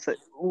 I'll say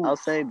I'll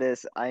say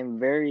this. I'm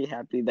very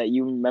happy that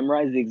you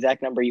memorized the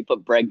exact number. You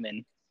put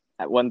Bregman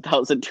at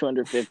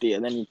 1,250,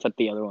 and then you put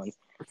the other ones.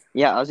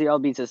 Yeah, Ozzy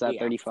Albies is at Yeah.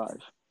 35.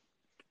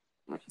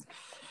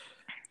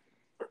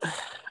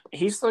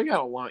 He's still got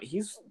a lot.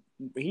 He's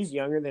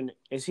younger than.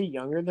 Is he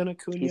younger than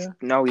Acuna?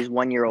 He's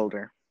 1 year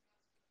older,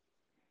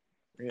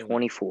 Really?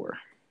 24,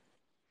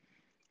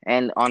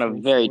 and on a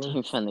very 24?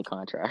 team-friendly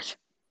contract,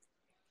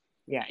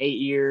 Yeah, 8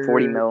 years.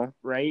 40 mil,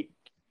 right?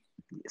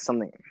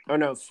 something. Oh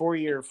no, 4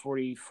 year,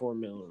 44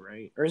 mil,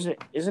 right? Or isn't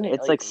it?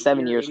 It's like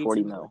 7 8 years,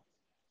 40 82 mil.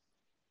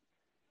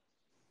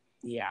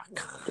 Yeah.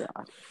 Yeah,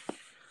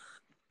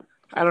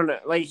 I don't know.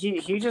 Like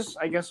he just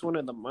I guess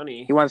wanted the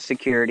money. he wants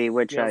security,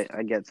 which Yeah.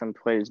 I get some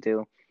players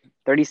do.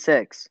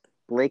 36,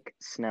 Blake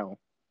Snell.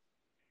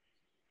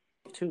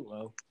 Too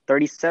low.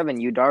 37,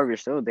 Yu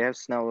Darvish. Oh, they have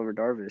Snell over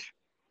Darvish.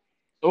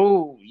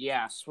 Oh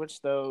yeah, switch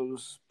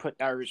those. Put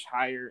Darvish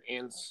higher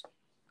and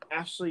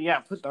actually yeah,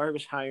 put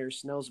Darvish higher.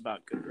 Snell's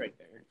about good right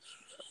there.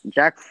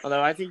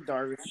 Although I think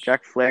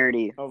Jack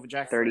Flaherty, over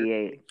Jack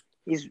 38.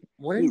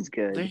 Flaherty. He's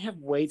good. They have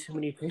way too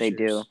many pitchers. They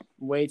do.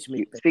 Way too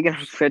many. Speaking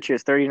of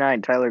pitchers,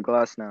 39, Tyler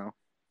Glasnow.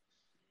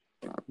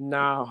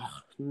 No,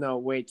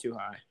 way too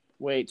high.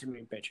 Way too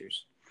many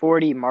pitchers.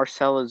 40,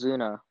 Marcell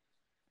Ozuna.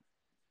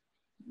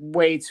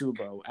 Way too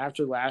low.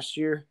 After last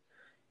year,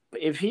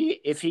 if he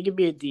could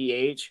be a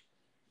DH,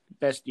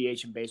 best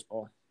DH in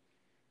baseball.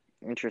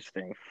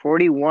 Interesting.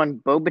 41,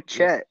 Bo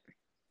Bichette.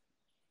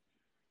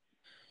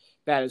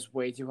 That is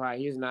way too high.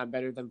 He's not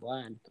better than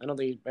Vlad. I don't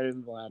think he's better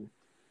than Vlad.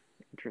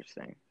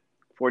 Interesting.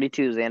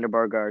 42, Xander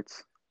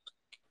Bogaerts.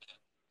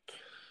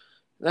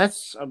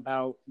 That's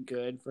about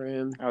good for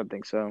him. I would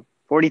think so.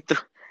 43.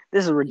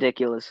 This is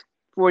ridiculous.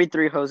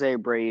 43, Jose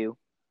Abreu.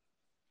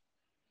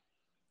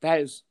 That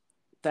is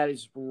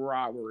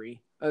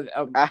robbery.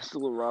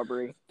 Absolute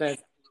robbery. Tell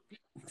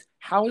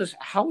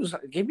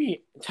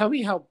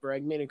me how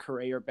Bregman and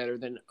Correa are better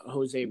than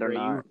Jose They're Abreu.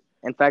 not.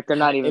 In fact, they're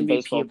not even MVP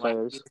baseball of last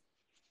players.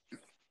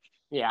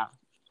 Yeah.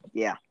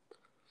 Yeah.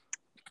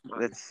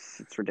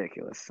 It's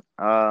ridiculous.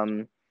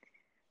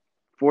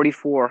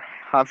 44,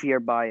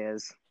 Javier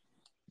Baez.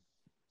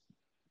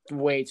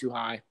 Way too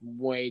high.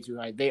 Way too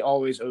high. They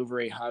always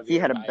overrate Javier. He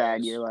had a Baez.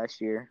 bad year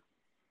last year.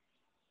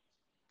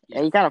 Yeah.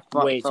 And he kind of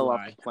Way fell too off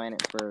high. the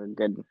planet for a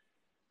good.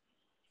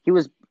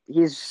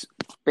 He's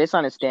based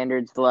on his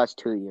standards. The last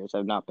 2 years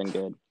have not been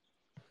good.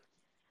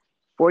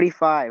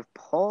 45,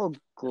 Paul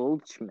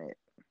Goldschmidt.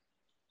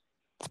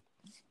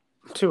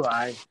 Too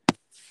high.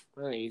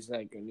 I don't think he's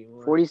that good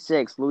anymore.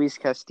 46, Luis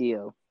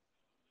Castillo.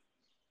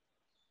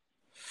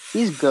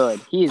 He's good.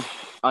 He's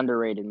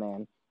underrated,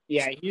 man.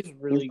 Yeah, he's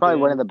really. He's probably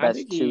good. one of the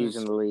best twos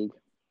in the league.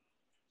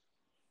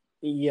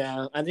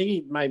 Yeah, I think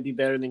he might be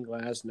better than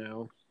Glass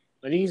now.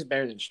 I think he's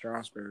better than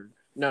Strasburg.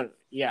 No,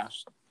 yeah.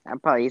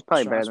 He's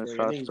probably better than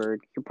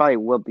Strasburg. He probably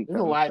will be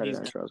better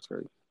than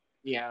Strasburg.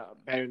 Yeah,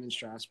 better than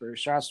Strasburg.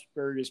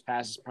 Strasburg is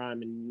past his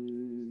prime,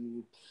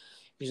 and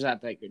he's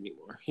not that good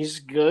anymore. He's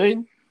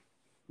good,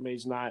 but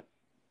he's not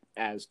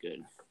as good.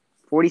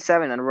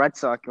 47 on Red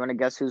Sox. You want to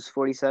guess who's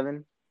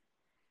 47?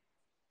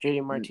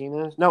 JD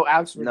Martinez? No,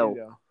 Alex Verdugo.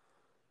 No.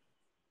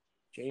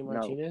 JD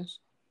Martinez?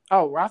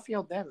 No. Oh,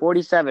 Rafael Devers.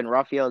 47,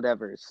 Rafael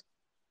Devers.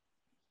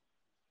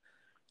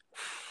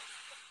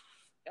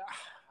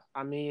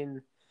 I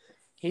mean,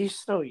 he's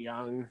still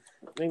young.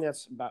 I think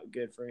that's about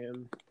good for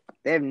him.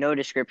 They have no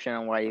description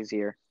on why he's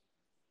here.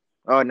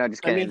 Oh, no,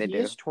 just kidding. I mean, he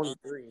is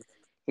 23.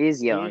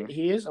 He's young.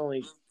 He is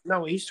only...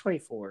 No, he's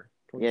 24.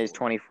 Yeah, he's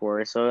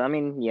 24. So, I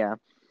mean, yeah.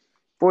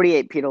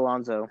 48, Pete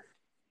Alonso.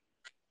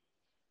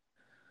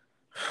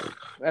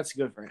 That's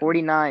good for him.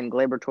 49,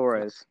 Gleyber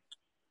Torres.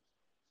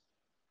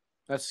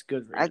 That's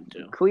good for him,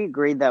 too. Can we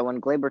agree that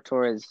when Gleyber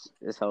Torres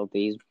is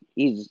healthy,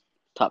 he's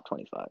top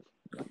 25?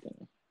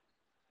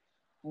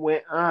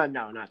 No,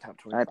 not top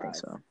 25. I think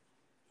so.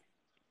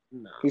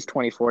 No. He's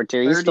 24,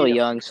 too. He's still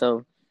young,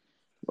 so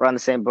we're on the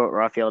same boat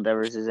Rafael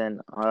Devers is in.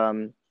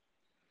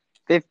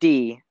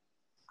 50,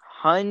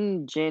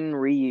 Hyun-Jin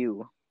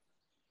Ryu.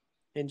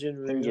 Hyun-Jin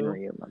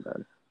Ryu, my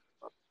bad.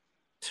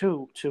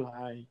 Too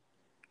high.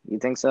 You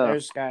think so?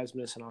 There's guys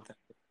missing off that.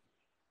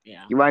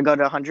 Yeah. You want to go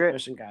to 100?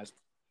 There's some guys.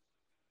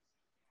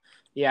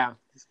 Yeah.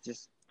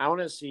 I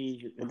want to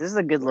see. This is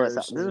a good list.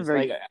 This is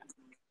very.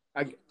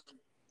 All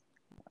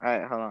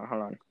right,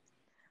 hold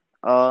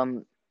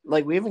on.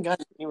 We haven't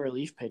got any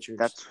relief pitchers.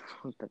 That's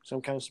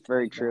some kind of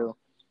very true.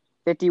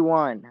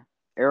 51,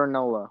 Aaron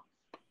Nola.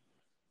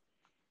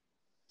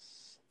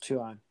 Too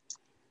high.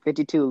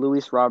 52,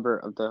 Luis Robert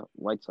of the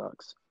White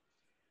Sox.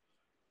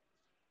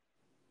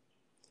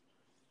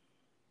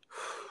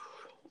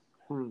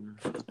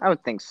 I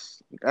think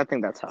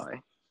that's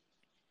high.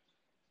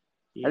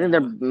 Yeah. I think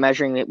they're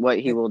measuring what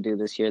he will do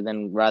this year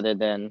rather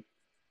than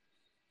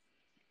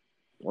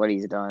what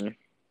he's done.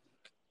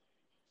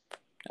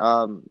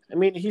 I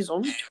mean, he's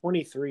only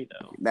 23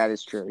 though. That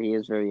is true. He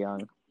is very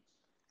young.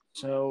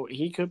 So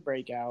he could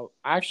break out.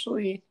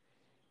 Actually,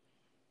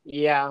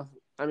 Yeah,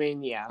 I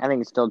mean, yeah, I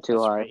think it's still too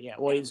that's high. right. Yeah,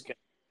 what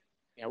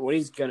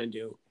he's gonna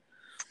do.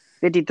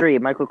 53,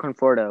 Michael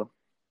Conforto.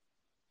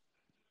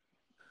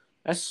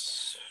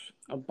 That's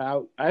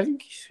about. I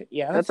think.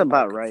 Yeah, That's that's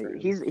about about good right. for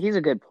him. He's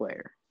a good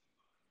player.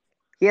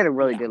 He had a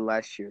really Yeah. good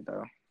last year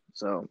though.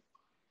 So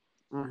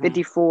Mm-hmm.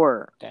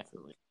 54,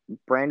 Definitely.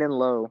 Brandon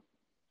Lowe.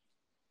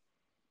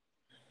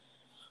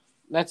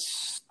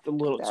 That's a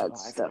little too high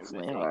That's for him, I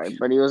definitely think. hard.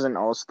 But he was an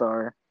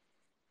all-star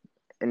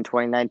in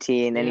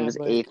 2019, and he Yeah, was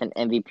but 8th in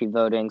MVP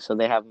voting, so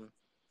they have him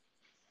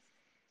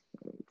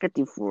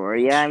 54.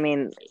 Yeah, I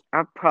mean,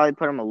 I'll probably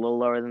put him a little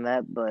lower than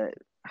that, but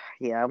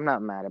yeah, I'm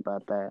not mad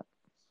about that.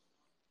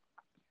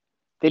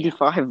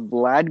 55, yeah,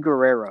 Vlad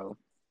Guerrero.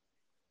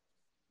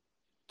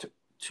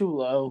 too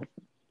low.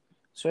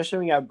 Especially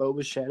when you got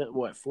Boba Fett at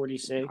what, I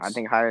 46?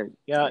 think higher.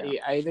 Yeah,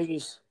 Yeah. I think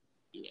he's.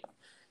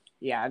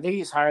 Yeah, I think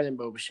he's higher than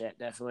Boba Fett.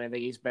 Definitely, I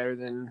think he's better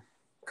than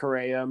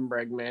Correa and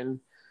Bregman.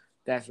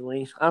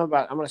 Definitely, I'm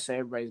gonna say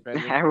everybody's better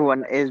than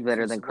Everyone Bregman is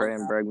better because than Corey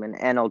and Bergman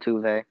and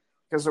Altuve.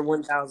 because they're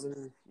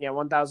 1,000. Yeah,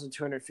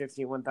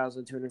 1,250,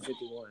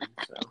 1,251.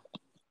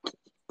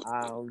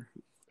 So,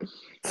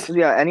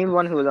 Yeah,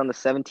 anyone who was on the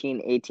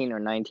 17, 18, or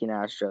 19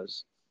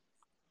 Astros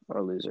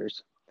are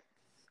losers.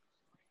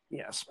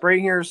 yeah,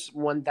 Springer's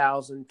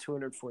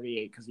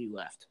 1,248 because he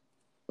left.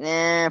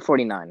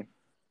 49.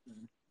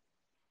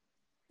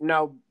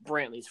 No,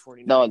 Brantley's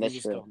 49. No, 'Cause that's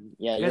he's true. still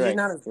Yeah, because you're he's right.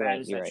 not as You're bad right.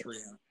 as You're that right.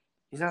 trio.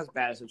 He's not as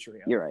bad as the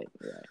trio. You're right.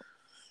 You're right.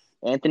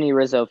 Anthony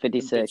Rizzo, The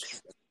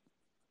 56.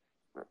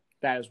 bitch.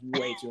 That is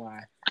way too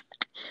high.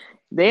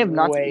 They have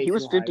not. Way He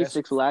was too high.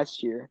 56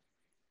 last year.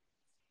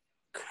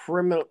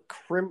 Criminal.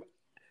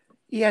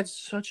 He had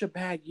such a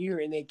bad year,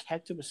 and they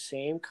kept him the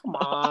same. Come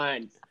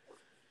on.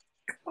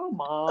 Come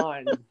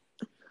on.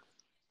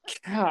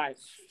 God,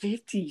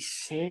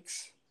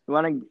 56. You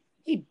want to?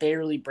 He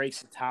barely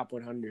breaks the top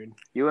 100.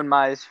 You and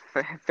my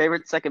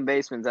favorite second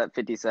baseman's at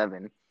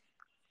 57.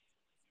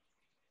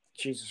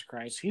 Jesus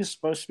Christ. He's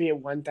supposed to be at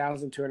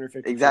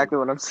 1,252. Exactly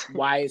what I'm saying.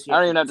 Why is he I at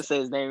don't even have to 57?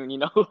 say his name. You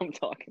know who I'm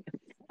talking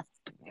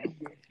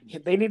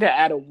about. They need to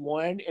add a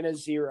 1 and a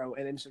 0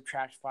 and then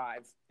subtract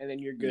 5, and then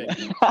you're good.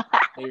 Then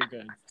you're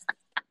good.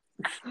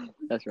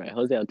 That's right.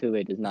 Jose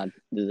Altuve does not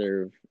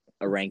deserve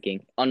a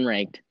ranking.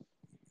 Unranked.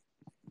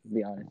 To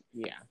be honest.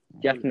 Yeah.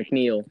 Jeff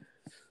McNeil,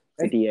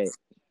 58.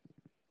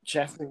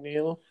 Jeff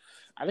McNeil.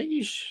 I think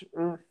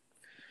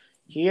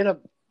he had a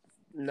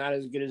not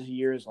as good as a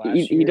year as last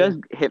year. He does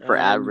hit for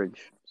average,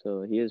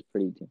 so he is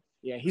pretty good.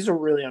 Yeah, he's a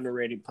really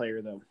underrated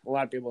player, though. A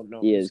lot of people don't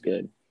know He is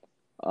good.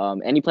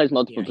 And he plays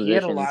multiple positions. He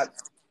had a lot.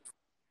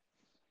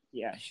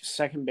 Yeah,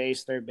 second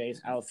base, third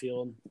base,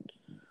 outfield.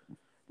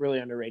 Really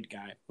underrated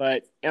guy.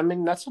 But, I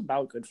mean, that's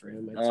about good for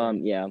him.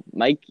 Yeah.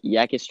 Mike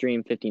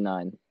Yakistream,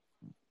 59.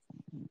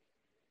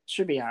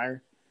 Should be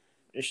higher.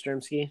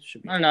 Yastrzemski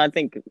should be I don't know. I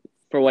think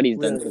for what he's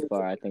done so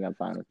far, I think I'm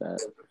fine with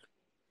that.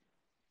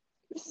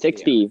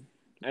 60. Yeah.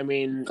 I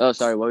mean. Oh,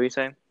 sorry. What were you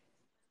saying?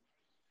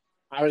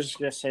 I was just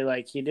going to say,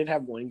 like, he did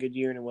have one good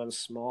year and it was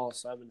small,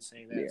 so I've been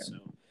saying that. Yeah. So,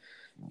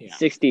 yeah.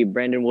 60.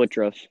 Brandon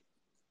Woodruff.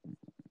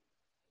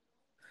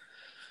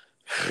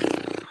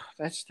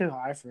 That's too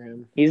high for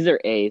him. He's their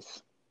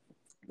ace.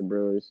 The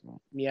Brewers.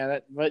 Yeah,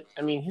 but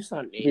I mean, he's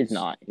not an ace. He's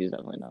not. He's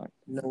definitely not.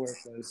 Nowhere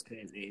close to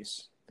an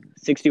ace.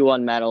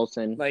 61. Matt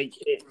Olson. Like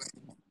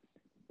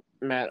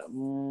Matt.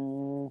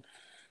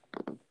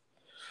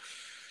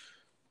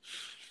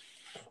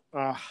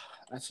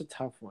 That's a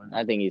tough one.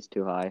 I think he's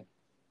too high.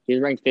 He's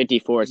ranked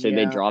 54, so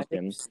they dropped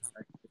him.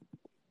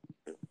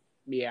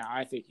 Yeah,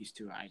 I think he's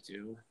too high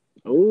too.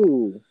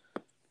 Ooh,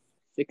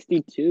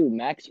 62.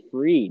 Max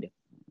Fried.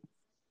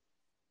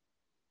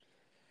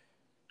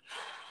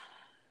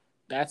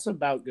 That's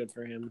about good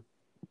for him.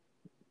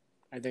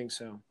 I think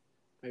so.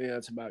 I think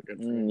that's about good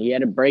for him. He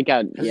had a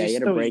breakout. Yeah, he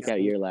had a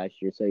breakout year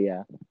last year. So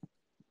yeah.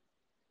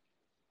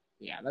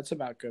 Yeah, that's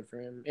about good for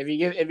him. If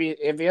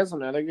he has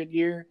another good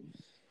year,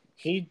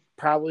 he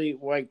probably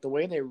like the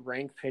way they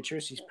rank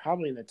pitchers. He's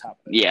probably in the top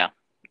 30. Yeah,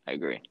 I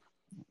agree.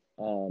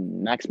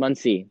 Max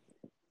Muncy,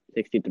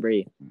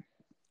 63.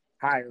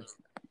 Higher,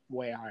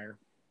 way higher.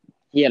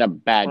 He had a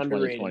bad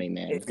Underrated. 2020,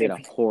 man. He had a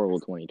horrible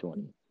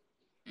 2020.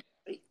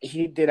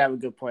 He did have a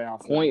good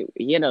playoff.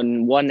 He had a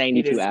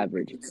 192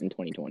 average in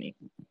 2020.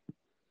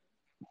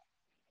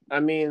 I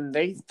mean,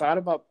 they thought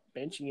about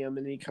benching him,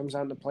 and then he comes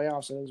out in the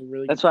playoffs and it's a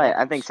really. That's why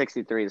I think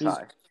 63 is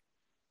high.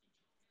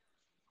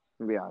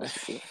 To be honest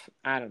with you.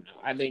 I don't know.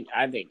 I think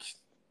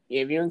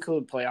if you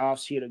include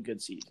playoffs, he had a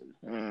good season.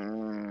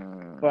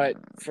 But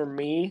for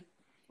me,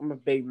 I'm a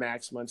big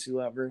Max Muncy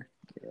lover.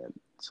 Yeah,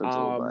 so it's a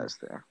little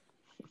biased there.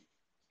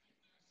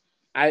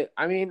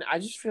 I mean, I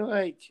just feel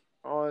like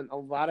on a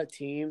lot of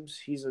teams,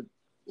 he's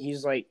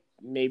like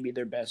maybe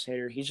their best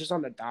hitter. He's just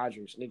on the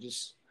Dodgers, and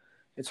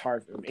it's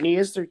hard for him. And he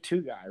is their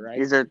 2 guy, right?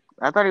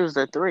 I thought he was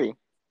their 3.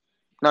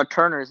 No,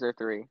 Turner's their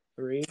 3.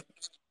 3.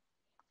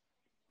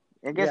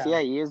 I guess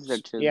he is their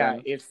 2.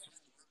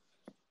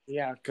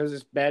 Yeah, because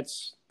it's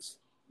Betts,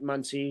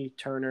 Muncy,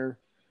 Turner,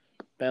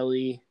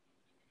 Belly,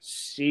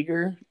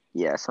 Seager.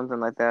 Yeah, something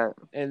like that.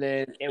 And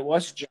then it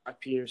was Jock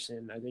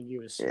Peterson. I think he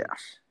was 6. Yeah.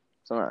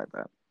 Something like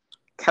that.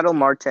 Kettle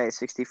Marte,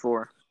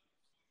 64.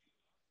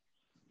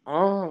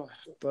 Oh,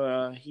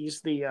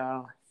 he's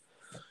the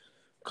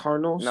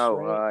Cardinals, No,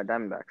 right?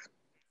 Diamondbacks.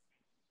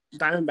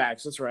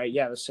 Diamondbacks, that's right.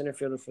 Yeah, the center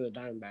fielder for the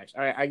Diamondbacks.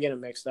 I get it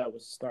mixed up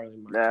with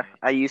Starling Marte. Yeah,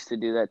 I used to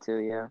do that too,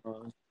 yeah.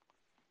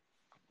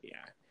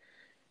 Yeah.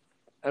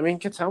 I mean,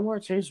 Ketel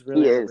Marte is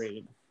really He is.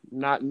 underrated.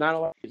 Not a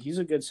lot. He's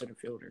a good center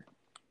fielder.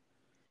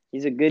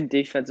 He's a good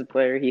defensive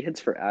player. He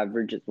hits for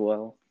average as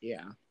well.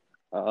 Yeah.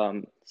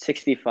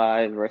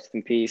 65, rest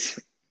in peace.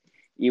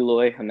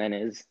 Eloy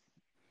Jimenez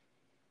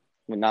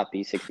would not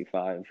be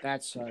 65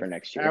 for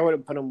next year. I would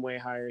have put him way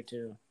higher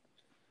too.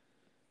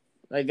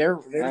 Like they're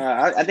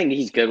I think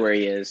he's good where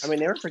he is. I mean,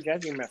 they were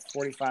projecting him at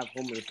 45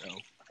 homers though.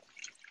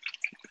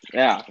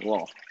 Yeah,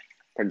 well,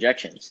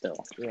 projection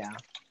still. Yeah.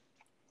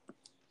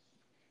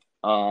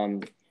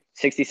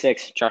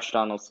 66, Josh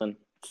Donaldson.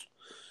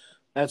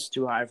 That's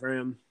too high for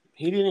him.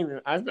 He didn't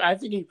even. I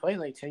think he played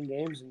like 10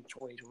 games in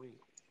 2020.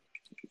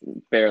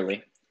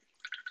 Barely.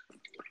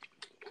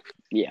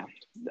 Yeah.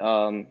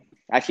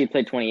 Actually, he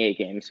played 28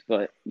 games,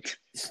 but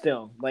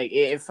Still, like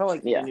it felt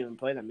like he didn't even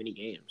play that many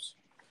games.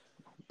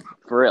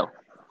 For real,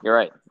 you're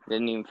right.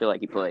 Didn't even feel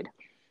like he played.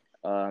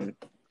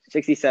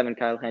 67,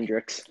 Kyle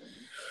Hendricks.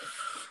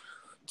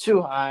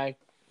 Too high.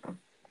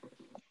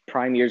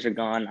 Prime years are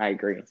gone. I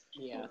agree.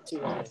 Yeah, too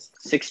high.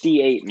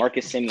 68,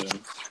 Marcus Semien.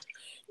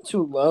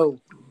 Too low.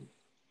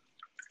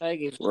 I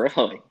think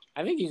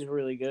he's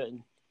really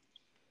good.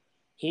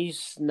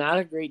 He's not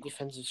a great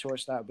defensive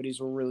shortstop, but he's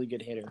a really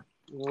good hitter.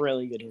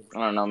 Really good hitter.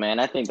 I don't know, man.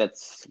 I think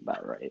that's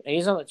about right. And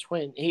he's on the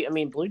Twins.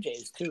 Blue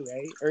Jays too,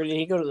 right? Or did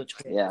he go to the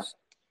Twins? Yeah.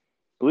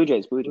 Blue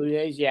Jays.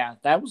 Yeah,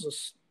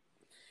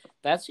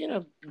 that's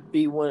gonna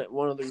be one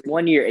of the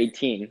 1 year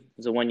 18. It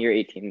was a 1 year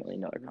 $18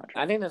 million contract.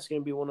 I think that's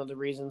gonna be one of the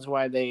reasons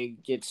why they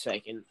get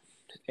second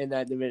in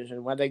that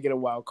division. Why they get a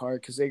wild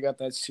card, because they got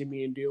that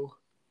Simeon deal.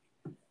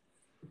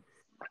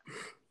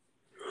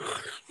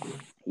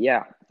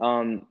 Yeah.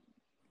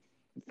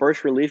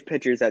 First relief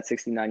pitchers at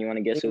 69. You want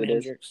to guess who it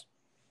Hendricks.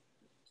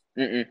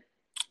 is?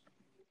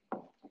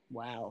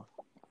 Wow.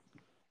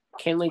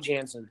 Kenley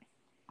Jansen.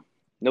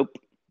 Nope.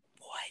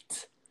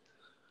 What?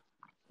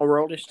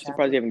 Aroldis Chapman.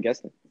 Surprised you haven't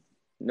guessed it.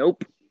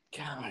 Nope.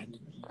 God.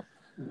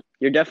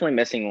 You're definitely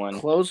missing one.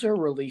 Closer,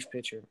 relief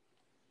pitcher.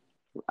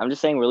 I'm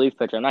just saying relief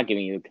pitcher. I'm not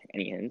giving you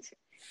any hints.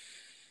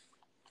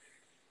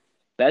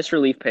 Best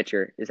relief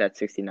pitcher is at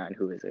 69.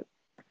 Who is it?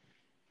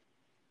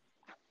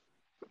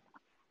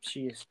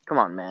 Jeez. Come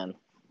on, man.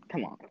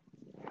 Come on.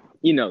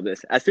 You know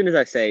this. As soon as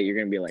I say it, you're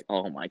going to be like,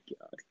 oh, my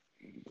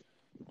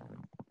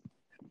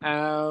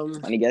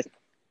God. Any guess?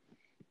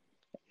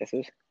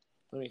 Guesses?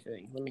 Let me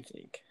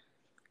think.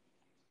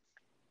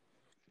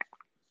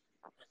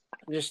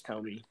 Just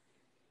tell me.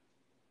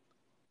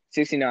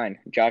 69,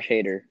 Josh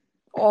Hader.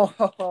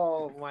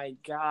 Oh, my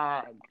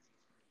God.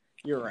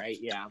 You're right,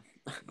 yeah.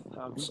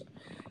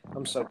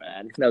 I'm so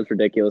bad. That was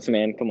ridiculous,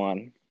 man. Come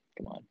on.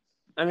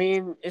 I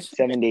mean, it's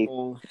 70.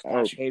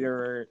 Josh Hader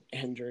or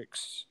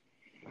Hendricks.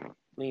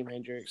 Liam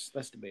Hendricks.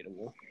 That's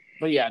debatable.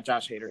 But yeah,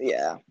 Josh Hader.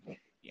 Yeah.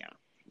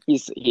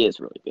 He is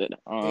really good.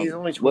 He's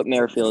only Whit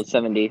Merrifield,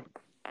 70.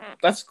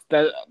 That's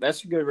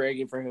a good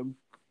ranking for him.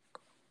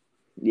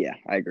 Yeah,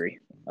 I agree.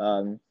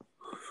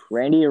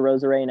 Randy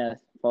Arozarena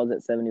falls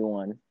at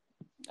 71.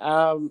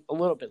 A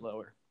little bit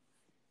lower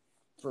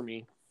for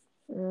me.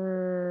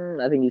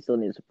 I think he still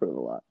needs to prove a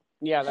lot.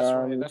 Yeah, that's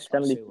right. That's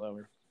 70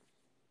 lower.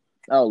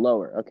 Oh,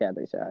 lower. Okay, I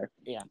think so. Higher.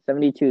 Yeah.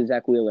 72,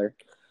 Zach Wheeler.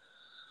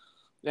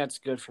 That's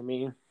good for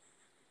me.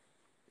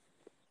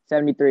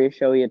 73,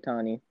 Shohei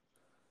Ohtani.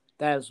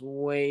 That is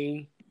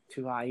way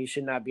too high. He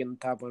should not be in the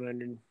top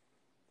 100.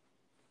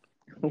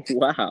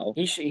 Wow.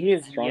 He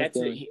is yet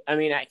to.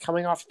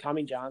 Coming off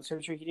Tommy John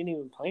surgery, he didn't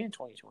even play in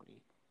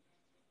 2020.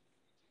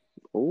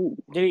 Oh.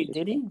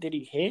 Did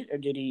he hit or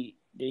did he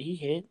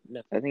hit?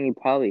 No. I think he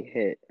probably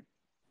hit.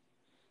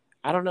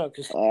 I don't know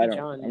because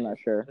I'm not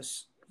sure.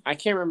 I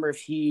can't remember if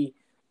he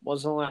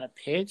wasn't allowed to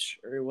pitch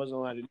or he wasn't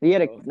allowed to.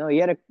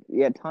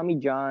 He had Tommy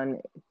John.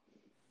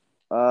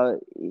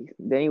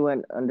 Then he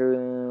went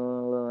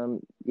under.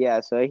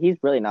 So he's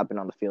really not been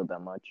on the field that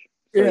much.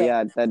 So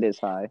yeah that is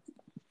high.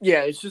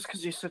 Yeah, it's just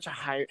because he's such a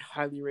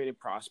highly rated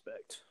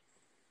prospect.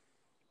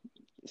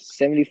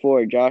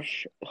 74,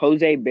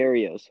 Jose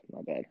Barrios.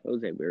 My bad,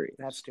 Jose Barrios.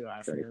 That's too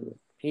high for him.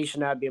 He should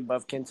not be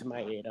above Kenta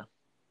Maeda.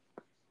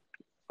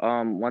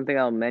 One thing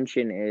I'll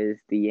mention is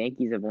the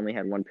Yankees have only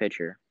had one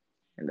pitcher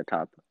in the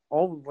top.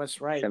 Oh, that's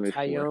right.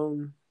 74.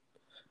 Tyone.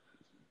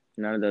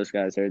 None of those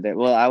guys are there.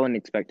 Well, I wouldn't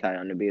expect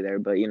Tyone to be there,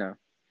 but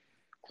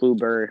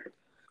Kluber,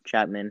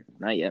 Chapman,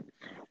 not yet.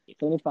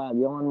 25,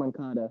 Yohan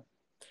Moncada.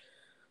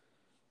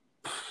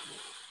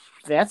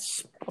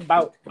 That's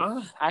about.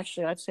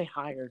 Actually, I'd say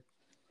higher.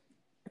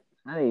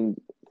 I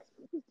think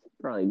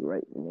probably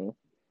right for me.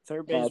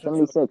 Third base.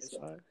 76.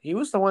 He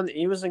was the one.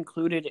 He was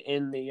included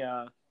in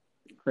the.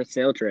 For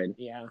sale trade.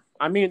 Yeah,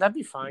 I mean that'd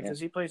be fine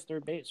because he plays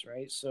third base,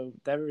 right? So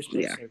that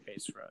replaces third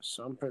base for us.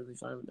 So I'm perfectly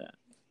fine with that.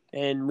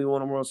 and we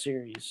won a World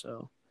Series,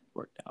 so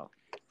worked out.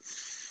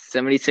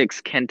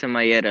 76 Kenta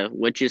Maeda,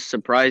 which is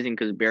surprising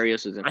because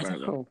Barrios is in I front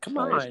of him. know. Come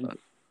Sorry, on,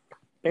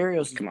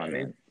 Barrios is come on,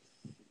 better. man.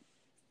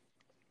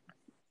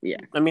 Yeah.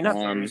 I mean, not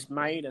Barrios.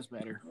 Maeda's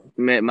better.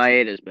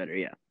 Maeda is better,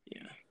 yeah.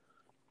 Yeah.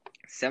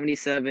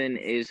 77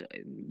 is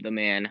the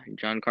man,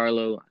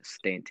 Giancarlo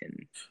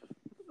Stanton.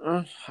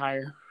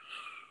 Higher.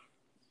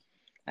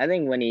 I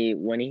think when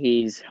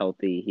he's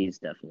healthy, he's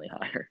definitely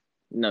higher.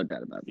 No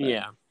doubt about that.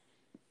 Yeah.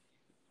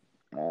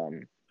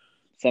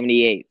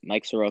 78,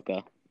 Mike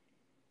Soroka.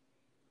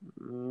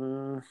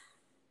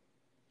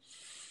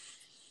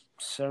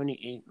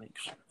 78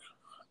 makes sense.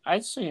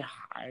 I'd say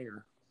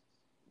higher.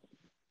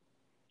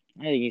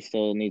 I think he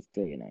still needs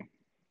to, take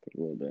a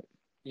little bit.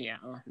 Yeah.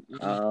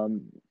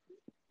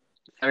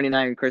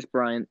 79, Chris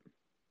Bryant.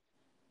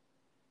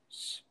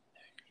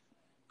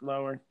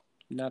 Lower.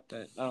 Not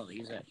that I don't think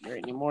he's that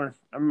great anymore.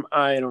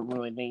 I don't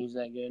really think he's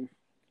that good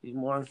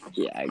anymore.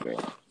 Yeah, I agree.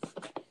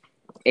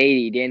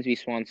 80, Dansby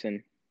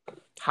Swanson.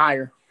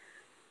 Higher.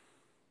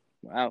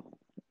 Wow.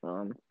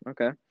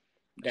 Okay.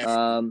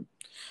 Definitely.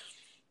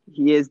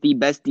 He is the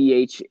best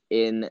DH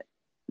in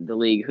the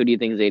league. Who do you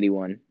think is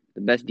 81?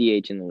 The best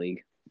DH in the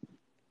league.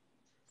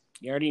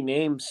 You already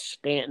named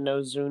Stanton,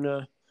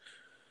 Ozuna.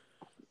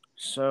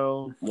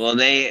 So. Well,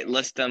 they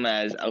list them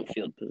as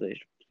outfield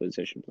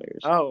position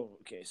players. Oh,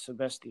 okay. So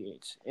best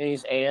DH, and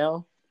he's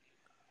AL.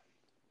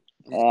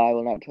 I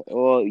will not.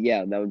 Well,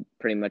 yeah, that would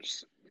pretty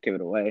much give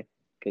it away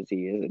because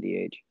he is a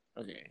DH.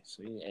 Okay,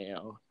 so he's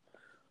AL.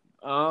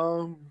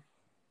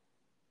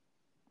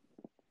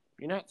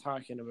 You're not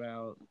talking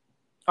about.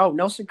 Oh,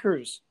 Nelson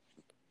Cruz.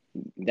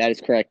 That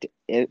is correct.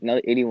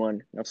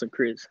 81, Nelson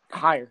Cruz.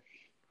 Higher.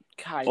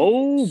 God,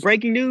 Oh,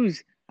 breaking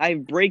news! I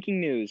have breaking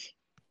news.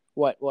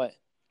 What?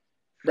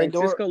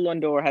 Francisco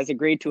Lindor has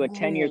agreed to a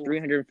 10-year, Whoa.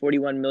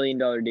 $341 million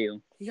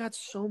deal. He got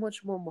so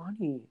much more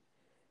money.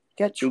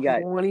 He got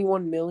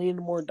 $21 million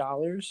more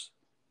dollars.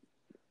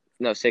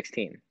 No,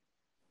 16.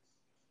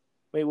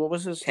 Wait, what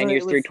was his? 10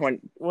 years, 320.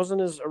 Wasn't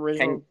his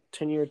original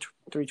 10-year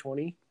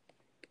 320?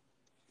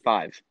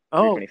 5.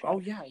 Oh,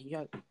 yeah, he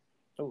got.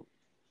 Oh,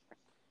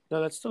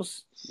 no, that's still.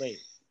 Wait.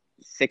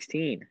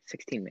 16,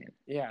 man.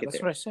 Yeah,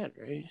 that's what I said,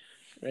 right?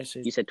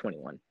 You said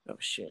 21. Oh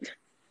shit!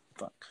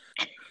 Fuck.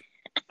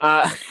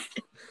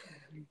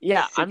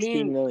 Yeah,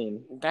 16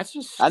 million. That's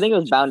just. I think it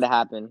was bound to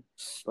happen.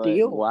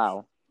 Steal. But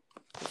wow.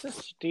 It's a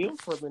steal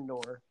for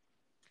Lindor.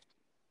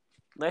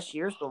 Less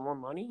years, but more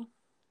money.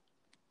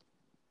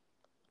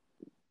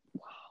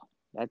 Wow,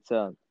 it's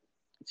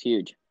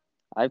huge.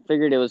 I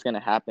figured it was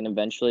gonna happen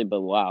eventually, but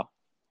wow.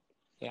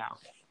 Yeah.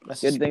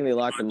 Good thing they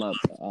locked him up.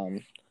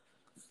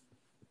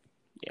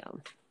 Yeah.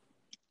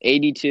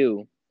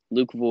 82,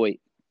 Luke Voigt.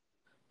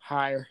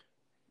 Higher.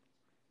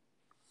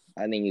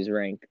 I think he's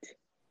ranked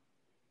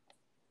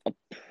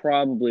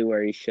probably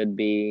where he should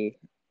be.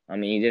 I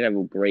mean, he did have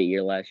a great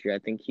year last year. I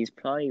think he's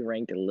probably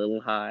ranked a little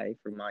high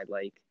for my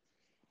like.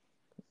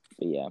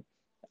 But yeah,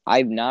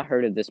 I've not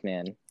heard of this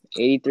man.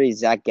 83,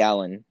 Zach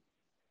Gallen.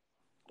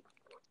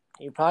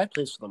 He probably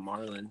plays for the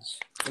Marlins.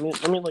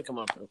 Let me look him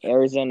up real quick.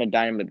 Arizona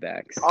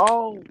Diamondbacks.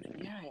 Oh,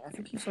 yeah. I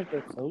think he's like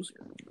their closer.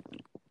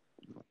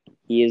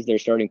 He is their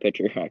starting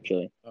pitcher,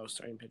 actually. Oh,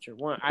 starting pitcher.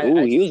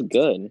 He was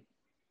good.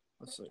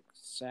 Let's look.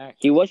 Zach.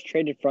 He was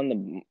traded from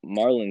the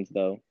Marlins,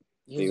 though.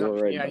 He's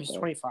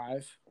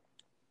 25.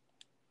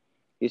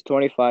 He's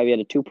 25. He had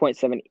a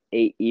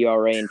 2.78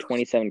 ERA and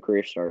 27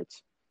 career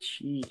starts.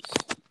 Jeez.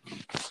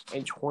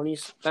 And 20.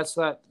 That's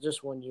not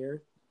just 1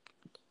 year.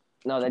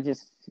 No, that's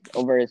just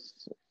over his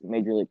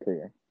major league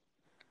career.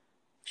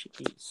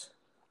 Jeez.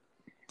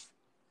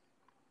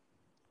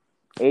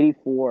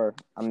 84,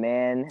 a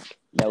man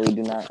that we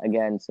do not,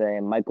 again, say,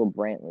 Michael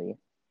Brantley.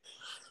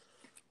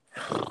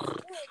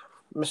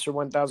 Mr.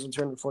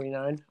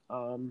 1,249.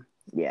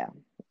 Yeah,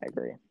 I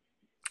agree.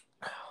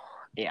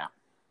 Yeah.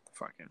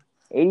 Fucking.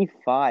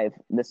 85,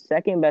 the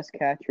second best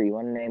catcher. You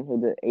want to name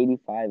who the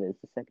 85 is?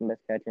 The second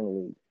best catcher in the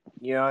league.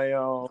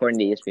 Yo. According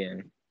to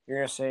ESPN. You're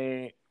going to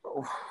say,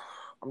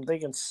 I'm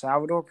thinking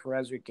Salvador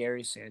Perez or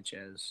Gary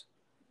Sanchez.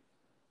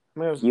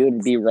 You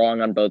would be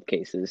wrong on both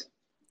cases.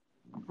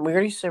 We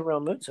already said Real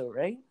Muto,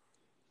 right?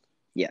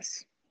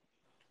 Yes.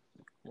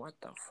 What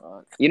the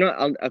fuck? You know,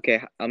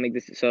 I'll make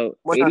this. So,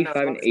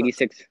 85 and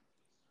 86.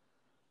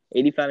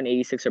 85 and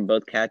 86 are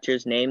both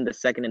catchers. Name the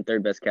second and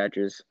third best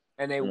catchers.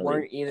 And they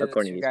weren't either of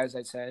the two guys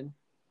I said?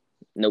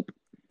 Nope.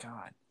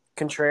 God.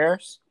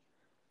 Contreras?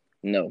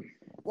 No.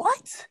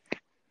 What?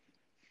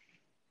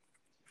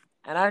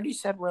 And I already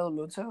said Real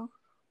Muto?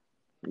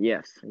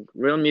 Yes.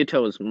 Real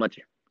Muto was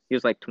he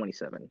was like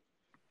 27.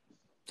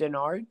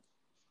 Denard?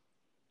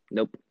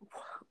 Nope.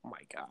 Oh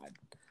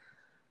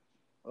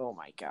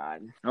my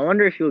god. I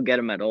wonder if you'll get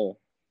him at all.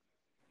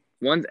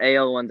 One's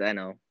AL, one's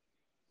NL.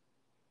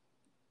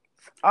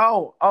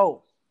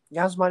 Oh.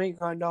 Yasmani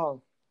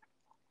Grandal.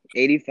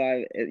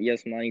 85,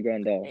 Yasmani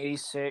Grandal.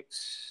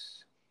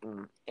 86.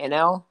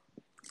 NL?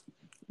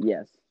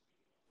 Yes.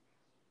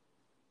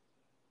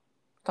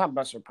 Not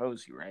Buster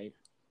Posey, right?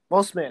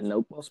 Will Smith.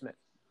 Nope. Will Smith.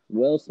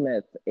 Will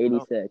Smith,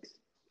 86.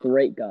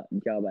 Great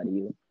job out of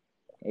you.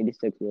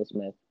 86, Will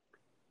Smith.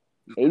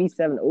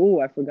 87.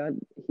 Oh, I forgot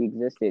he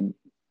existed.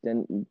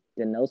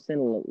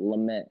 Denelson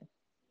Lamet,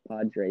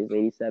 Padres,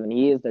 87.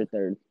 He is their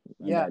third.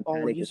 Yeah. Bad. Oh,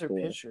 Paddock he's is their four.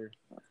 pitcher.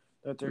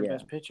 Their third Yeah.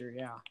 best pitcher.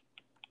 Yeah.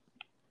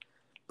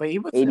 But he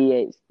was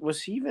 88.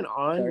 Was he even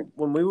on Sorry?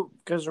 when we were?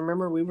 Because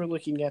remember we were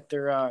looking at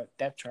their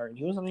depth chart and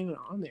he wasn't even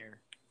on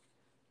there.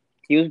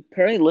 He was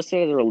apparently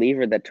listed as a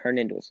reliever that turned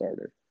into a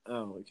starter.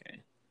 Oh,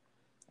 okay.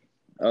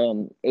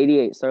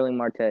 88, Starling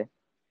Marte.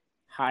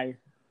 Higher.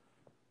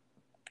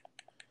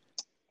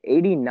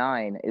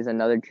 89 is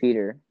another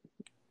cheater.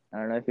 I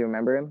don't know if you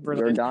remember him.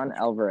 Verlander. Yordan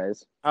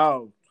Alvarez.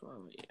 Oh,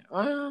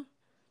 yeah.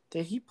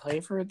 Did he play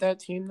for that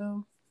team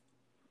though?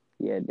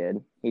 Yeah,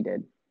 he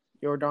did.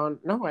 Jordan?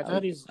 No, I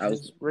thought his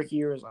was- rookie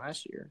year was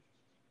last year.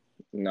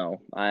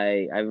 No,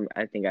 I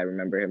think I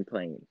remember him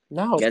playing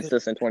No, against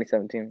us in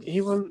 2017.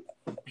 he wasn't.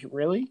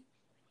 Really?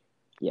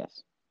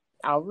 Yes.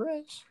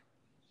 Alvarez?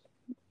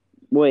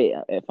 Wait,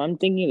 if I'm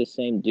thinking of the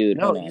same dude,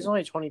 No, hold on. he's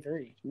only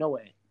 23. No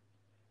way.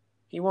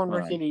 He won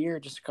Hold Rookie on. of the Year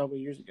just a couple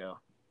years ago.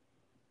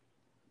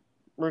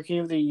 Rookie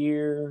of the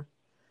Year.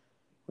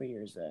 What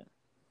year is that?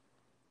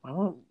 Why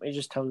won't it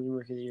just tell me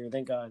Rookie of the Year?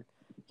 Thank God.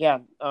 Yeah.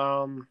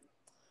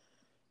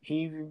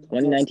 He.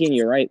 2019,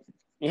 you're right.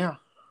 Yeah.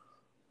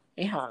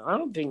 Yeah. I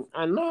don't think.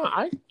 I know.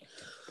 I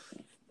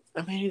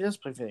mean, he does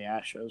play for the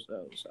Astros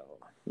though. So.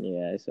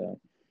 Yeah, so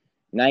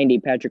 90,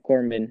 Patrick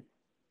Corbin.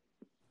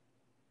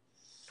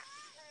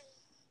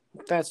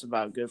 That's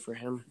about good for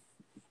him.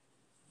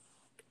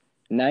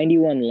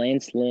 91,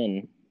 Lance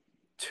Lynn.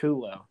 Too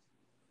low.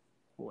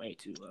 Way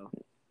too low.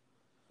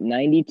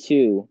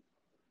 92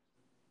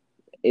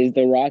 is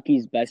the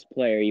Rockies' best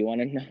player. You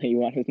want to know? You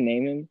want to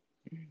name him?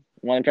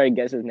 Want to try to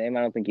guess his name?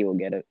 I don't think you will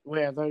get it.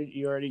 Wait, I thought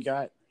you already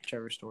got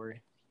Trevor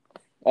Story.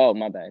 Oh,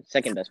 my bad.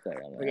 Second best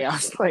player on the Okay, I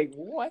was like,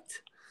 what?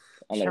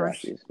 on the Trevor-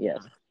 Rockies.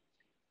 Yes,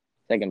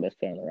 second best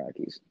player on the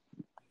Rockies.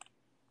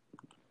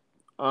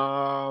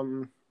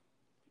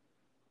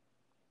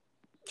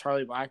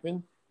 Charlie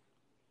Blackmon,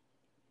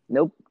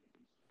 Nope.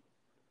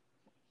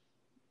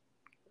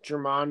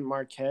 German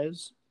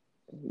Marquez.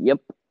 Yep.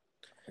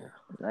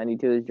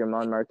 92 is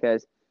German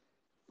Marquez.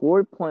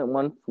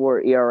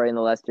 4.14 ERA in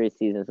the last 3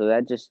 seasons. So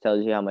that just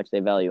tells you how much they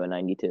value a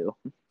 92.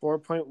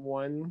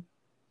 4.1.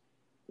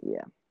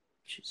 Yeah.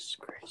 Jesus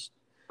Christ.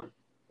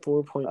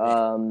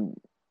 4.1.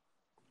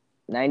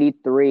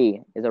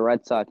 93 is a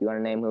Red Sox. You want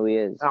to name who he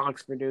is?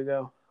 Alex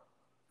Verdugo.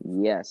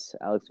 Yes,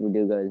 Alex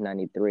Verdugo is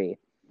 93.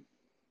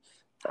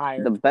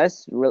 Higher. The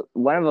best,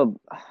 one of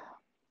a,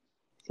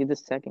 see the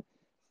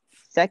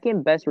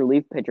second best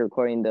relief pitcher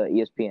according to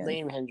ESPN.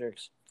 Liam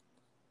Hendricks.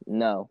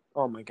 No,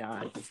 Oh my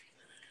God.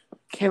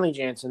 Kenley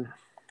Jansen.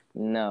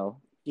 no.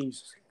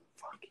 Jesus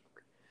fucking.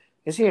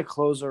 Is he a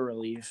closer or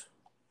relief?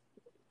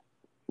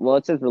 Well,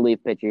 it says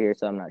relief pitcher here,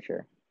 so I'm not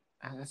sure.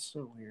 That's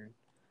so weird.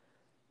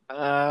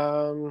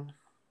 So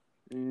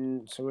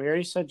we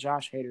already said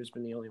Josh Hader's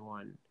been the only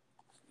one.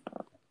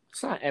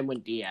 It's not Edwin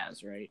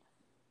Diaz, right?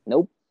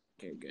 Nope.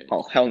 Okay, good.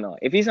 Oh, hell no.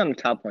 If he's on the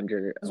top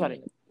 100, That's I'm what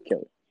gonna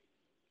kill it.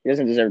 He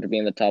doesn't deserve to be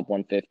in the top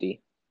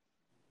 150.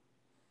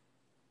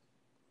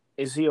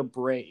 Is he a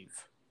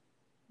Brave?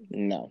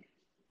 No.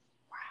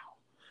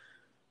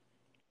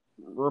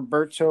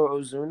 Roberto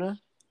Ozuna?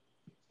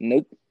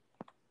 Nope.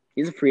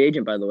 He's a free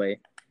agent, by the way.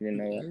 You didn't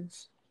know He that?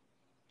 is?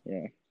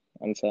 Yeah.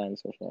 Unsigned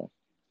so far.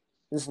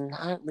 It's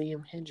not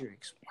Liam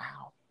Hendricks.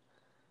 Wow.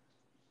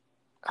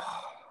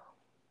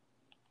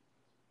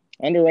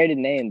 Underrated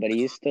name, but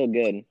he is still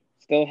good.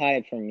 Still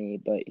high for me,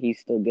 but he's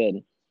still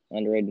good.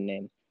 Underrated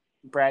name.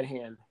 Brad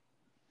Hand.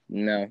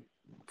 No.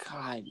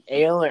 God.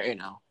 AL or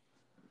NL?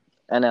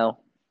 NL.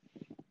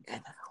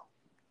 NL.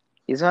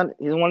 He's on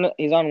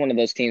one of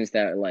those teams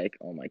that are like,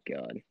 oh my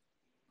god.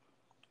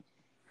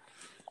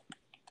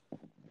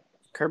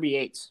 Kirby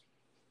Yates.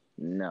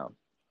 No.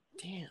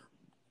 Damn.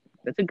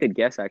 That's a good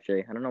guess,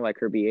 actually. I don't know why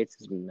Kirby Yates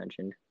has been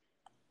mentioned.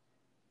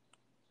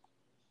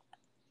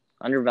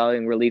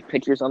 Undervaluing relief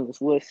pitchers on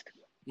this list.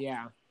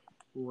 Yeah.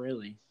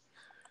 Really.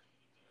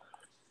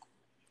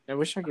 I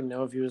wish I could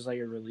know if he was like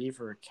a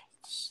reliever or a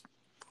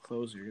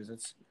closer, because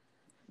it's.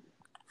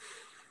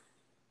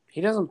 He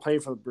doesn't play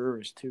for the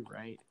Brewers too,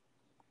 right?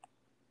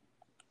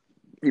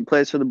 He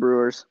plays for the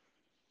Brewers.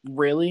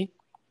 Really?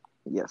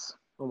 Yes.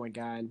 Oh my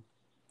God.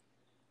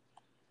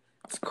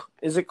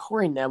 Is it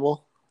Corey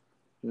Neville?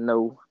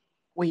 No.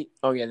 Wait.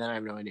 Oh yeah, then I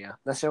have no idea.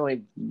 That's the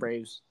only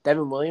Braves.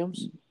 Devin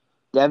Williams?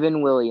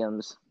 Devin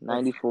Williams,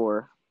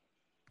 94.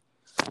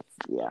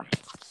 Yeah.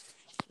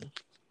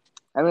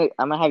 I'm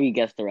gonna have you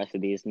guess the rest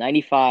of these.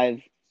 95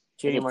 is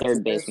JD a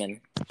third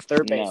baseman.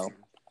 Third No. baseman.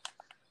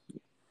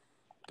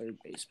 Third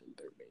baseman.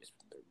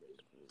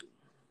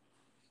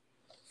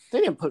 They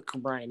didn't put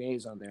Brian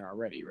Hayes on there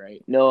already,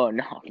 right? No.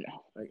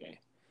 Okay.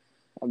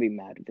 I'll be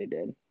mad if they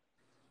did.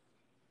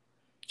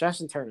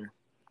 Justin Turner.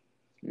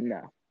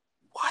 No.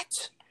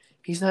 What?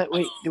 He's not.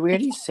 Wait, did we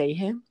already say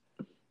him?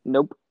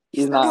 Nope.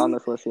 He's not on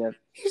this list yet.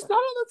 He's not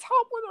on the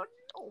top one.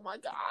 Oh my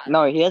God.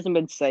 No, he hasn't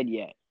been said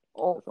yet.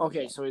 Oh,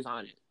 okay, so he's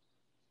on it.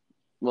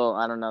 Well,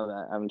 I don't know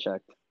that. I haven't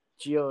checked.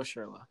 Gio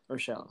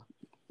Urshela.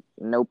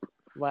 Nope.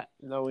 What?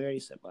 No, we already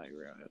said Vlad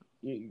Guerrero.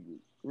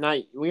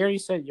 We already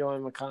said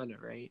Yohan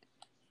Wakanda, right?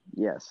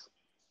 Yes.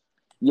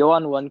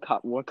 Yohan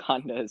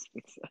Wakanda has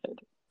been said.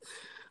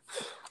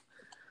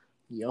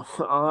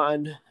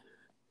 Yohan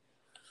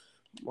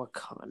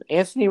Wakanda.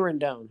 Anthony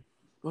Rendon.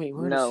 Wait, we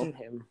already No. said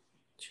him.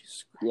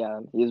 Jesus Christ. Yeah,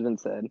 he's been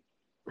said.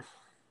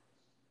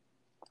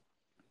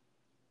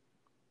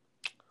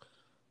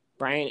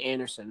 Brian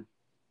Anderson.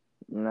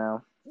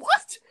 No.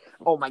 What?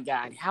 Oh my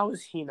God! How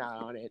is he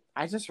not on it?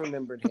 I just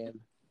remembered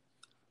him.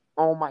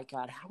 Oh my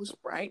God! How is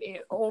Brian?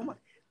 Oh my!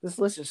 This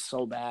list is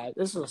so bad.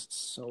 This is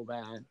so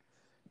bad.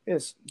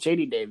 It's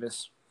J.D.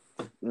 Davis.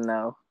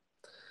 No.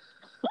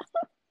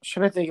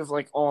 Trying to think of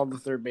like all the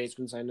third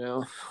basemen I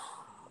know.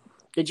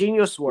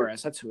 Eugenio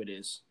Suarez. That's who it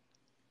is.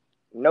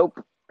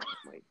 Nope.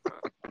 Like,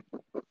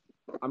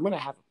 I'm gonna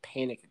have a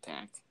panic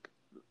attack.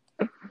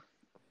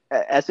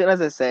 As soon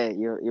as I say it,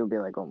 you'll be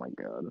like, oh my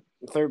God.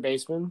 Third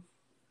baseman.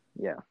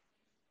 Yeah.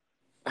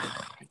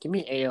 Give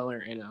me AL or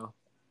NL.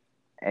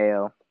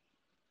 AL.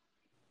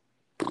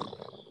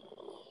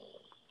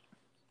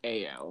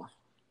 AL.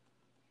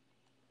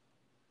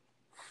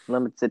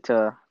 Limits it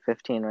to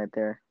 15 right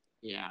there.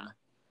 Yeah.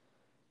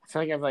 I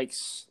feel like I've like.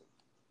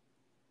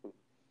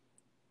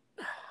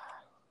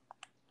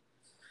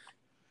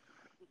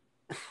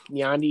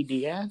 Yandy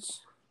Diaz.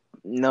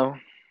 No.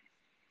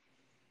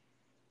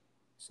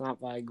 It's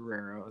not Vlad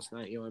Guerrero. It's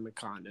not Yohan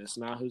Wakanda. It's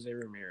not Jose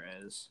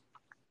Ramirez.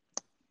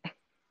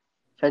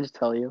 Should I just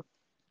tell you?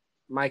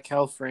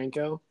 Maikel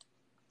Franco.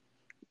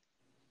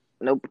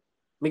 Nope.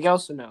 Miguel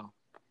Sano.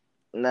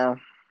 No.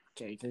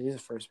 Okay, because he's a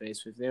first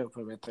baseman. If they would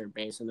put him at third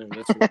base, and then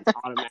this was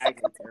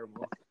automatically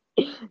terrible.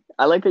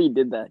 I like how you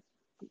did that.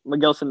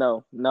 Miguel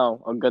Sano.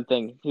 No. A good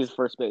thing. He's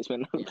first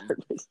baseman. Yeah.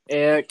 Third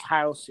base.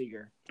 Kyle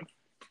Seager.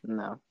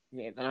 No.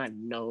 Yeah, then I have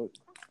no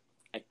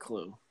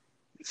clue.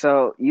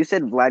 So you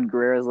said Vlad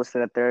Guerrero is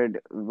listed at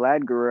third.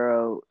 Vlad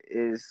Guerrero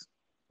is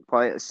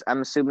probably, I'm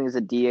assuming, is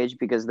a DH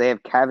because they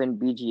have Kevin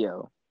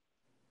Biggio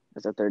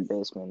as a third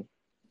baseman,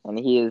 and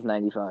he is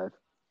 95.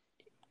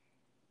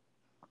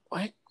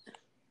 What?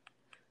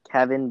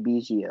 Kevin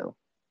Biggio.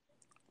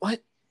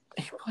 What?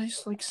 He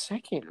plays like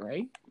second,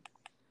 right?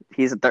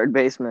 He's a third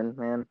baseman,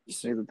 man.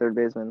 He's a third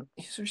baseman.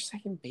 He's our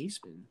second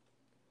baseman.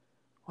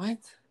 What?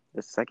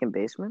 The second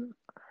baseman?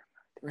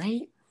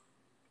 Right?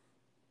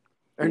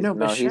 Or no,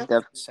 he's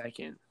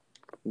second.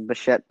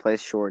 Bichette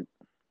plays short.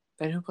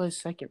 Then who plays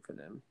second for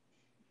them?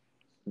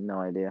 No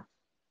idea.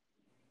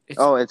 It's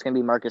going to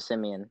be Marcus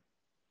Semien.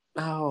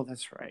 Oh,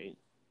 that's right.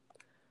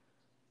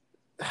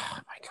 Oh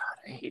my God,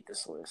 I hate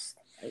this list.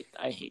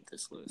 I hate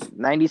this list.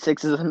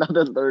 96 is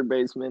another third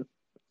baseman.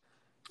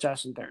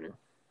 Justin Turner.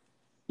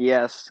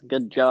 Yes,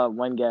 good job.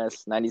 One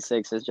guess.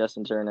 96 is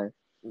Justin Turner.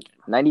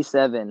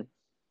 97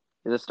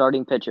 is a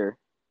starting pitcher.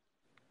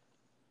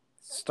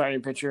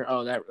 Starting pitcher.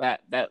 Oh,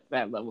 that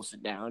levels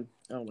it down.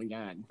 Oh my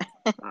God.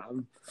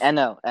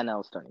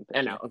 NL starting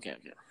pitcher. NL. Okay.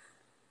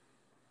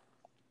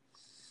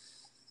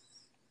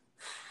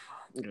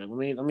 Okay,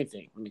 let me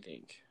think.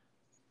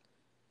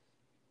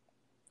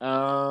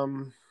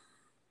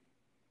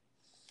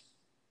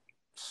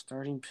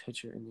 Starting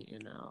pitcher in the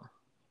NL.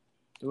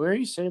 Did we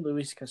already say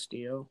Luis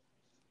Castillo?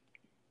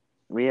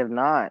 We have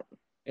not.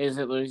 Is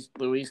it Luis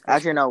Castillo?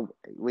 Actually, no.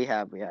 We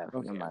have. Okay,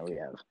 Never mind, we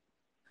have.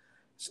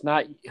 It's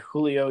not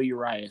Julio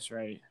Urias,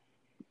 right?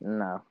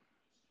 No.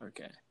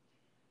 Okay.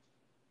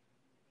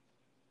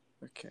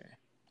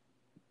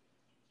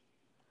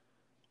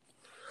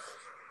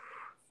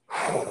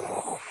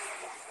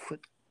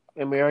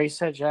 And we already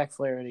said Jack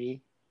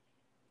Flaherty.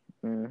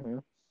 Mm-hmm.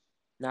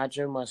 Not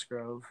Joe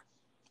Musgrove.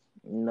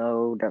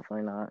 No,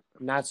 definitely not.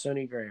 Not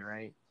Sonny Gray,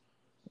 right?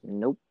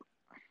 Nope.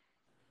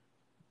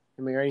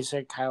 And we already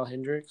said Kyle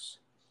Hendricks.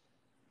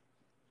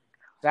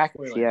 Zach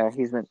Wheeler. Yeah,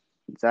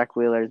 Zach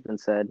Wheeler's been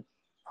said.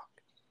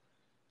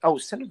 Oh,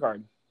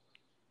 Syndergaard.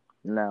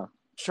 No.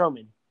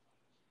 Stroman.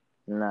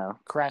 No.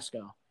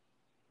 Carrasco.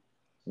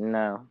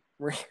 No.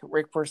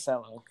 Rick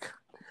Porcello.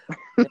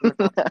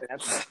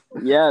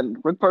 Yeah,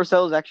 Rick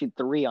Porcello is actually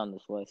 3 on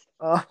this list.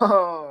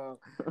 Oh,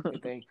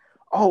 good thing.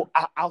 Oh,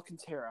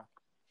 Alcantara.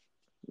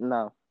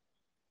 No.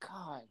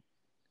 God.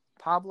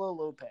 Pablo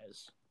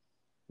Lopez.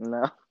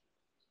 No.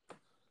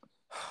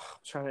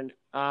 Trying to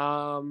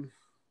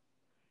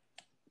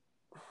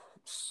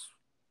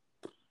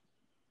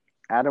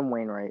Adam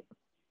Wainwright.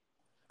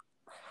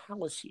 how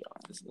was he on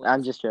this list?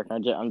 I'm just joking.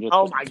 I'm just.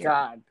 Oh my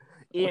God,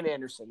 Ian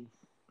Anderson.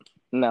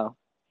 No.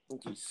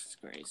 Jesus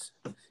Christ!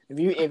 If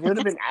it would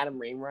have been Adam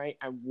Wainwright,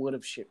 I would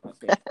have shit my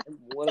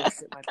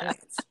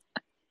pants.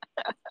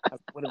 I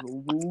would have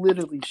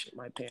literally shit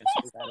my pants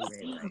with Adam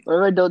Wainwright. What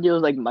if I told you it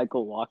was like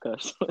Michael Walker?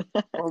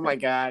 Oh my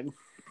God!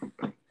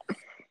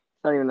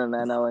 It's not even an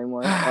NL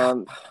anymore.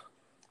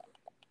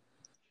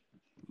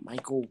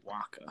 Michael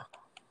Wacha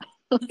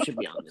should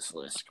be on this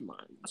list. Come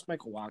on, it's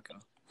Michael Wacha.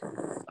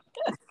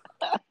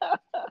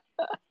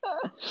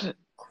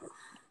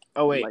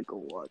 Oh wait,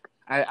 Michael Walker.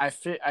 I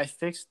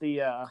fixed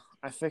the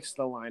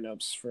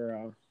lineups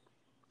for.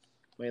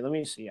 Wait, let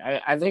me see.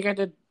 I think I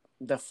did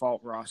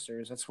default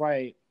rosters. That's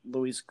why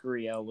Luis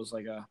Gurriel was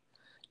like a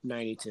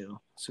 92.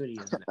 That's what he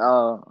is now.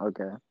 Oh,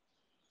 okay.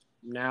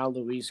 Now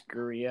Luis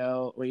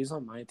Gurriel. Wait, he's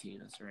on my team.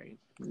 That's right.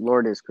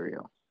 Lourdes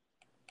Gurriel.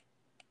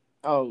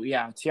 Oh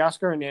yeah,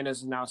 Teoscar Hernandez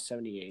is now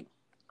 78.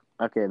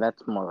 Okay,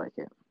 that's more like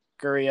it.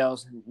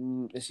 Gurriel's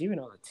is he even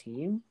on the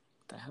team?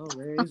 What the hell?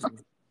 Where is he?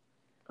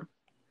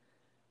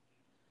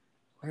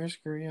 Where's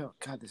Gurriel?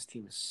 God, this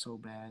team is so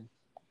bad.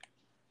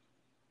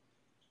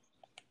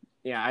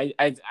 Yeah,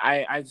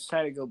 I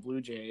decided to go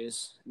Blue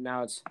Jays.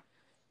 Now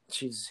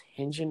she's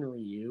Hyunjin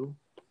Ryu,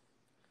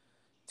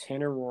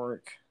 Tanner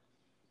Rourke.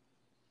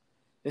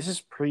 This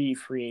is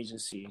pre-free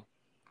agency,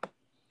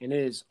 and it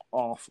is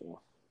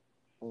awful.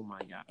 Oh my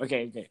god.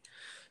 Okay.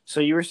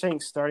 So you were saying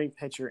starting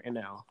pitcher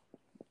NL.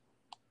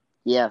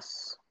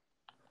 Yes.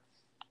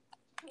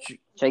 Should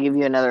I give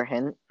you another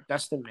hint?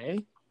 Dustin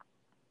May?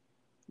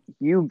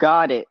 You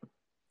got it.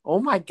 Oh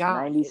my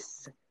god.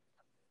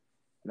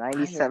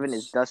 97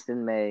 is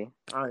Dustin May.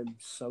 I'm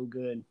so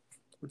good.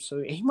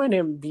 He might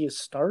even be a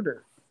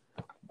starter.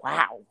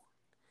 Wow.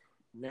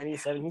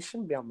 97, he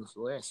shouldn't be on this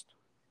list.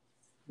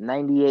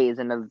 98 is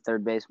another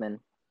third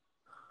baseman.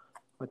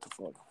 What the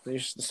fuck? They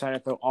just decided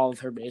to throw all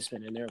third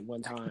basemen in there at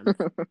one time.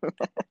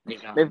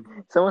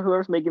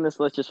 Whoever's making this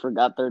list just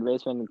forgot third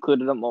baseman,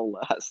 included them all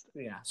last.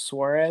 Yeah.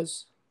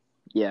 Suarez?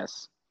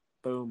 Yes.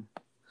 Boom.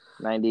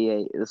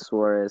 98 is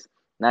Suarez.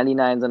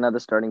 99 is another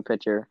starting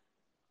pitcher.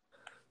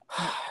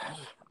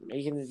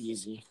 Making it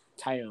easy.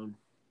 Tyone.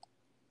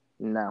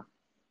 No.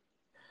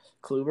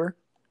 Kluber?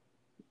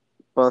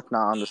 Both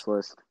not on this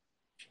list.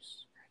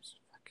 Jesus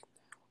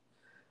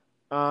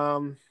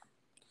Christ.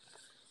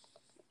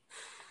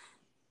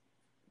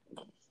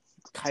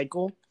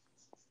 Keuchel?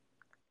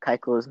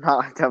 Keuchel is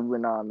definitely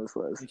not on this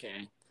list.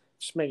 Okay.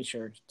 Just making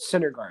sure.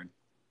 Syndergaard.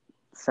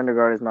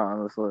 Syndergaard is not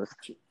on this list.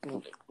 Oh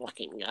my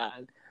fucking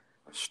god.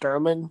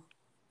 Stroman?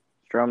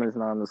 Stroman is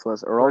not on this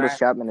list. Aroldis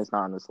Chapman is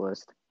not on this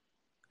list.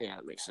 Yeah,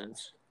 that makes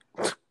sense.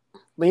 Is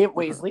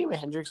Liam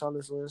Hendricks on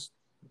this list?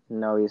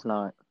 No, he's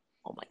not.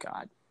 Oh my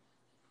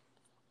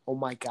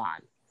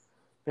god.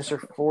 Mr.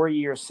 4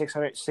 years,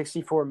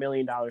 $664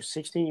 million,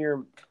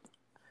 $16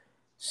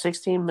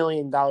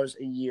 million a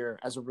year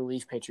as a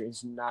relief pitcher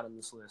is not on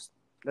this list.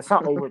 That's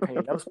not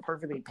overpaid. That was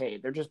perfectly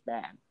paid. They're just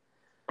bad.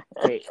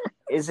 Okay,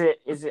 is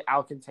it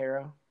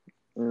Alcantara?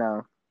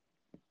 No.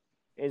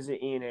 Is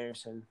it Ian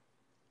Anderson?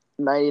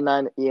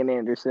 99, Ian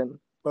Anderson.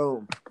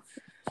 Boom.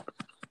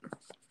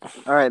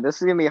 All right, this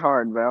is going to be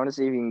hard, but I want to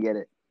see if you can get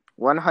it.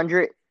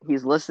 100,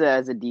 he's listed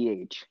as a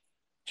DH.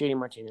 JD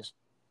Martinez.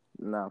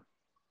 No.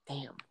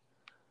 Damn.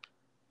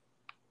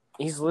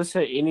 He's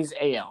listed and he's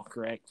AL,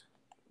 correct?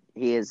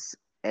 He is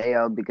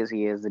AL because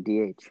he is the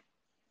DH.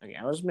 Okay,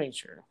 I was making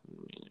sure.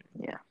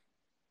 Yeah.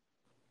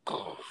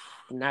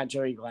 Not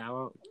Joey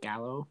Gallo.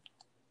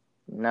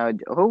 No.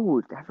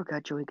 Oh, I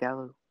forgot Joey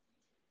Gallo.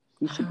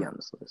 He should be on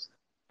this list.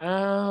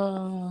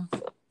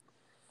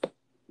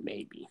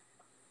 Maybe.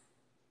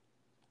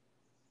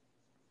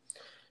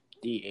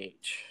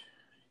 DH.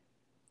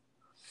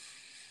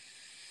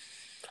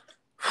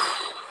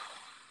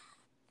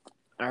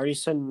 I already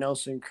said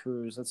Nelson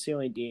Cruz. That's the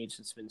only DH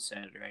that's been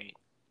said, right?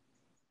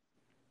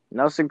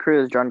 Nelson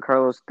Cruz,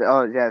 Giancarlo.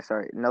 Oh, yeah,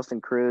 sorry.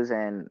 Nelson Cruz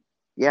and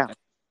yeah.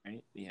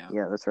 Right? Yeah.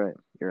 Yeah, that's right.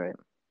 You're right.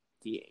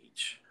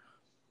 DH.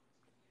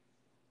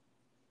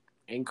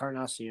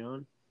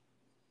 Encarnacion.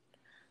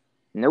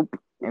 Nope.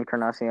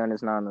 Encarnacion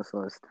is not on this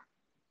list.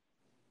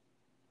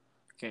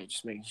 Okay,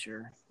 just making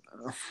sure.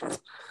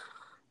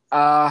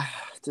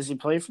 Does he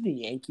play for the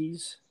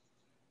Yankees?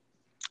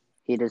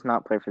 He does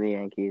not play for the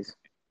Yankees.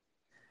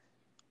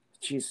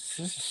 Jesus,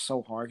 this is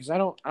so hard because I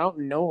don't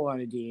know a lot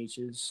of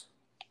DHs.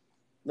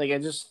 Like I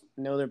just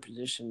know their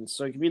positions,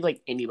 so it could be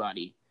like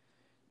anybody.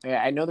 Like,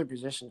 I know their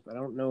positions, but I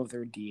don't know if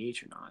they're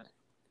DH or not.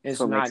 It's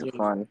so it not makes it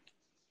fun.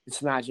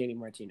 It's not JD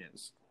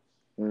Martinez.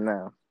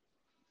 No.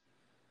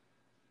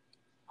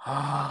 Oh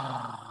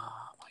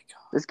my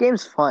god, this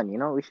game's fun. You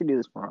know, we should do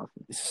this more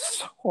often. it's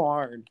so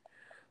hard.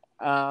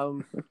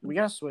 We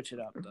gotta switch it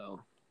up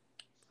though,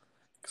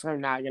 because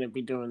I'm not gonna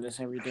be doing this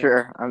every day.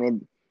 Sure, I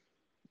mean,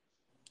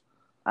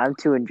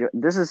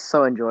 This is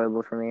so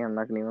enjoyable for me. I'm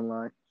not gonna even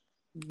lie.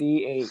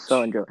 DH.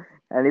 So enjoyable,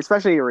 and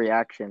especially your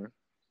reaction.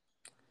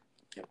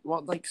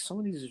 Well, like some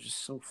of these are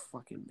just so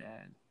fucking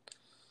bad.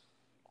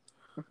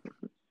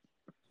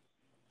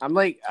 I'm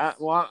like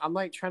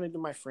trying to do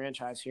my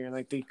franchise here, and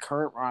like the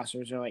current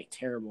rosters are like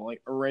terrible.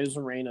 Like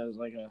Arena is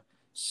like a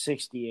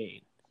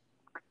 68.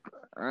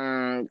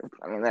 I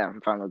mean, yeah,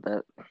 I'm fine with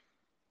that.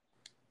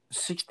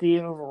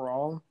 68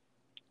 overall.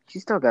 She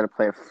still got to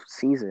play a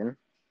season.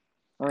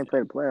 Only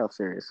played a playoff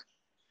series.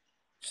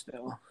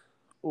 Still,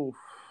 ooh.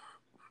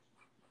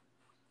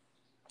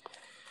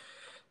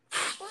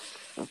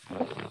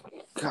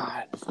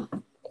 God.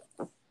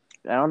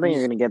 I don't think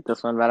you're gonna get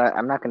this one, but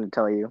I'm not gonna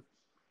tell you.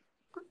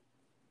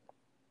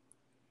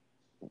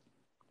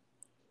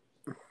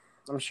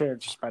 I'm sure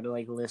it's just about to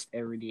like list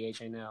every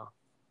DH I know.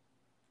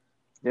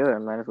 Do it,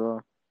 might as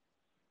well.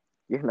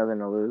 You have nothing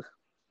to lose.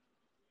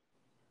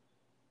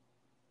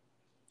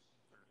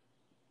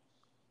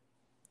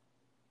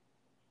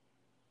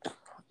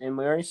 And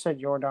we already said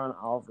Jordan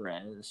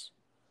Alvarez.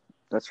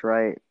 That's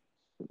right.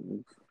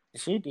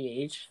 Is he a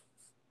DH?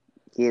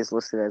 He is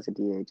listed as a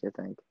DH, I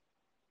think.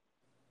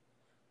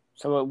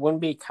 So it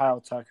wouldn't be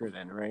Kyle Tucker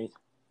then, right?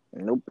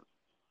 Nope.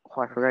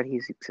 Oh, I forgot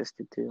he's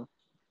existed too.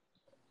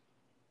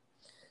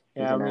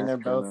 Yeah, I mean they're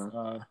both.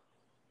 Astro.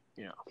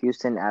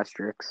 Houston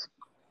Asterix.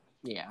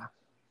 Yeah.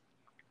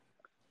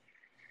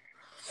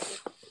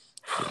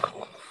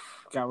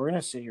 God, we're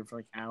gonna sit here for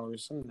like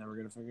hours. I'm never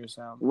gonna figure this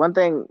out. One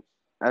thing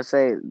I'll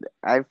say,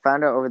 I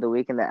found out over the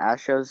weekend that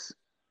Astros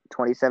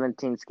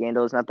 2017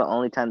 scandal is not the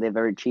only time they've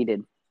ever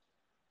cheated.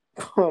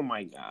 Oh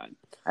my God.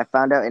 I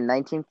found out in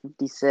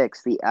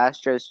 1956 the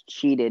Astros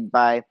cheated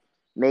by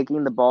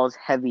making the balls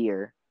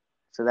heavier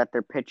so that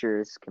their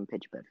pitchers can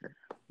pitch better.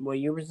 What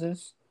year was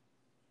this?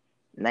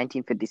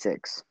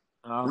 1956.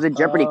 It was a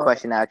Jeopardy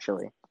question,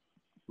 actually.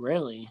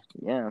 Really?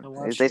 Yeah.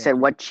 They said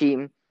what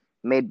team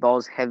made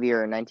balls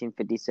heavier in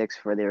 1956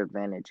 for their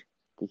advantage?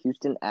 The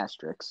Houston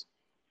Asterix.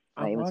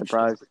 Not even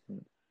surprised.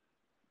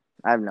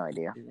 I have no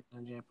idea.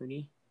 On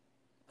Jeopardy.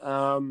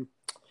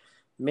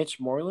 Mitch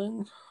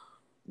Moreland?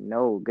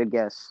 No, good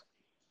guess.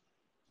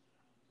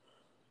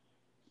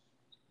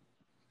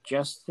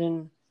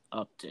 Justin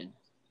Upton.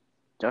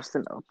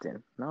 Justin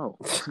Upton? No.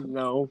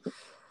 No.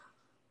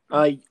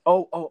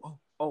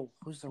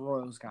 Who's the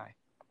Royals guy?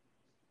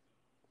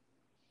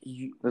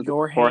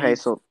 Jorge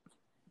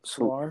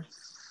Soler?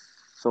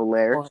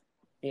 Soler?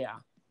 Yeah.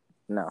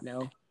 No.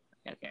 No?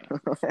 Okay.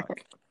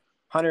 Fuck.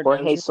 Hunter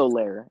Jorge Dozier?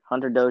 Soler.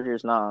 Hunter Dozier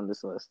is not on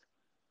this list.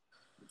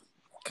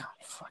 God,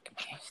 fuck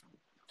me.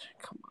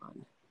 Come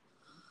on.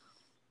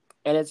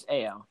 And it's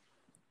AL.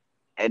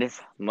 It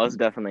is most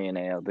definitely an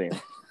AL team.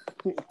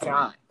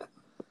 God.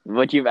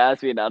 But you've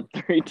asked me now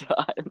 3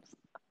 times.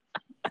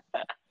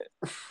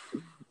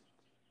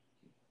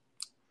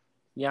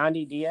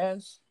 Yandy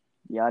Diaz?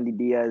 Yandy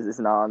Diaz is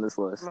not on this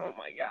list. Oh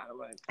my God.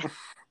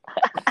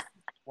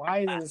 Why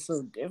is it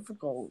so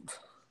difficult?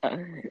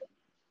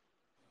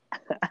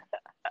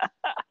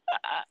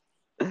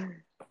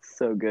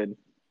 So good.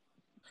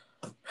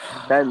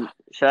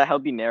 Should I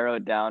help you narrow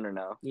it down or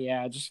no?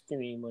 Yeah, just give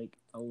me like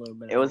a little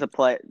bit. It was a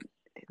play.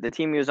 The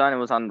team he was on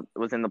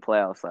was in the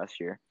playoffs last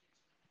year.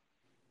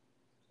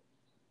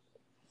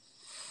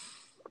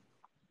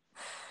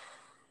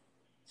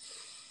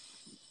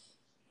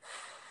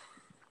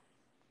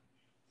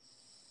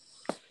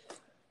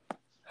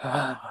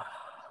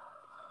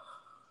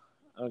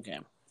 Okay.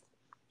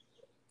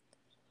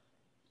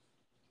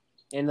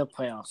 In the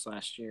playoffs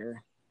last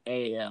year,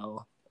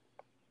 AL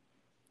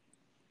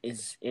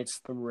it's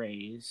the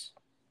Rays.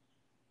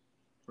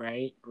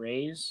 Right?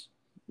 Rays?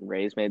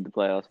 Rays made the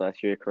playoffs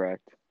last year,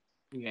 correct.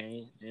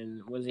 Okay.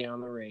 And was he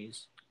on the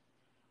Rays?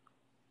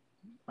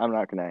 I'm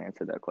not going to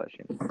answer that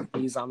question.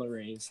 He's on the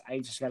Rays. I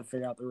just got to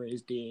figure out the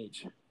Rays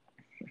DH.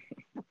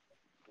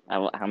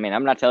 I mean,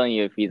 I'm not telling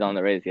you if he's on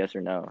the Rays, yes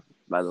or no,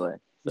 by the way.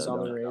 He's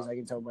on the Rays. I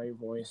can tell by your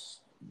voice.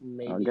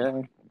 Maybe.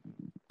 Okay.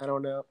 I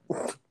don't know.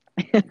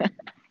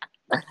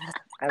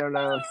 I don't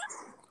know.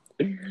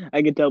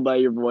 I can tell by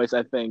your voice,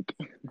 I think.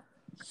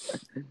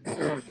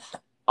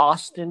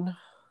 Austin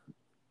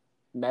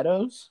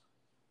Meadows?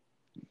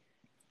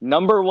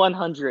 Number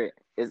 100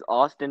 is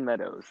Austin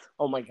Meadows.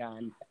 Oh my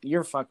God.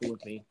 You're fucking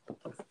with me.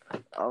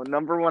 Oh,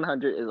 number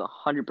 100 is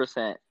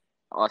 100%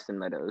 Austin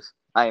Meadows.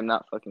 I am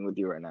not fucking with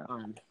you right now.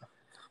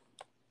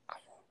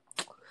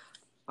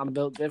 I'm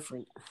built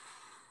different.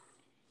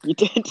 You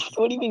did?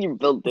 What do you mean you're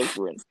built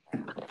different?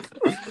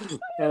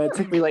 And it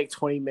took me like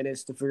 20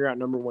 minutes to figure out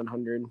number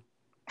 100.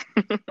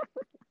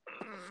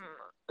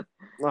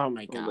 Oh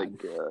my God. Oh my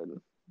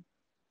God.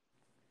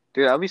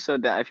 Dude, I'll be so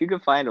down. If you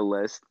could find a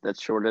list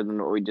that's shorter than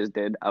what we just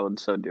did, I would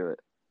so do it.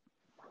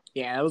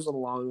 Yeah, that was a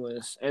long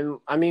list. And,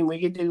 I mean,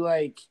 we could do,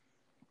 like,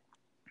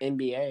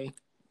 NBA.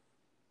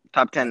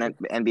 Top 10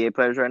 NBA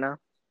players right now?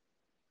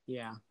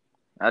 Yeah.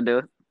 I'll do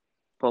it.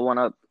 Pull one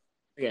up.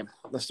 Okay,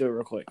 let's do it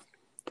real quick.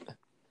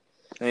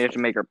 And you have to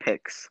make our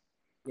picks.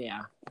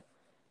 Yeah.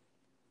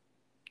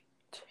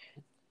 10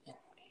 NBA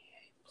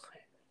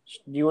players.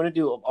 Do you want to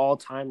do all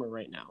time or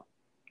right now?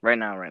 Right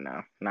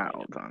now. Not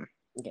all time.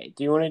 Okay,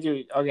 do you want to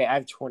do... Okay, I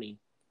have 20.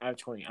 I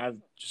have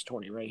just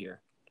 20 right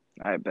here.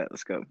 All right, bet.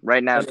 Let's go.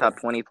 Right now,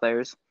 top 20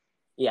 players.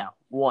 Yeah,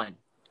 1.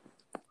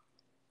 I'm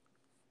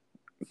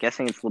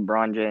guessing it's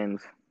LeBron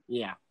James.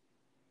 Yeah.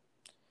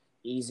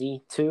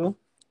 Easy. 2.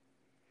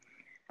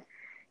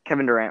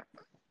 Kevin Durant.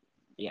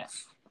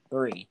 Yes.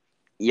 3.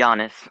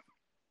 Giannis.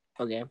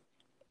 Okay.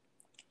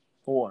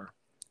 4.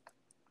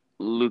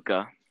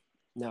 Luka.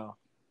 No.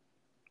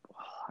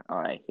 All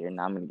right, here.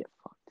 Now I'm going to get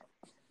fucked.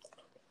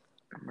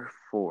 Number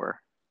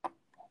 4.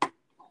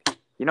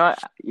 You know what?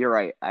 You're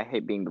right. I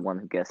hate being the one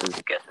who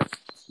guesses.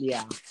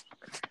 Yeah.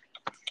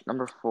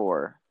 Number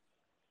 4.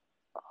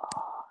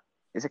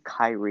 Is it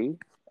Kyrie?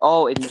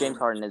 Oh, it's James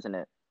Harden, isn't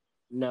it?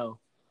 No.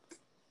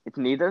 It's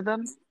neither of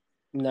them?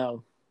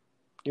 No.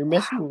 You're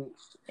missing...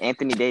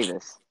 Anthony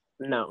Davis.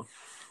 No.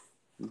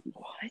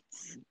 What?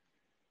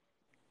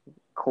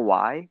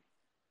 Kawhi?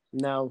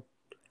 No.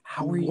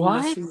 How are you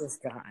missing this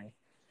guy?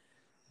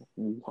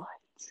 What?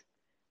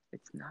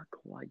 It's not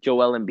Kawhi.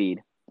 Joel Embiid.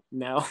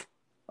 No.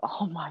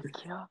 Oh my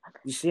god.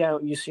 You see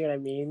what I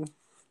mean?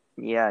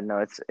 Yeah, no,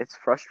 it's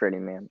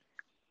frustrating, man.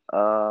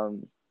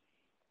 Um,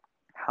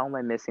 how am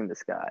I missing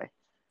this guy?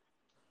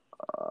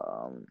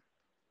 Um,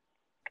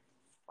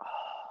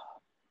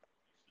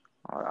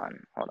 hold on.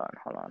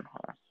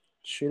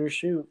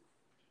 Shoot.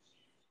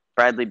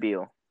 Bradley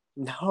Beal.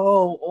 No.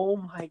 Oh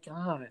my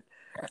god.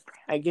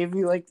 I gave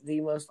you like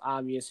the most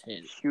obvious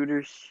hint.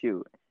 Shooter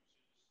shoot.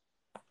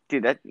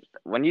 Dude, that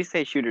when you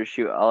say shooter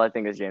shoot, all I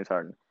think is James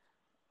Harden.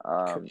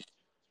 Um,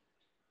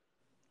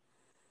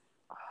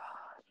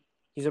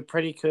 He's a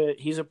pretty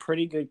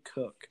good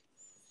cook.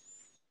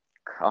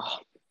 oh,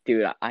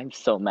 dude, I'm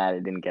so mad I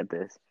didn't get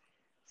this.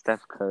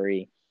 Steph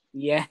Curry.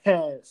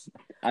 Yes.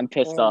 I'm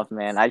pissed Oh. off,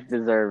 man. I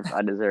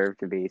deserve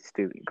to be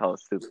called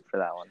stupid for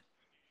that one.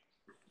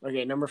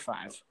 Okay, number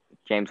 5.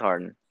 James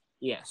Harden.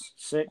 Yes.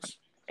 6.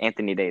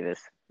 Anthony Davis.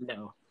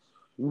 No.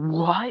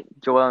 What?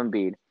 Joel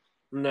Embiid.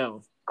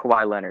 No.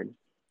 Kawhi Leonard.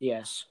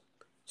 Yes.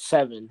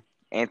 7.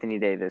 Anthony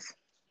Davis.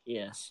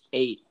 Yes.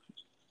 8.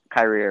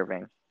 Kyrie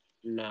Irving.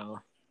 No.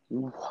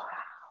 Wow.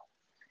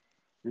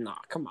 Nah,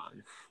 come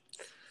on.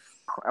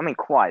 I mean,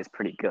 Kawhi is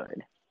pretty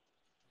good.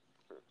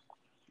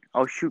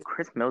 Oh shoot,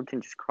 Chris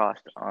Middleton just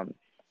crossed.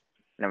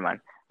 Never mind.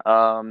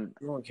 No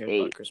one cares 8.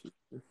 about Christmas.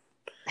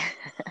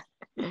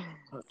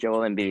 Joel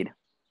Embiid.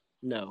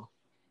 No.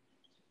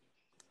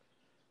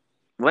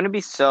 Wouldn't it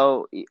be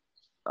so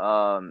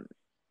them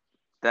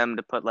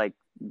to put like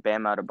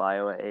Bam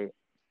Adebayo at 8?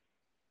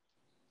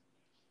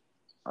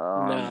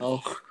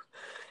 No.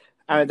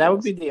 That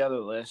would be the other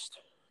list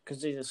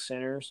because he's a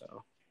center,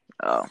 so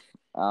Oh.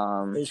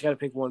 they just got to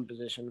pick one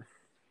position.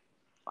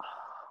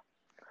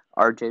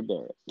 RJ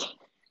Barrett.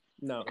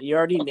 No, you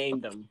already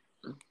named him.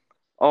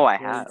 Oh, I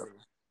have.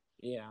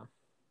 Yeah.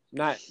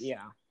 Damn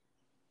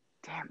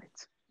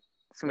it.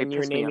 When you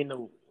were naming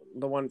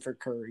the one for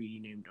Curry,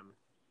 you named him.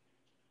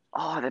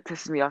 Oh, that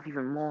pisses me off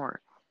even more.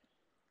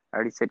 I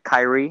already said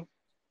Kyrie.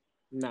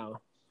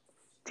 No.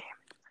 Damn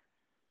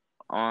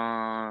it.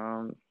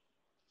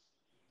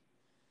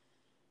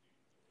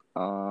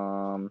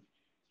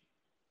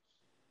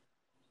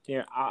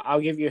 Here,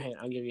 I'll give you a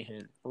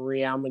hint.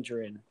 Real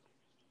Madrid.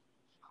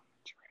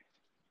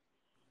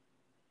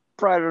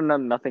 I don't know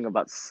nothing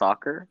about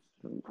soccer.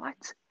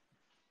 What?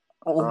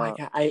 Oh my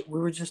god! We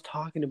were just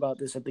talking about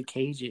this at the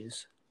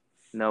cages.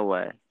 No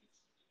way.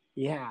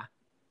 Yeah.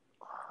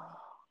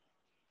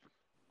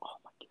 Oh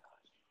my god.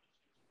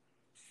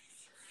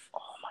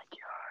 Oh my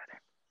god.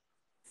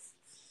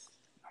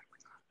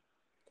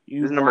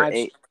 This is number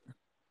 8.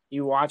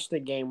 You watched the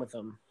game with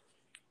them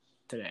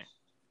today.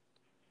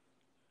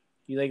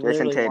 You like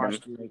Jason literally Tatum.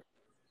 watched him. Like,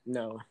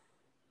 no.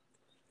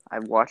 I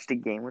watched a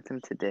game with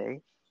him today.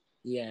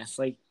 Yes,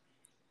 like.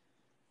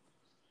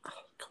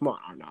 Come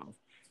on, no.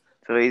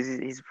 So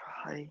he's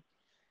probably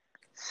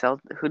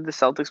who'd the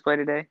Celtics play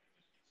today?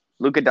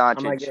 Luka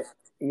Doncic.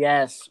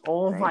 Yes.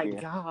 Oh Thank my you.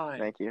 god.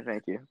 Thank you.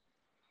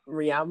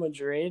 Real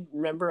Madrid.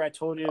 Remember, I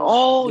told you.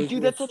 Oh,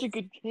 dude, that's such a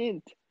good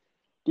hint.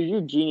 Dude, you're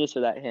a genius for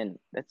that hint.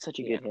 That's such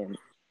a good hint.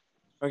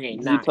 Okay,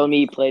 You told me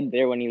he played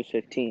there when he was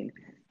 15.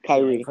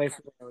 Kyrie. Yeah, he played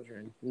for Real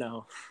Madrid.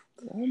 No.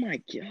 Oh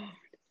my god.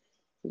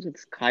 Who's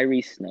with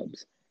Kyrie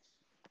snubs?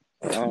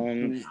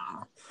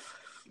 Nah.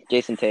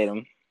 Jason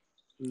Tatum.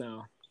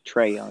 No.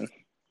 Trae Young.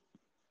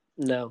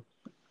 No.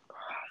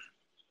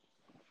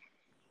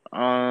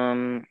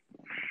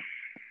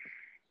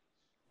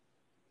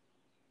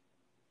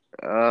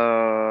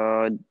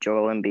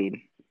 Joel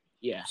Embiid.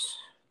 Yes.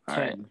 All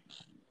 10. Right.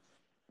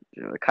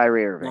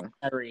 Kyrie Irving.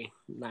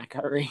 Not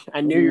Kyrie.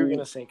 I knew you were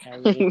gonna say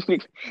Kyrie.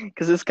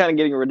 Because it's kind of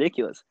getting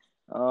ridiculous.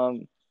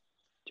 Bam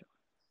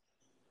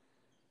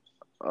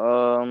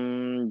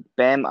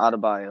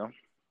Adebayo.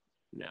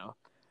 No.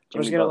 Jimmy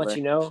I'm just gonna Butler. let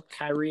you know,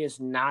 Kyrie is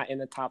not in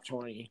the top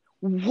 20.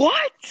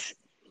 What?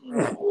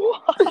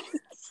 What?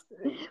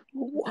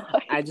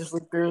 I just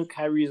looked through.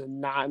 Kyrie is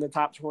not in the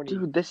top 20.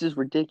 Dude, this is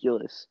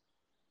ridiculous.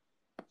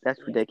 That's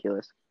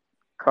ridiculous.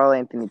 Karl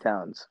Anthony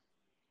Towns.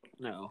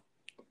 No.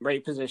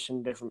 Right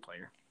position, different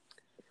player.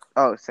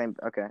 Oh, same.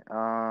 Okay.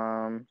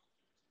 Come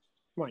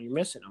on, you're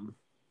missing him.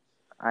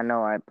 I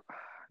know.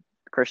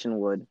 Christian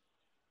Wood.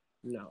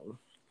 No.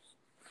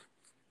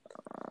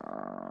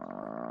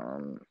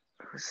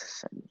 Who's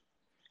this?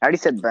 I already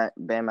said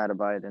Bam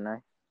Adebayo, didn't I?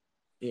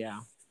 Yeah.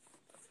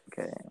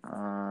 Okay.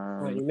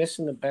 Well, you're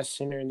missing the best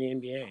center in the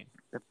NBA.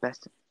 The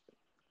best.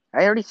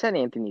 I already said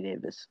Anthony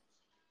Davis.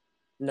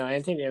 No,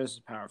 Anthony Davis is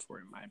power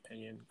forward in my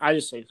opinion. I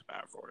just say he's a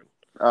power forward.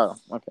 Oh,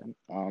 okay.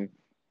 I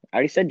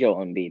already said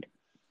Joel Embiid.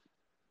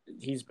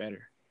 He's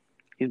better.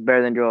 He's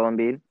better than Joel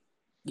Embiid?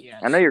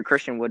 Yes. I know you're a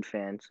Christian Wood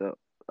fan, so...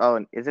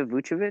 Oh, is it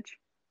Vucevic?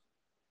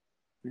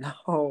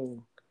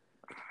 No.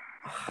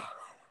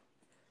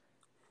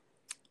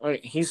 Okay,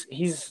 he's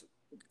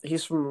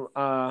from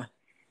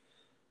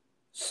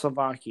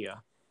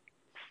Slovakia.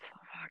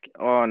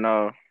 Oh,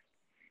 no.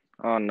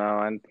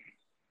 I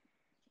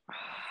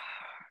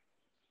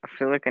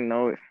feel like I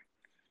know it.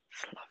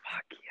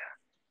 Slovakia.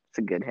 It's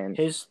a good hint.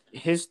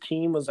 His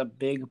team was a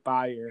big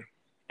buyer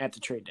at the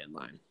trade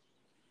deadline.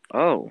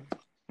 Oh,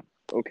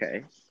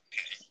 okay.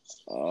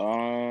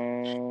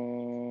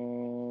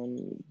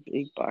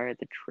 Big buyer at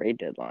the trade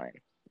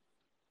deadline.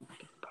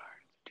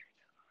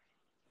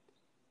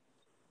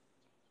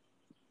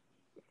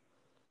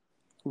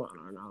 Come on,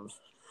 Arnold.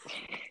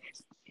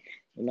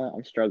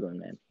 I'm struggling,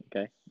 man.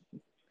 Okay.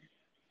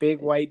 Big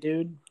white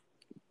dude.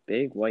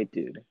 Big white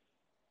dude.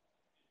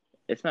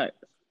 It's not.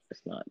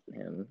 It's not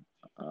him.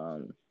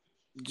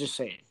 Just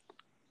saying.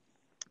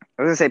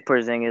 I was gonna say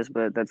Porzingis,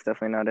 but that's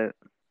definitely not it.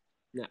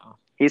 No.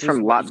 He's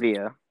from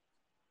Latvia.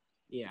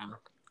 Yeah.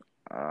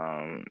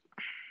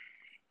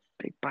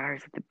 Big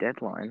buyers at the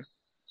deadline.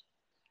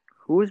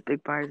 Who is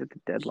big buyers at the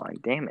deadline?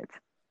 Damn it.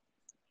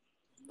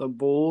 The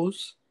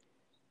Bulls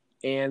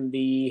and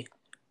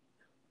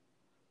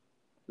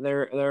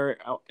they're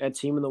a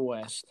team in the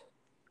West.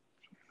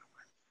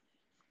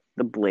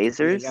 The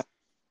Blazers?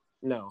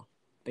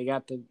 They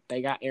got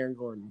Aaron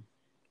Gordon.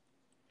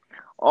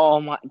 Oh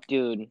my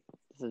dude,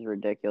 this is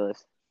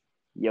ridiculous.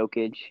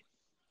 Jokic.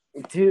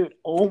 Dude,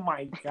 oh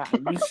my god.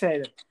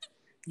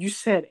 You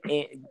said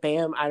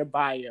Bam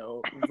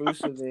Adebayo,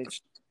 Vucevic.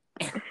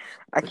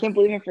 I can't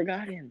believe I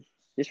forgot him.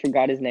 Just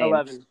forgot his name.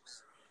 11.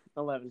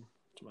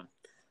 Come on.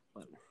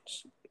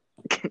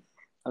 11.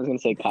 I was gonna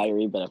say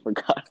Kyrie, but I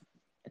forgot.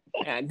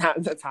 Yeah, not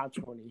in the top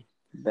 20.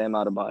 Bam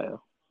Adebayo.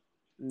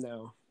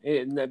 No.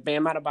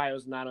 Bam Adebayo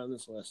is not on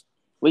this list.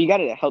 Well, you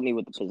gotta help me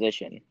with the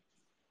position.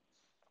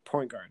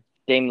 Point guard.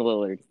 Dame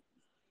Lillard.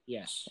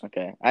 Yes.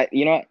 Okay.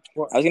 You know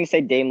what? I was gonna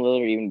say Dame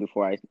Lillard even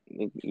before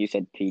you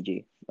said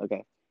PG.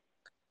 Okay.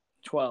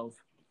 12.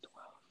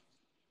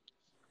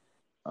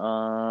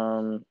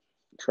 Trae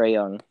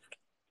Young.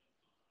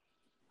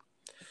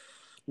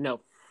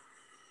 No.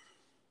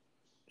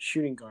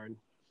 Shooting guard.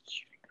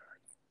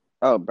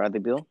 Oh, Bradley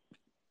Beal?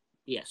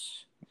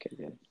 Yes. Okay,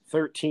 good.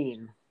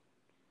 13.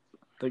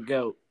 The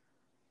GOAT.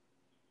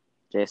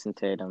 Jason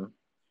Tatum.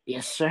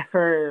 Yes,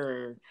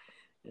 sir.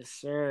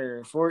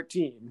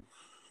 14.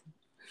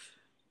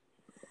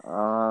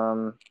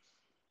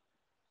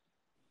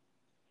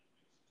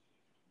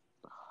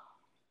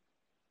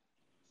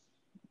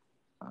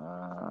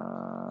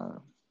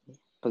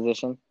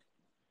 Position?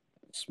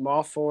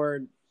 Small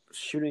forward,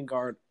 shooting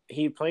guard.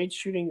 He played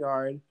shooting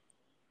guard.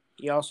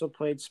 He also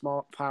played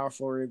small power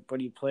forward,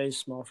 but he plays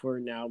small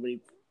forward now. But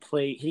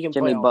he can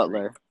Jimmy play all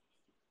Butler. three.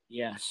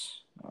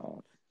 Yes.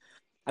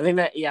 I think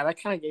that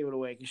kind of gave it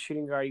away because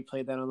shooting guard, he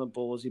played that on the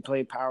Bulls. He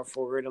played power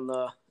forward on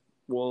the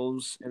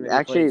Wolves, and then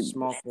he played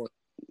small forward.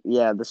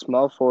 Yeah, the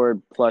small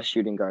forward plus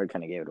shooting guard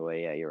kind of gave it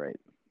away. Yeah, you're right.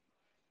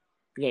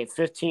 Okay,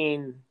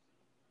 15.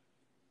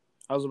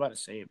 I was about to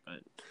say it,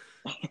 but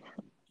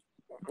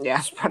yeah, I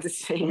was about to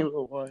say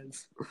who it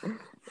was.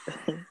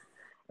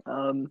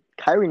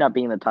 Kyrie not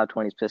being in the top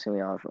 20 is pissing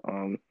me off.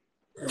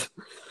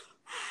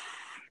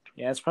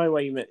 Yeah, that's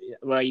probably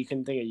why you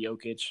can think of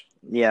Jokic.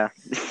 Yeah.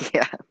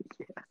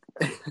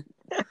 Oh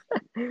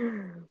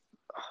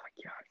my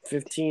god.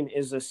 15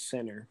 is a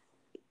center.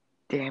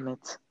 Damn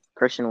it.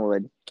 Christian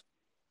Wood.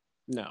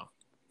 No.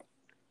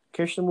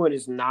 Christian Wood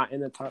is not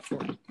in the top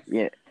 20.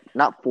 Yeah.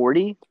 Not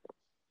 40?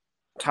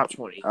 Top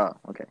 20. Oh,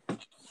 okay.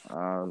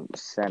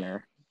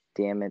 Center.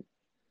 Damn it.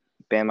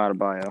 Bam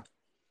Adebayo.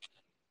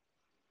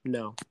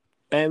 No.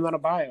 Bam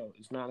Adebayo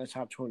is not in the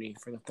top 20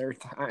 for the third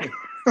time.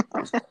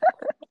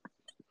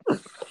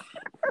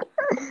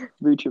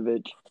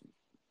 Vucevic.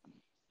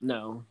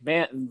 No.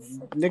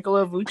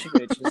 Nikola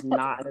Vucevic is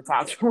not in the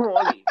top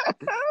 20.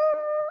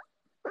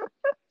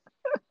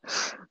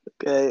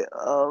 Okay.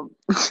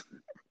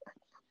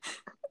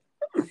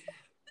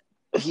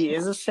 He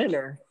is a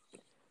center.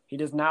 He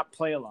does not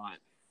play a lot.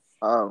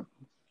 Oh.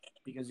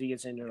 Because he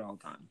gets injured all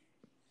the time.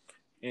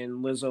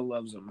 And Lizzo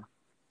loves him.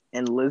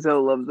 And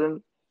Lizzo loves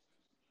him?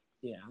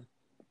 Yeah.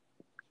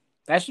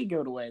 That should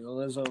go away.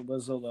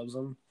 Lizzo loves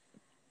him.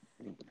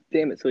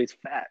 Damn it, so he's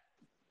fat.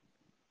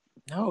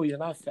 No, he's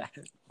not fat.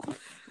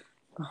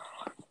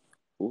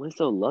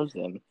 Lizzo loves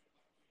him.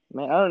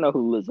 Man, I don't know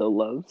who Lizzo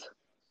loves.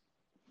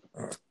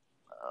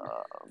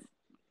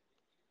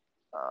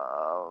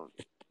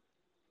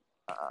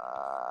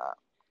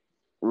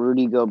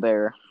 Rudy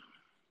Gobert.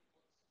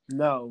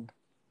 No.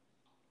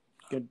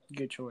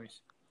 Good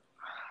choice.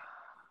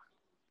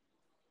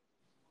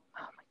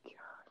 Oh my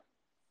god.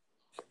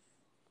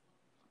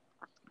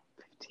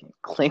 15.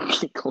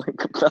 Clint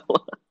Capella.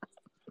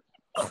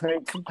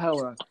 Clint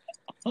Capella.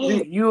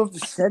 You have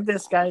said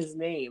this guy's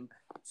name.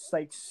 It's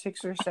like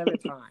 6 or 7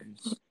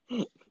 times.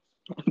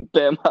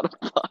 Bam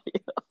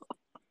Adebayo.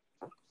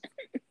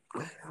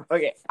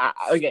 Okay.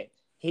 Okay.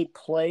 He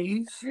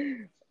plays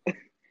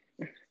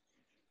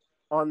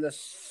on the.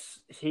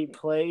 He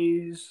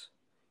played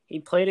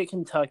at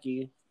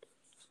Kentucky.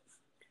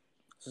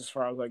 This is as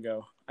far as I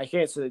go. I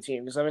can't say the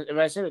team because if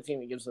I say the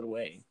team, it gives it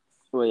away.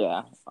 Well,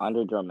 yeah,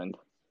 Andre Drummond.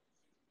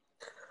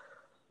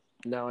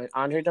 No,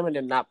 Andre Drummond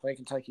did not play at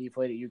Kentucky. He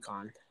played at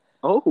UConn.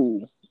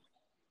 Oh,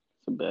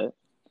 that's a bit.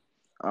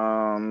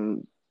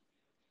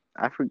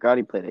 I forgot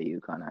he played at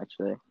UConn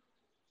actually.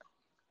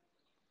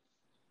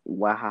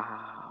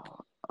 Wow.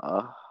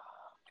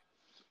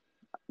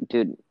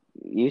 Dude,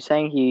 You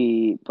saying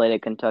he played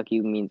at Kentucky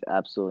means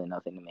absolutely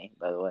nothing to me,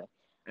 by the way.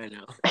 I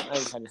know. I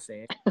just had to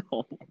say it.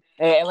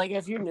 Hey, like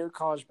if you knew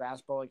college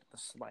basketball like the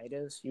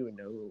slightest, you would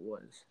know who it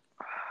was.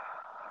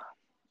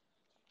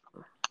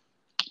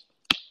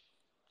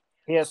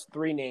 He has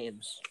 3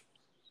 names.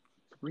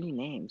 3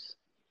 names.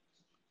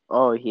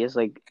 Oh, he has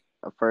like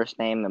a first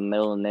name, a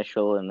middle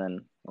initial, and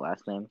then a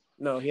last name.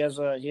 No, he has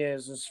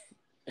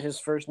his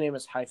first name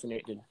is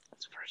hyphenated.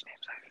 His first name's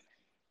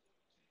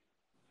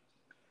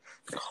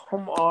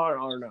Come on,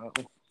 Arno.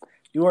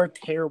 You are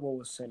terrible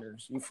with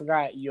centers. You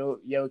forgot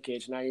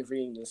Jokic. Now you're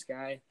reading this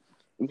guy.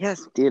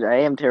 Yes, dude,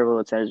 I am terrible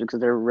at centers because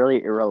they're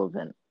really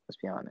irrelevant. Let's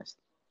be honest.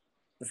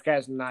 This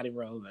guy's not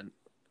irrelevant.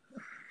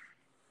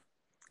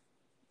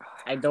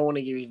 I don't want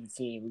to give you the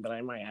team, but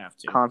I might have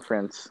to.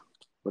 Conference.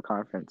 What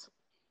conference?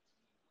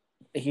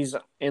 He's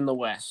in the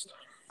West.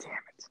 Damn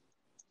it.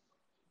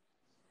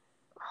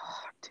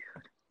 Oh,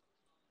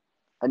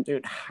 dude.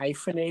 Dude,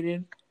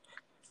 hyphenated?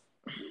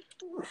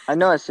 I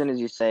know as soon as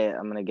you say it,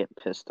 I'm going to get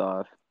pissed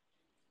off.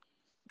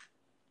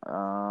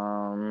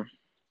 Hold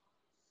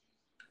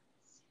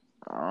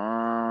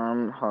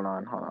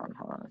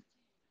on.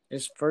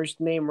 His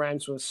first name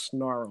rhymes with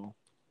snarl.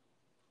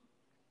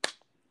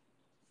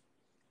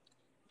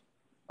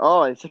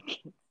 Oh, it's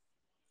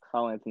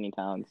Karl Anthony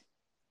Towns.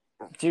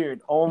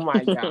 Dude, oh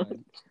my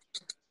god.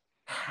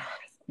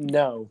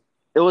 No.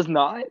 It was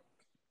not?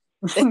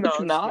 It's No,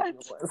 not? It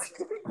was.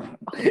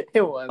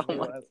 It was. I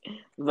was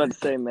about to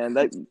say, man,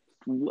 that...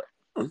 What?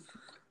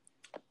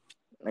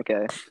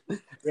 Okay.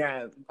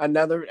 Yeah,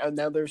 another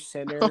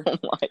center Oh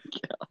my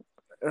god.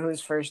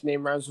 whose first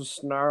name rhymes with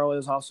snarl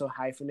is also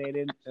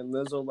hyphenated, and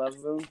Lizzo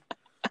loves him.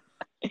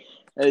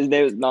 His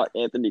name is not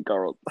Anthony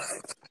Carl.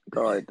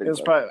 It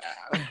was probably.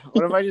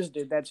 What if I just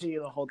did that to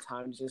you the whole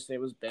time? Just say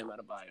it was Bam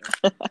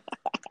Adebayo.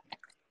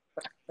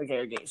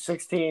 Okay.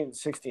 16.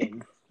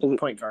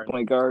 Point guard.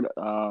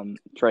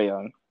 Trae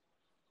Young.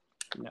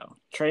 No,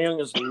 Trae Young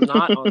is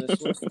not on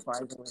this list,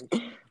 surprisingly,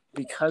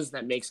 because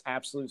that makes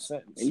absolute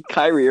sense.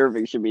 Kyrie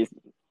Irving should be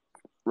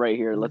right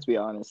here. Let's be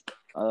honest.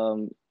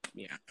 Yeah,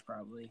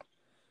 probably.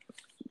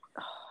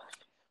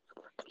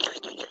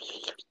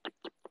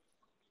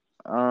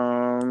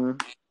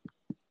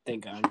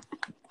 Thank God.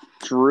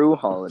 Drew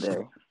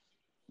Holiday.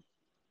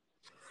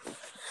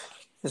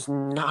 It's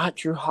not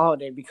Drew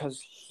Holiday because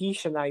he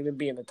should not even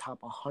be in the top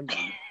 100.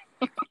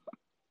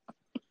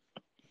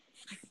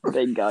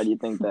 Thank God you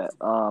think that.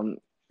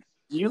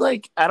 You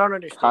I don't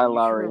understand. Kyle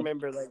Lowry.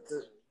 Remember,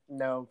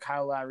 no,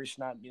 Kyle Lowry should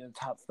not be in the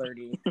top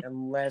 30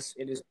 unless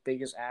it is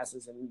biggest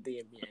asses in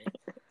the NBA.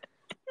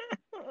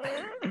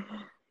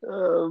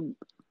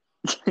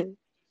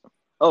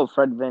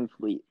 Fred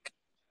VanVleet.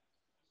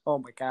 Oh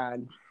my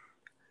God.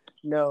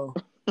 No.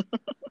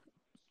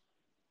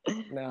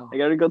 No. I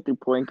gotta go through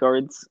point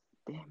guards.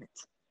 Damn it.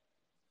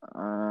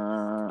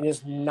 He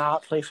does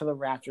not play for the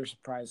Raptors,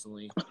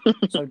 surprisingly.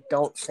 So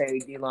don't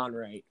say Elon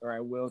Wright, or I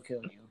will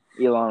kill you.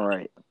 Elon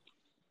Wright.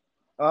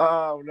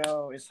 Oh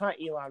no, it's not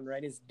Elon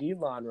Wright. It's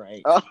Delon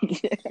Wright. Oh,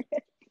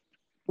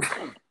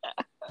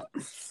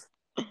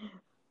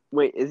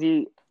 wait, is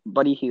he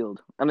Buddy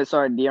Hield?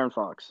 De'Aaron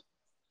Fox.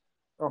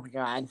 Oh my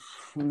God,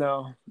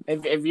 no!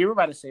 If you were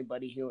about to say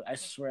Buddy Hield, I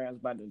swear I was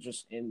about to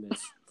just end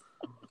this.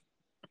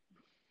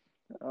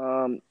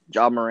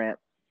 Ja Morant.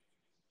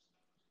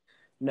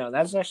 No,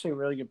 that's actually a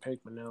really good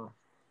pick, but no.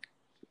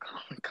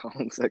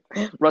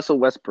 Russell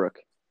Westbrook.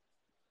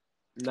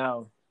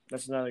 No,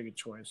 that's another good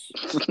choice,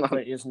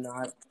 but is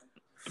not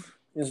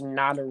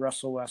a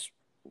Russell West.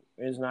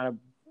 Is not a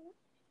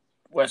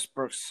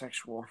Westbrook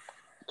sexual.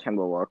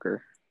 Kemba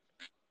Walker.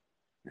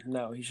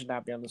 No, he should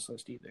not be on this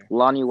list either.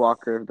 Lonnie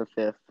Walker the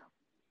 5th.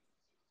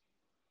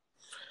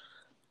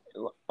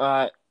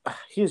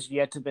 He has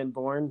yet to been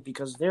born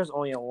because there's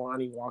only a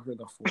Lonnie Walker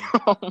the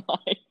 4th. Oh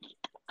my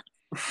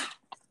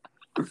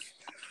God.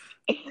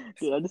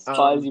 Dude, I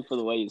despise you for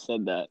the way you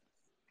said that.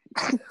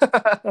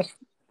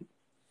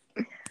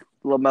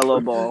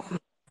 LaMelo Ball.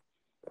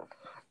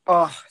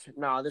 Oh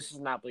no, this is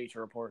not Bleacher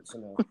Report, so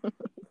no.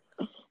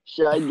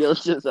 Shai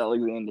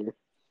Gilgeous-Alexander.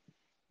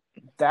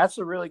 That's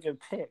a really good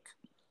pick.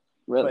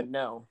 Really? But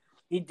no,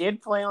 he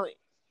did play on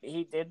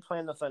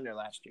the Thunder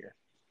last year.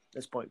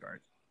 This point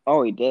guard.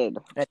 Oh, he did.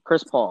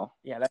 Chris Paul.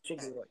 Yeah, that should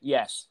be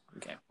yes.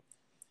 Okay.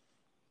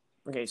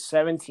 Okay,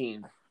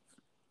 17.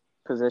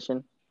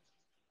 Position.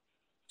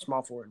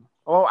 Small forward.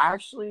 Oh,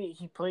 actually,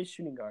 he plays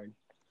shooting guard.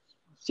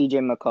 CJ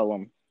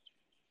McCollum.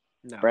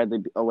 No.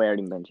 Bradley. Oh, wait, I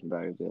already mentioned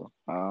Bradley Beal.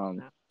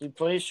 He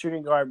plays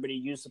shooting guard, but he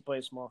used to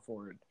play small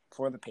forward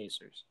for the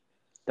Pacers.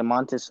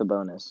 Domantas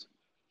Sabonis.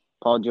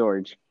 Paul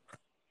George.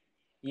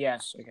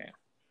 Yes. Okay.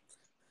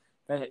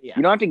 Yeah.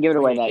 You don't have to give it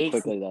away that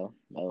quickly, though.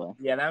 By the way.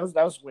 Yeah, that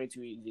was way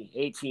too easy.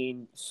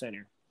 18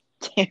 center.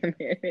 Damn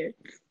it!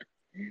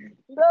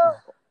 No.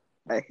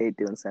 I hate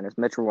doing centers.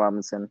 Mitchell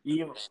Robinson.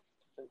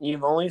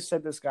 You've only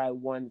said this guy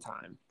one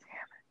time.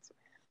 Damn it!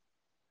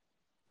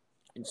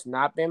 It's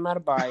not Bam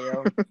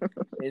Adebayo.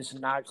 It's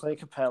not Clay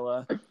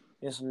Capella.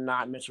 It's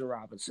not Mitchell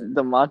Robinson.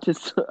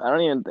 Domantas. I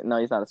don't even. No,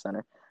 he's not a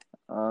center.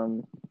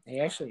 He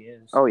actually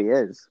is. Oh, he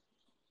is.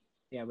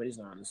 Yeah, but he's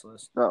not on this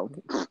list. Oh,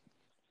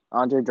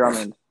 Andre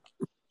Drummond.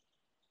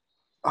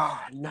 Oh,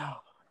 no.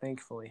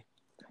 Thankfully.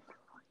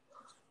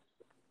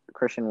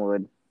 Christian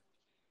Wood.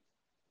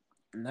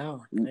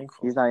 No,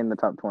 thankfully. He's not in the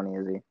top 20,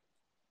 is he?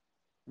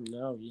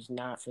 No, he's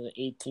not for the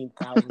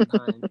 18,000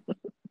 time.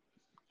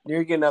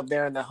 You're getting up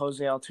there in the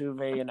Jose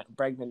Altuve and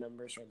Bregman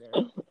numbers right there.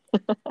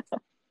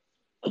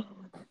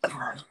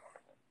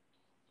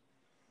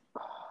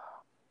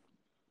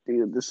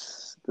 Dude,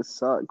 this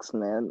sucks,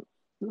 man.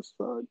 This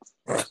sucks.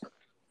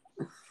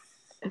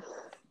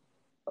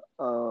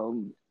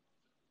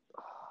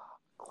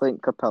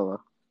 Clint Capella.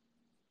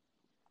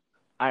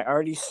 I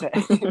already said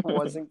it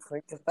wasn't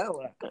Clint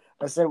Capella.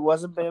 I said it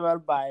wasn't Bam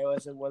Adebayo. I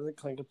said it wasn't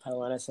Clint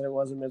Capella. And I said it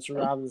wasn't Mitchell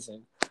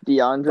Robinson.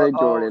 DeAndre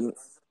Jordan.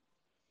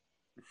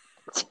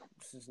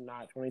 This is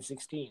not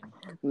 2016.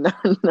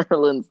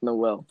 Nerlens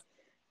Noel.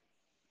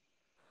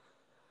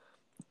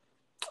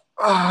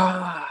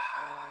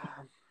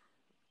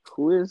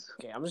 Who is?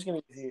 Okay, I'm just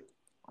gonna give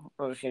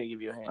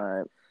you a hint. All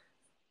right.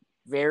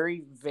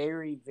 Very,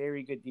 very,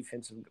 very good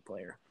defensive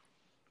player.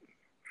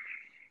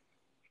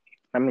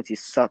 That means he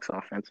sucks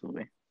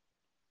offensively.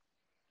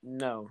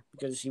 No,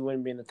 because he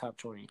wouldn't be in the top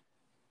 20.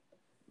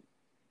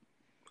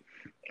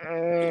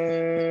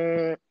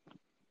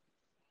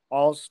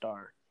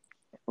 All-star.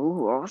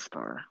 Ooh,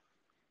 All-Star.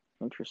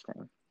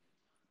 Interesting.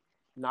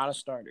 Not a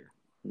starter.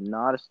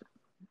 Not a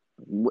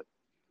All-Star.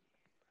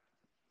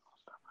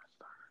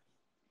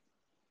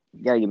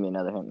 You gotta give me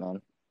another hint,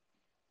 man.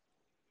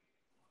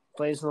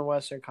 Plays in the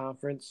Western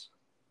Conference.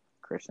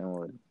 Christian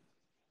Wood.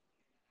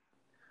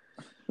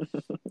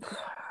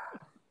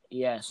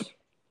 Yes.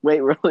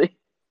 Wait, really?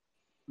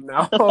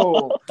 No.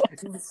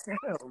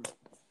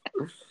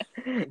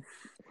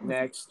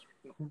 Next.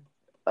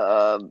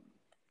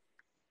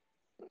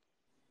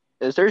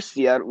 Is there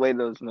Seattle? Wait,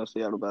 there's no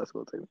Seattle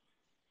basketball team.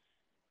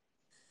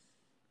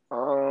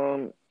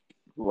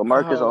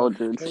 LaMarcus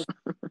Aldridge.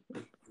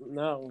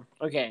 No.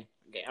 Okay.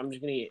 I'm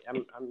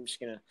just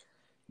gonna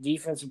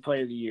defensive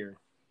player of the year.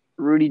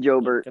 Rudy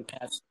Gobert.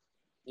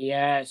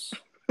 Yes.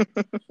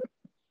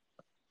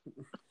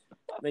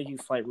 Thank you,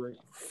 Flight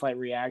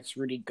Reacts,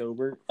 Rudy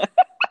Gobert.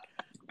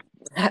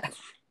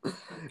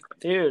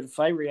 Dude,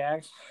 Flight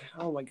Reacts.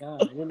 Oh my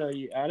god, I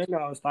didn't know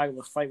I was talking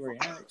about Flight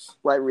Reacts.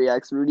 Flight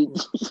Reacts, Rudy.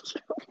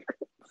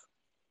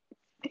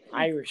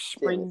 Irish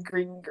Spring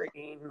Green.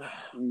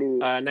 Dude.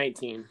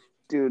 19.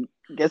 Dude,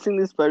 guessing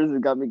these players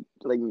have got me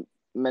like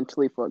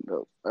mentally fucked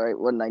up. All right,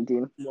 what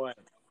 19? What?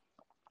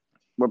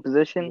 What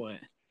position? What?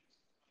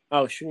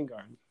 Oh, shooting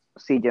guard.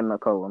 CJ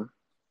McCollum.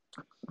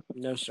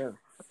 No, sir.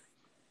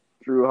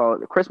 Drew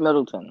Holiday. Chris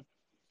Middleton.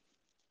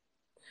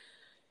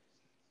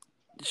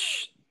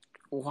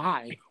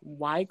 Why?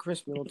 Why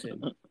Chris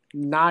Middleton?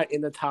 Not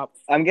in the top.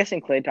 I'm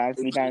guessing Klay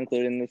Thompson's not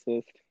included in this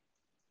list.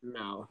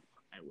 No,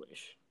 I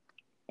wish.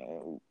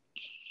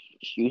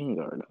 Shooting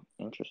guard.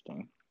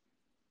 Interesting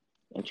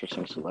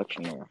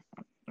selection there.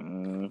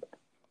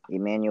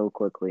 Emmanuel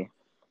Quickly.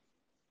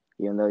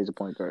 Even though he's a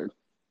point guard.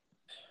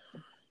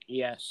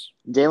 Yes.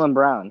 Jaylen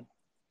Brown.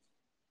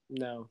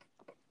 No.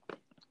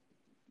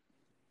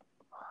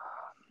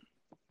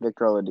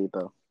 Victor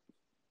Oladipo.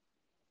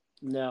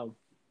 No.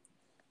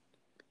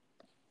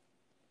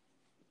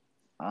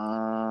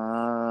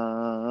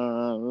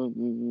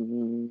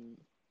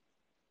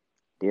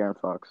 De'Aaron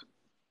Fox.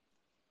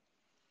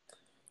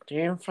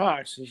 De'Aaron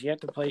Fox has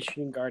yet to play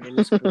shooting guard in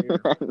his career.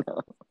 I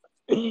know.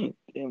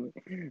 Damn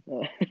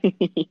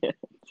it. Yeah.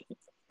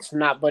 It's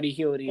not Buddy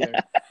Hield either.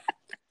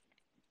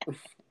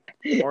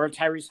 Or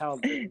Tyrese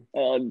Halliburton.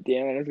 Oh,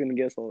 damn it. I was going to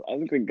guess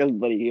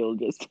Buddy Hield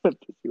just to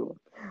piss you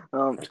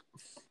off.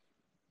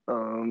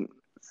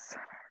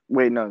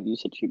 Wait, no. You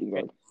said shooting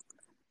guard.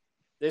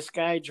 This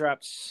guy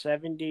dropped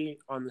 70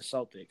 on the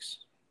Celtics.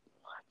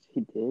 What?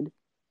 He did?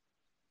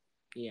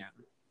 Yeah.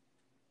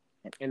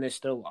 And they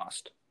still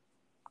lost.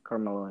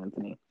 Carmelo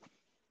Anthony.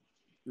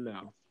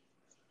 No.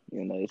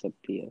 Even though he's a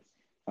PS.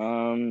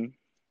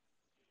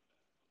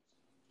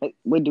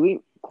 Wait,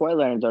 Kawhi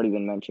Leonard's already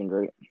been mentioned,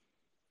 right?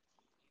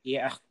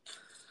 Yeah.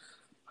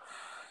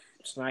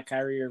 It's not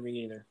Kyrie Irving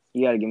either.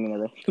 You gotta give me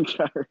another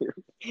Kyrie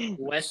Irving.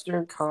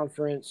 Western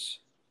Conference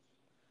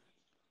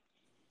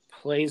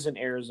plays in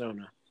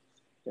Arizona.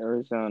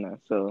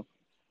 So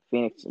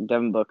Phoenix,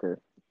 Devin Booker.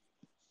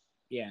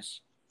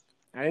 Yes.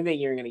 I didn't think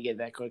you were going to get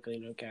that quickly,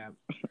 no cap.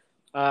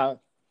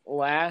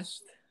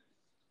 Last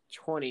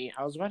 20,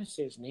 I was about to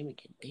say his name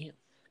again. Damn.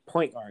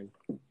 Point guard.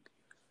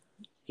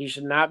 He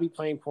should not be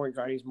playing point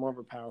guard. He's more of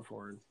a power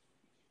forward.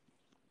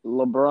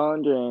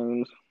 LeBron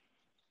James.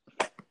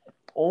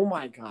 Oh,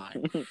 my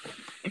God.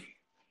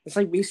 It's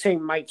like me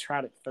saying Mike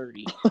Trout at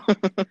 30.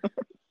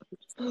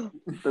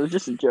 That was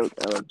just a joke,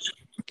 Alex.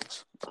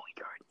 Point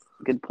guard.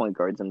 Good point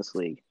guards in this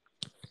league.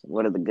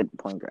 What are the good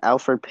point guards?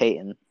 Alfred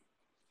Payton.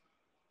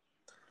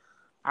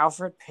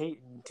 Alfred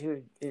Payton,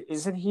 dude,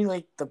 isn't he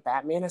like the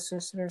Batman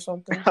assistant or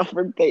something?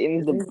 Alfred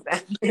Payton's the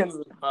Batman's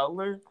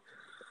butler.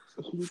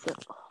 Oh my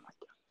god!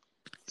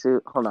 So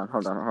hold on.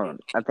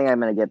 I think I'm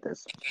gonna get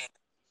this.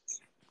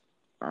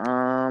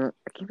 I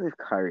can't believe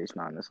Kyrie's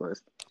not on this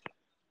list.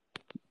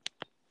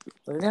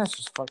 Like, that's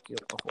just fuck you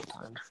up the whole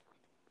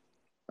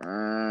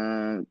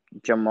time.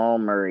 Jamal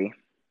Murray.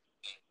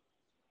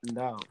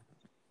 No.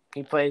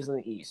 He plays in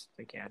the East.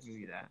 I can't give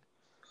you that.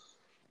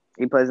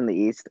 He plays in the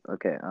East.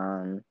 Okay.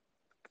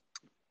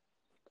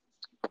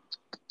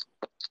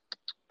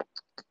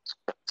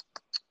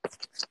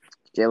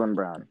 Jaylen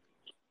Brown.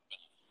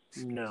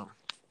 No.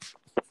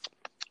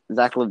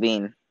 Zach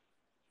LaVine.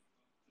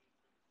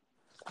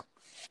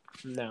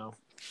 No.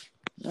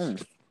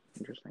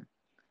 Interesting.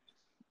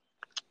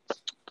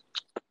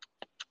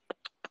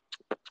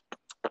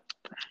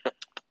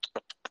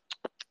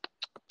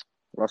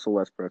 Russell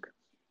Westbrook.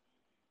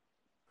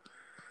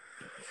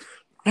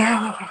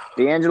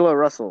 D'Angelo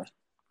Russell.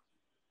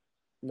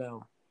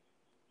 No.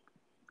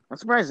 I'm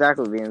surprised Zach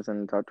LaVine's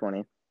in the top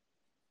 20.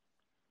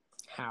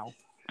 How?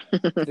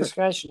 This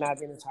guy should not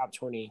be in the top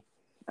 20.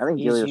 I think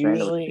He's Julius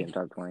Randle should be usually in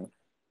top 20.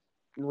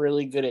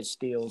 really good at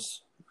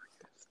steals.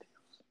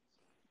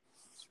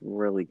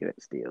 Really good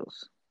at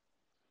steals.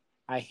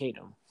 I hate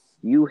him.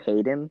 You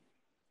hate him?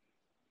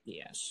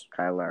 Yes.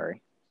 Kyle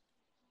Lowry.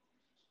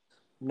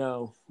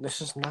 No,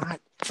 this is not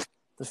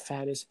the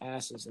fattest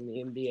asses in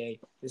the NBA.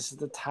 This is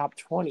the top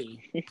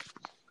 20.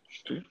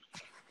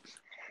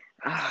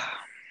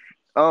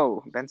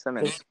 Oh, Ben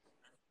Simmons.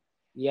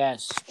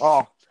 Yes. Oh,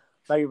 I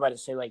thought you were about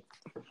to say like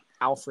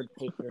Alfred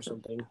Payton or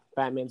something.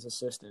 Batman's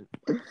assistant.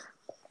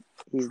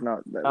 He's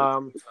not.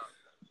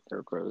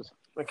 Derrick Rose.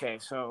 Okay,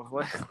 so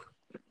what?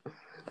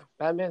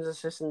 Batman's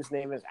assistant's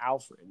name is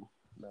Alfred.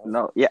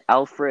 No, yeah,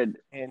 Alfred,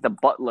 and the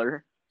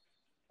butler,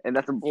 and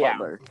that's a yeah,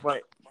 butler.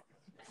 but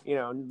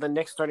the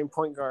next starting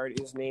point guard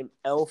is named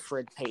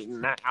Alfred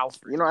Payton, not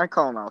Alfred. I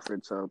call him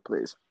Alfred, so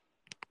please.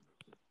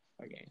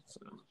 Okay,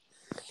 so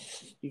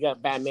you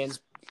got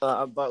Batman's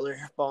butler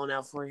balling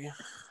out for you.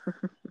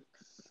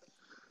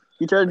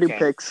 You try to do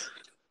picks.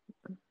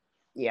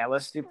 Yeah,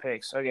 let's do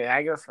picks. Okay,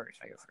 I go first.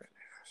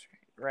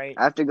 Right?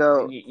 I have to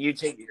go. You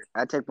take your.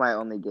 I take my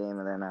only game,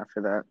 and then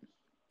after that.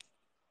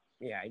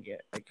 Yeah, I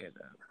get that.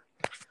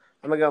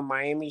 I'm gonna go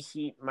Miami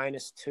Heat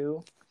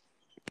 -2.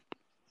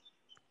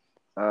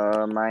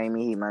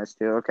 Miami Heat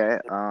 -2. Okay.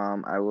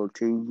 I will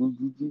take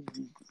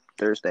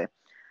Thursday.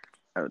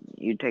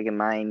 You taking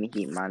Miami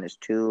Heat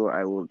 -2.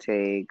 I will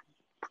take.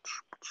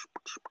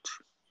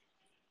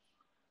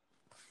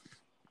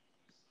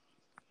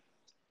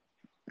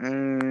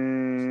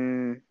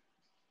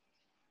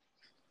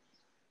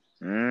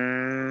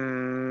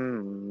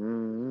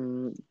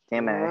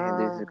 Damn it! I had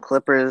these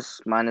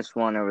Clippers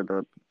 -1 over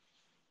the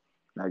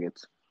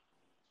Nuggets.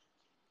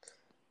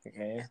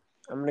 Okay,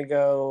 I'm gonna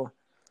go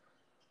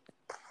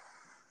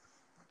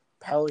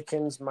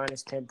Pelicans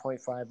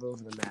 -10.5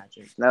 over the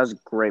Magic. That was a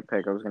great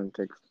pick. I was gonna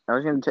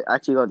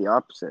actually go the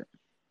opposite.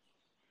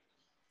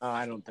 Oh,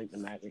 I don't think the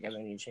Magic have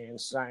any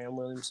chance. Zion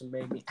Williamson,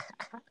 baby.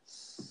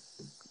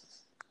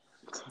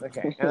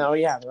 Okay, and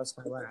yeah, that's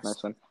my last.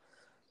 Nice one.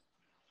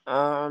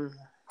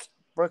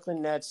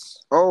 Brooklyn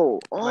Nets. Oh!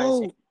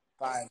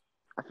 -5.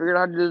 I figured out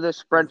how to do the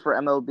spread for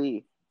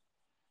MLB.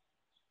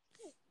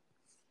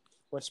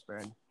 What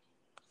spread?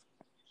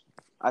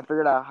 I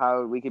figured out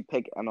how we could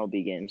pick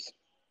MLB games.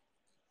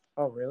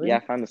 Oh, really? Yeah, I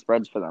found the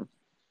spreads for them.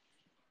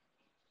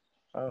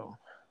 Oh.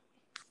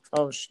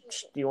 Do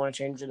you want to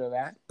change it to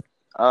that?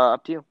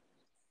 Up to you.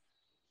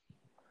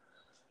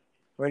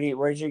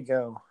 Where'd you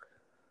go?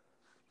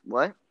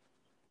 What?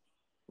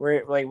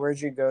 Where'd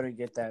you go to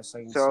get that so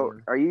I can see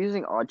them? Are you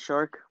using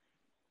OddShark?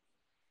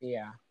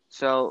 Yeah.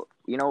 So,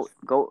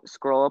 go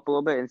scroll up a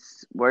little bit and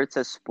where it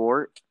says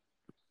sport.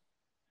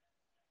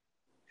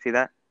 See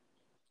that?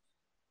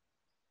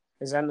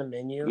 Is that in the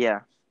menu?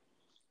 Yeah.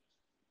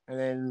 And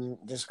then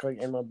just click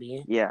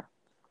MLB? Yeah.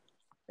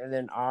 And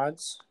then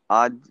odds?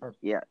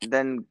 Yeah.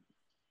 Then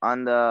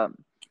on the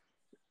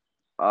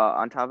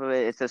on top of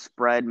it, it says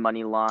spread,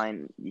 money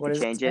line. You can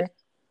change it.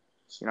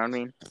 You know what I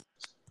mean?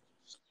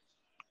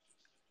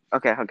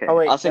 Okay. Oh,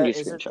 wait, I'll send you a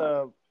is it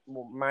screenshot. the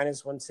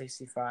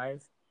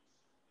 -165?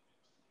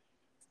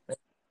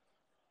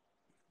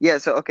 Yeah,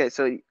 so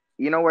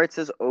where it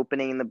says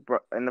opening in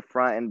the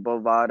front and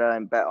Bovada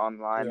and Bet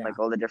Online, Yeah. like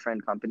all the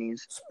different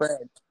companies.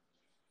 Spread.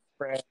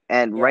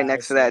 And right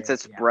next to that it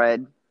says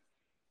spread.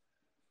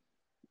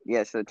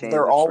 Yeah, so change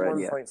they're the all spread.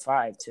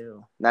 1.5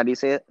 too. Now do you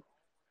see it?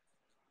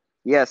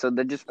 Yeah, so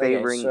they're just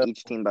favoring so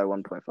each team by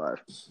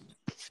 1.5.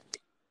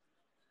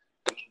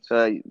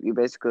 So you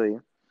basically,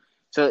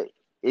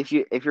 if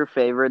you're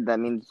favored, that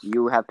means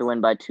you have to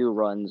win by 2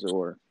 runs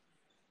or.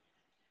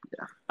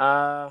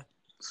 Yeah.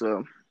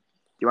 So, do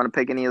you want to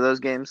pick any of those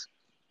games?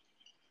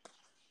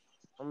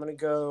 I'm gonna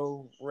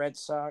go Red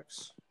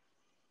Sox,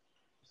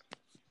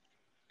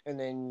 and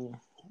then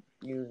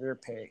your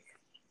pick.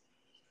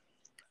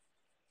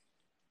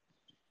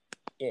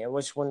 Yeah,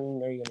 which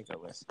one are you gonna go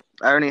with?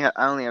 I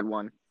only had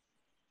one.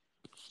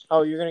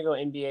 Oh, you're gonna go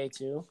NBA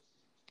too?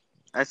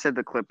 I said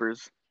the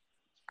Clippers.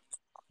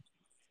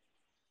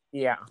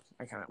 Yeah,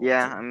 I kind of.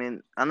 Yeah, I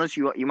mean, unless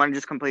you want to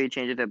just completely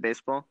change it to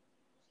baseball.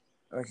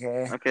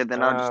 Okay. Okay,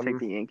 then I'll just take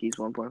the Yankees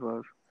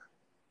 1.5.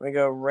 We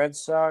go Red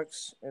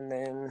Sox and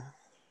then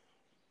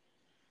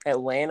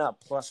Atlanta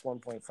plus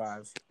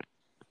 1.5.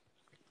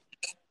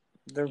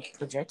 They're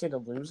projected to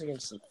lose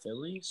against the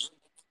Phillies.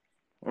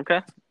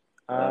 Okay.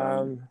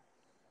 Um,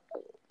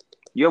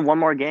 You have one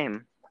more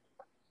game.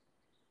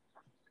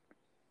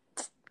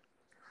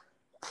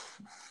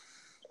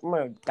 I'm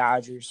going to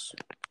Dodgers.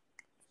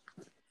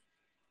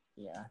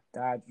 Yeah,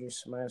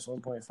 Dodgers minus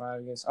 1.5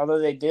 against. Although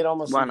they did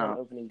almost Why lose on not?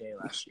 opening day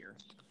last year.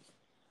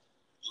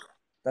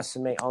 That's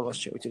the May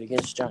almost choked it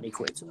against Johnny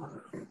Cueto.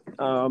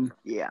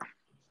 Yeah.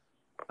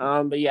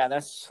 But yeah,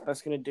 that's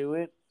gonna do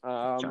it.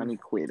 Johnny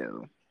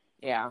Cueto.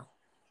 Yeah.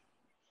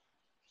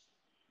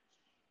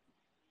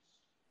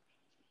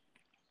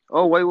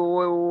 Oh, wait.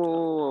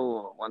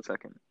 1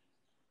 second.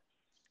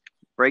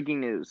 Breaking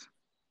news.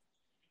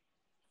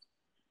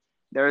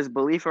 There is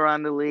belief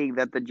around the league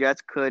that the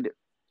Jets could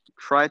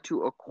try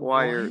to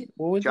acquire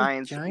What would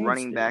Giants the Giants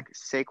running do? back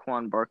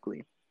Saquon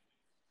Barkley.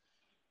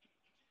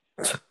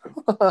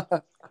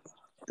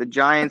 The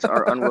Giants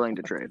are unwilling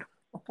to trade.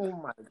 Oh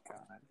my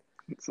god.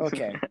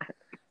 Okay.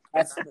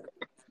 That's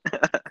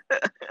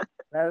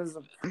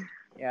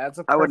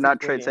a I would not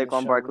perfect way trade to end the Saquon show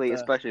with Barkley,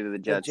 especially to the the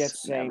Jets.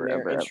 Jets saying Never, they're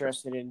ever, ever.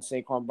 interested in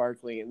Saquon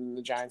Barkley and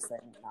the Giants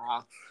saying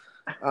nah.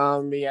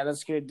 But yeah,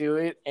 that's gonna do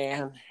it.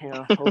 And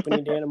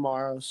opening day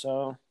tomorrow.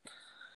 So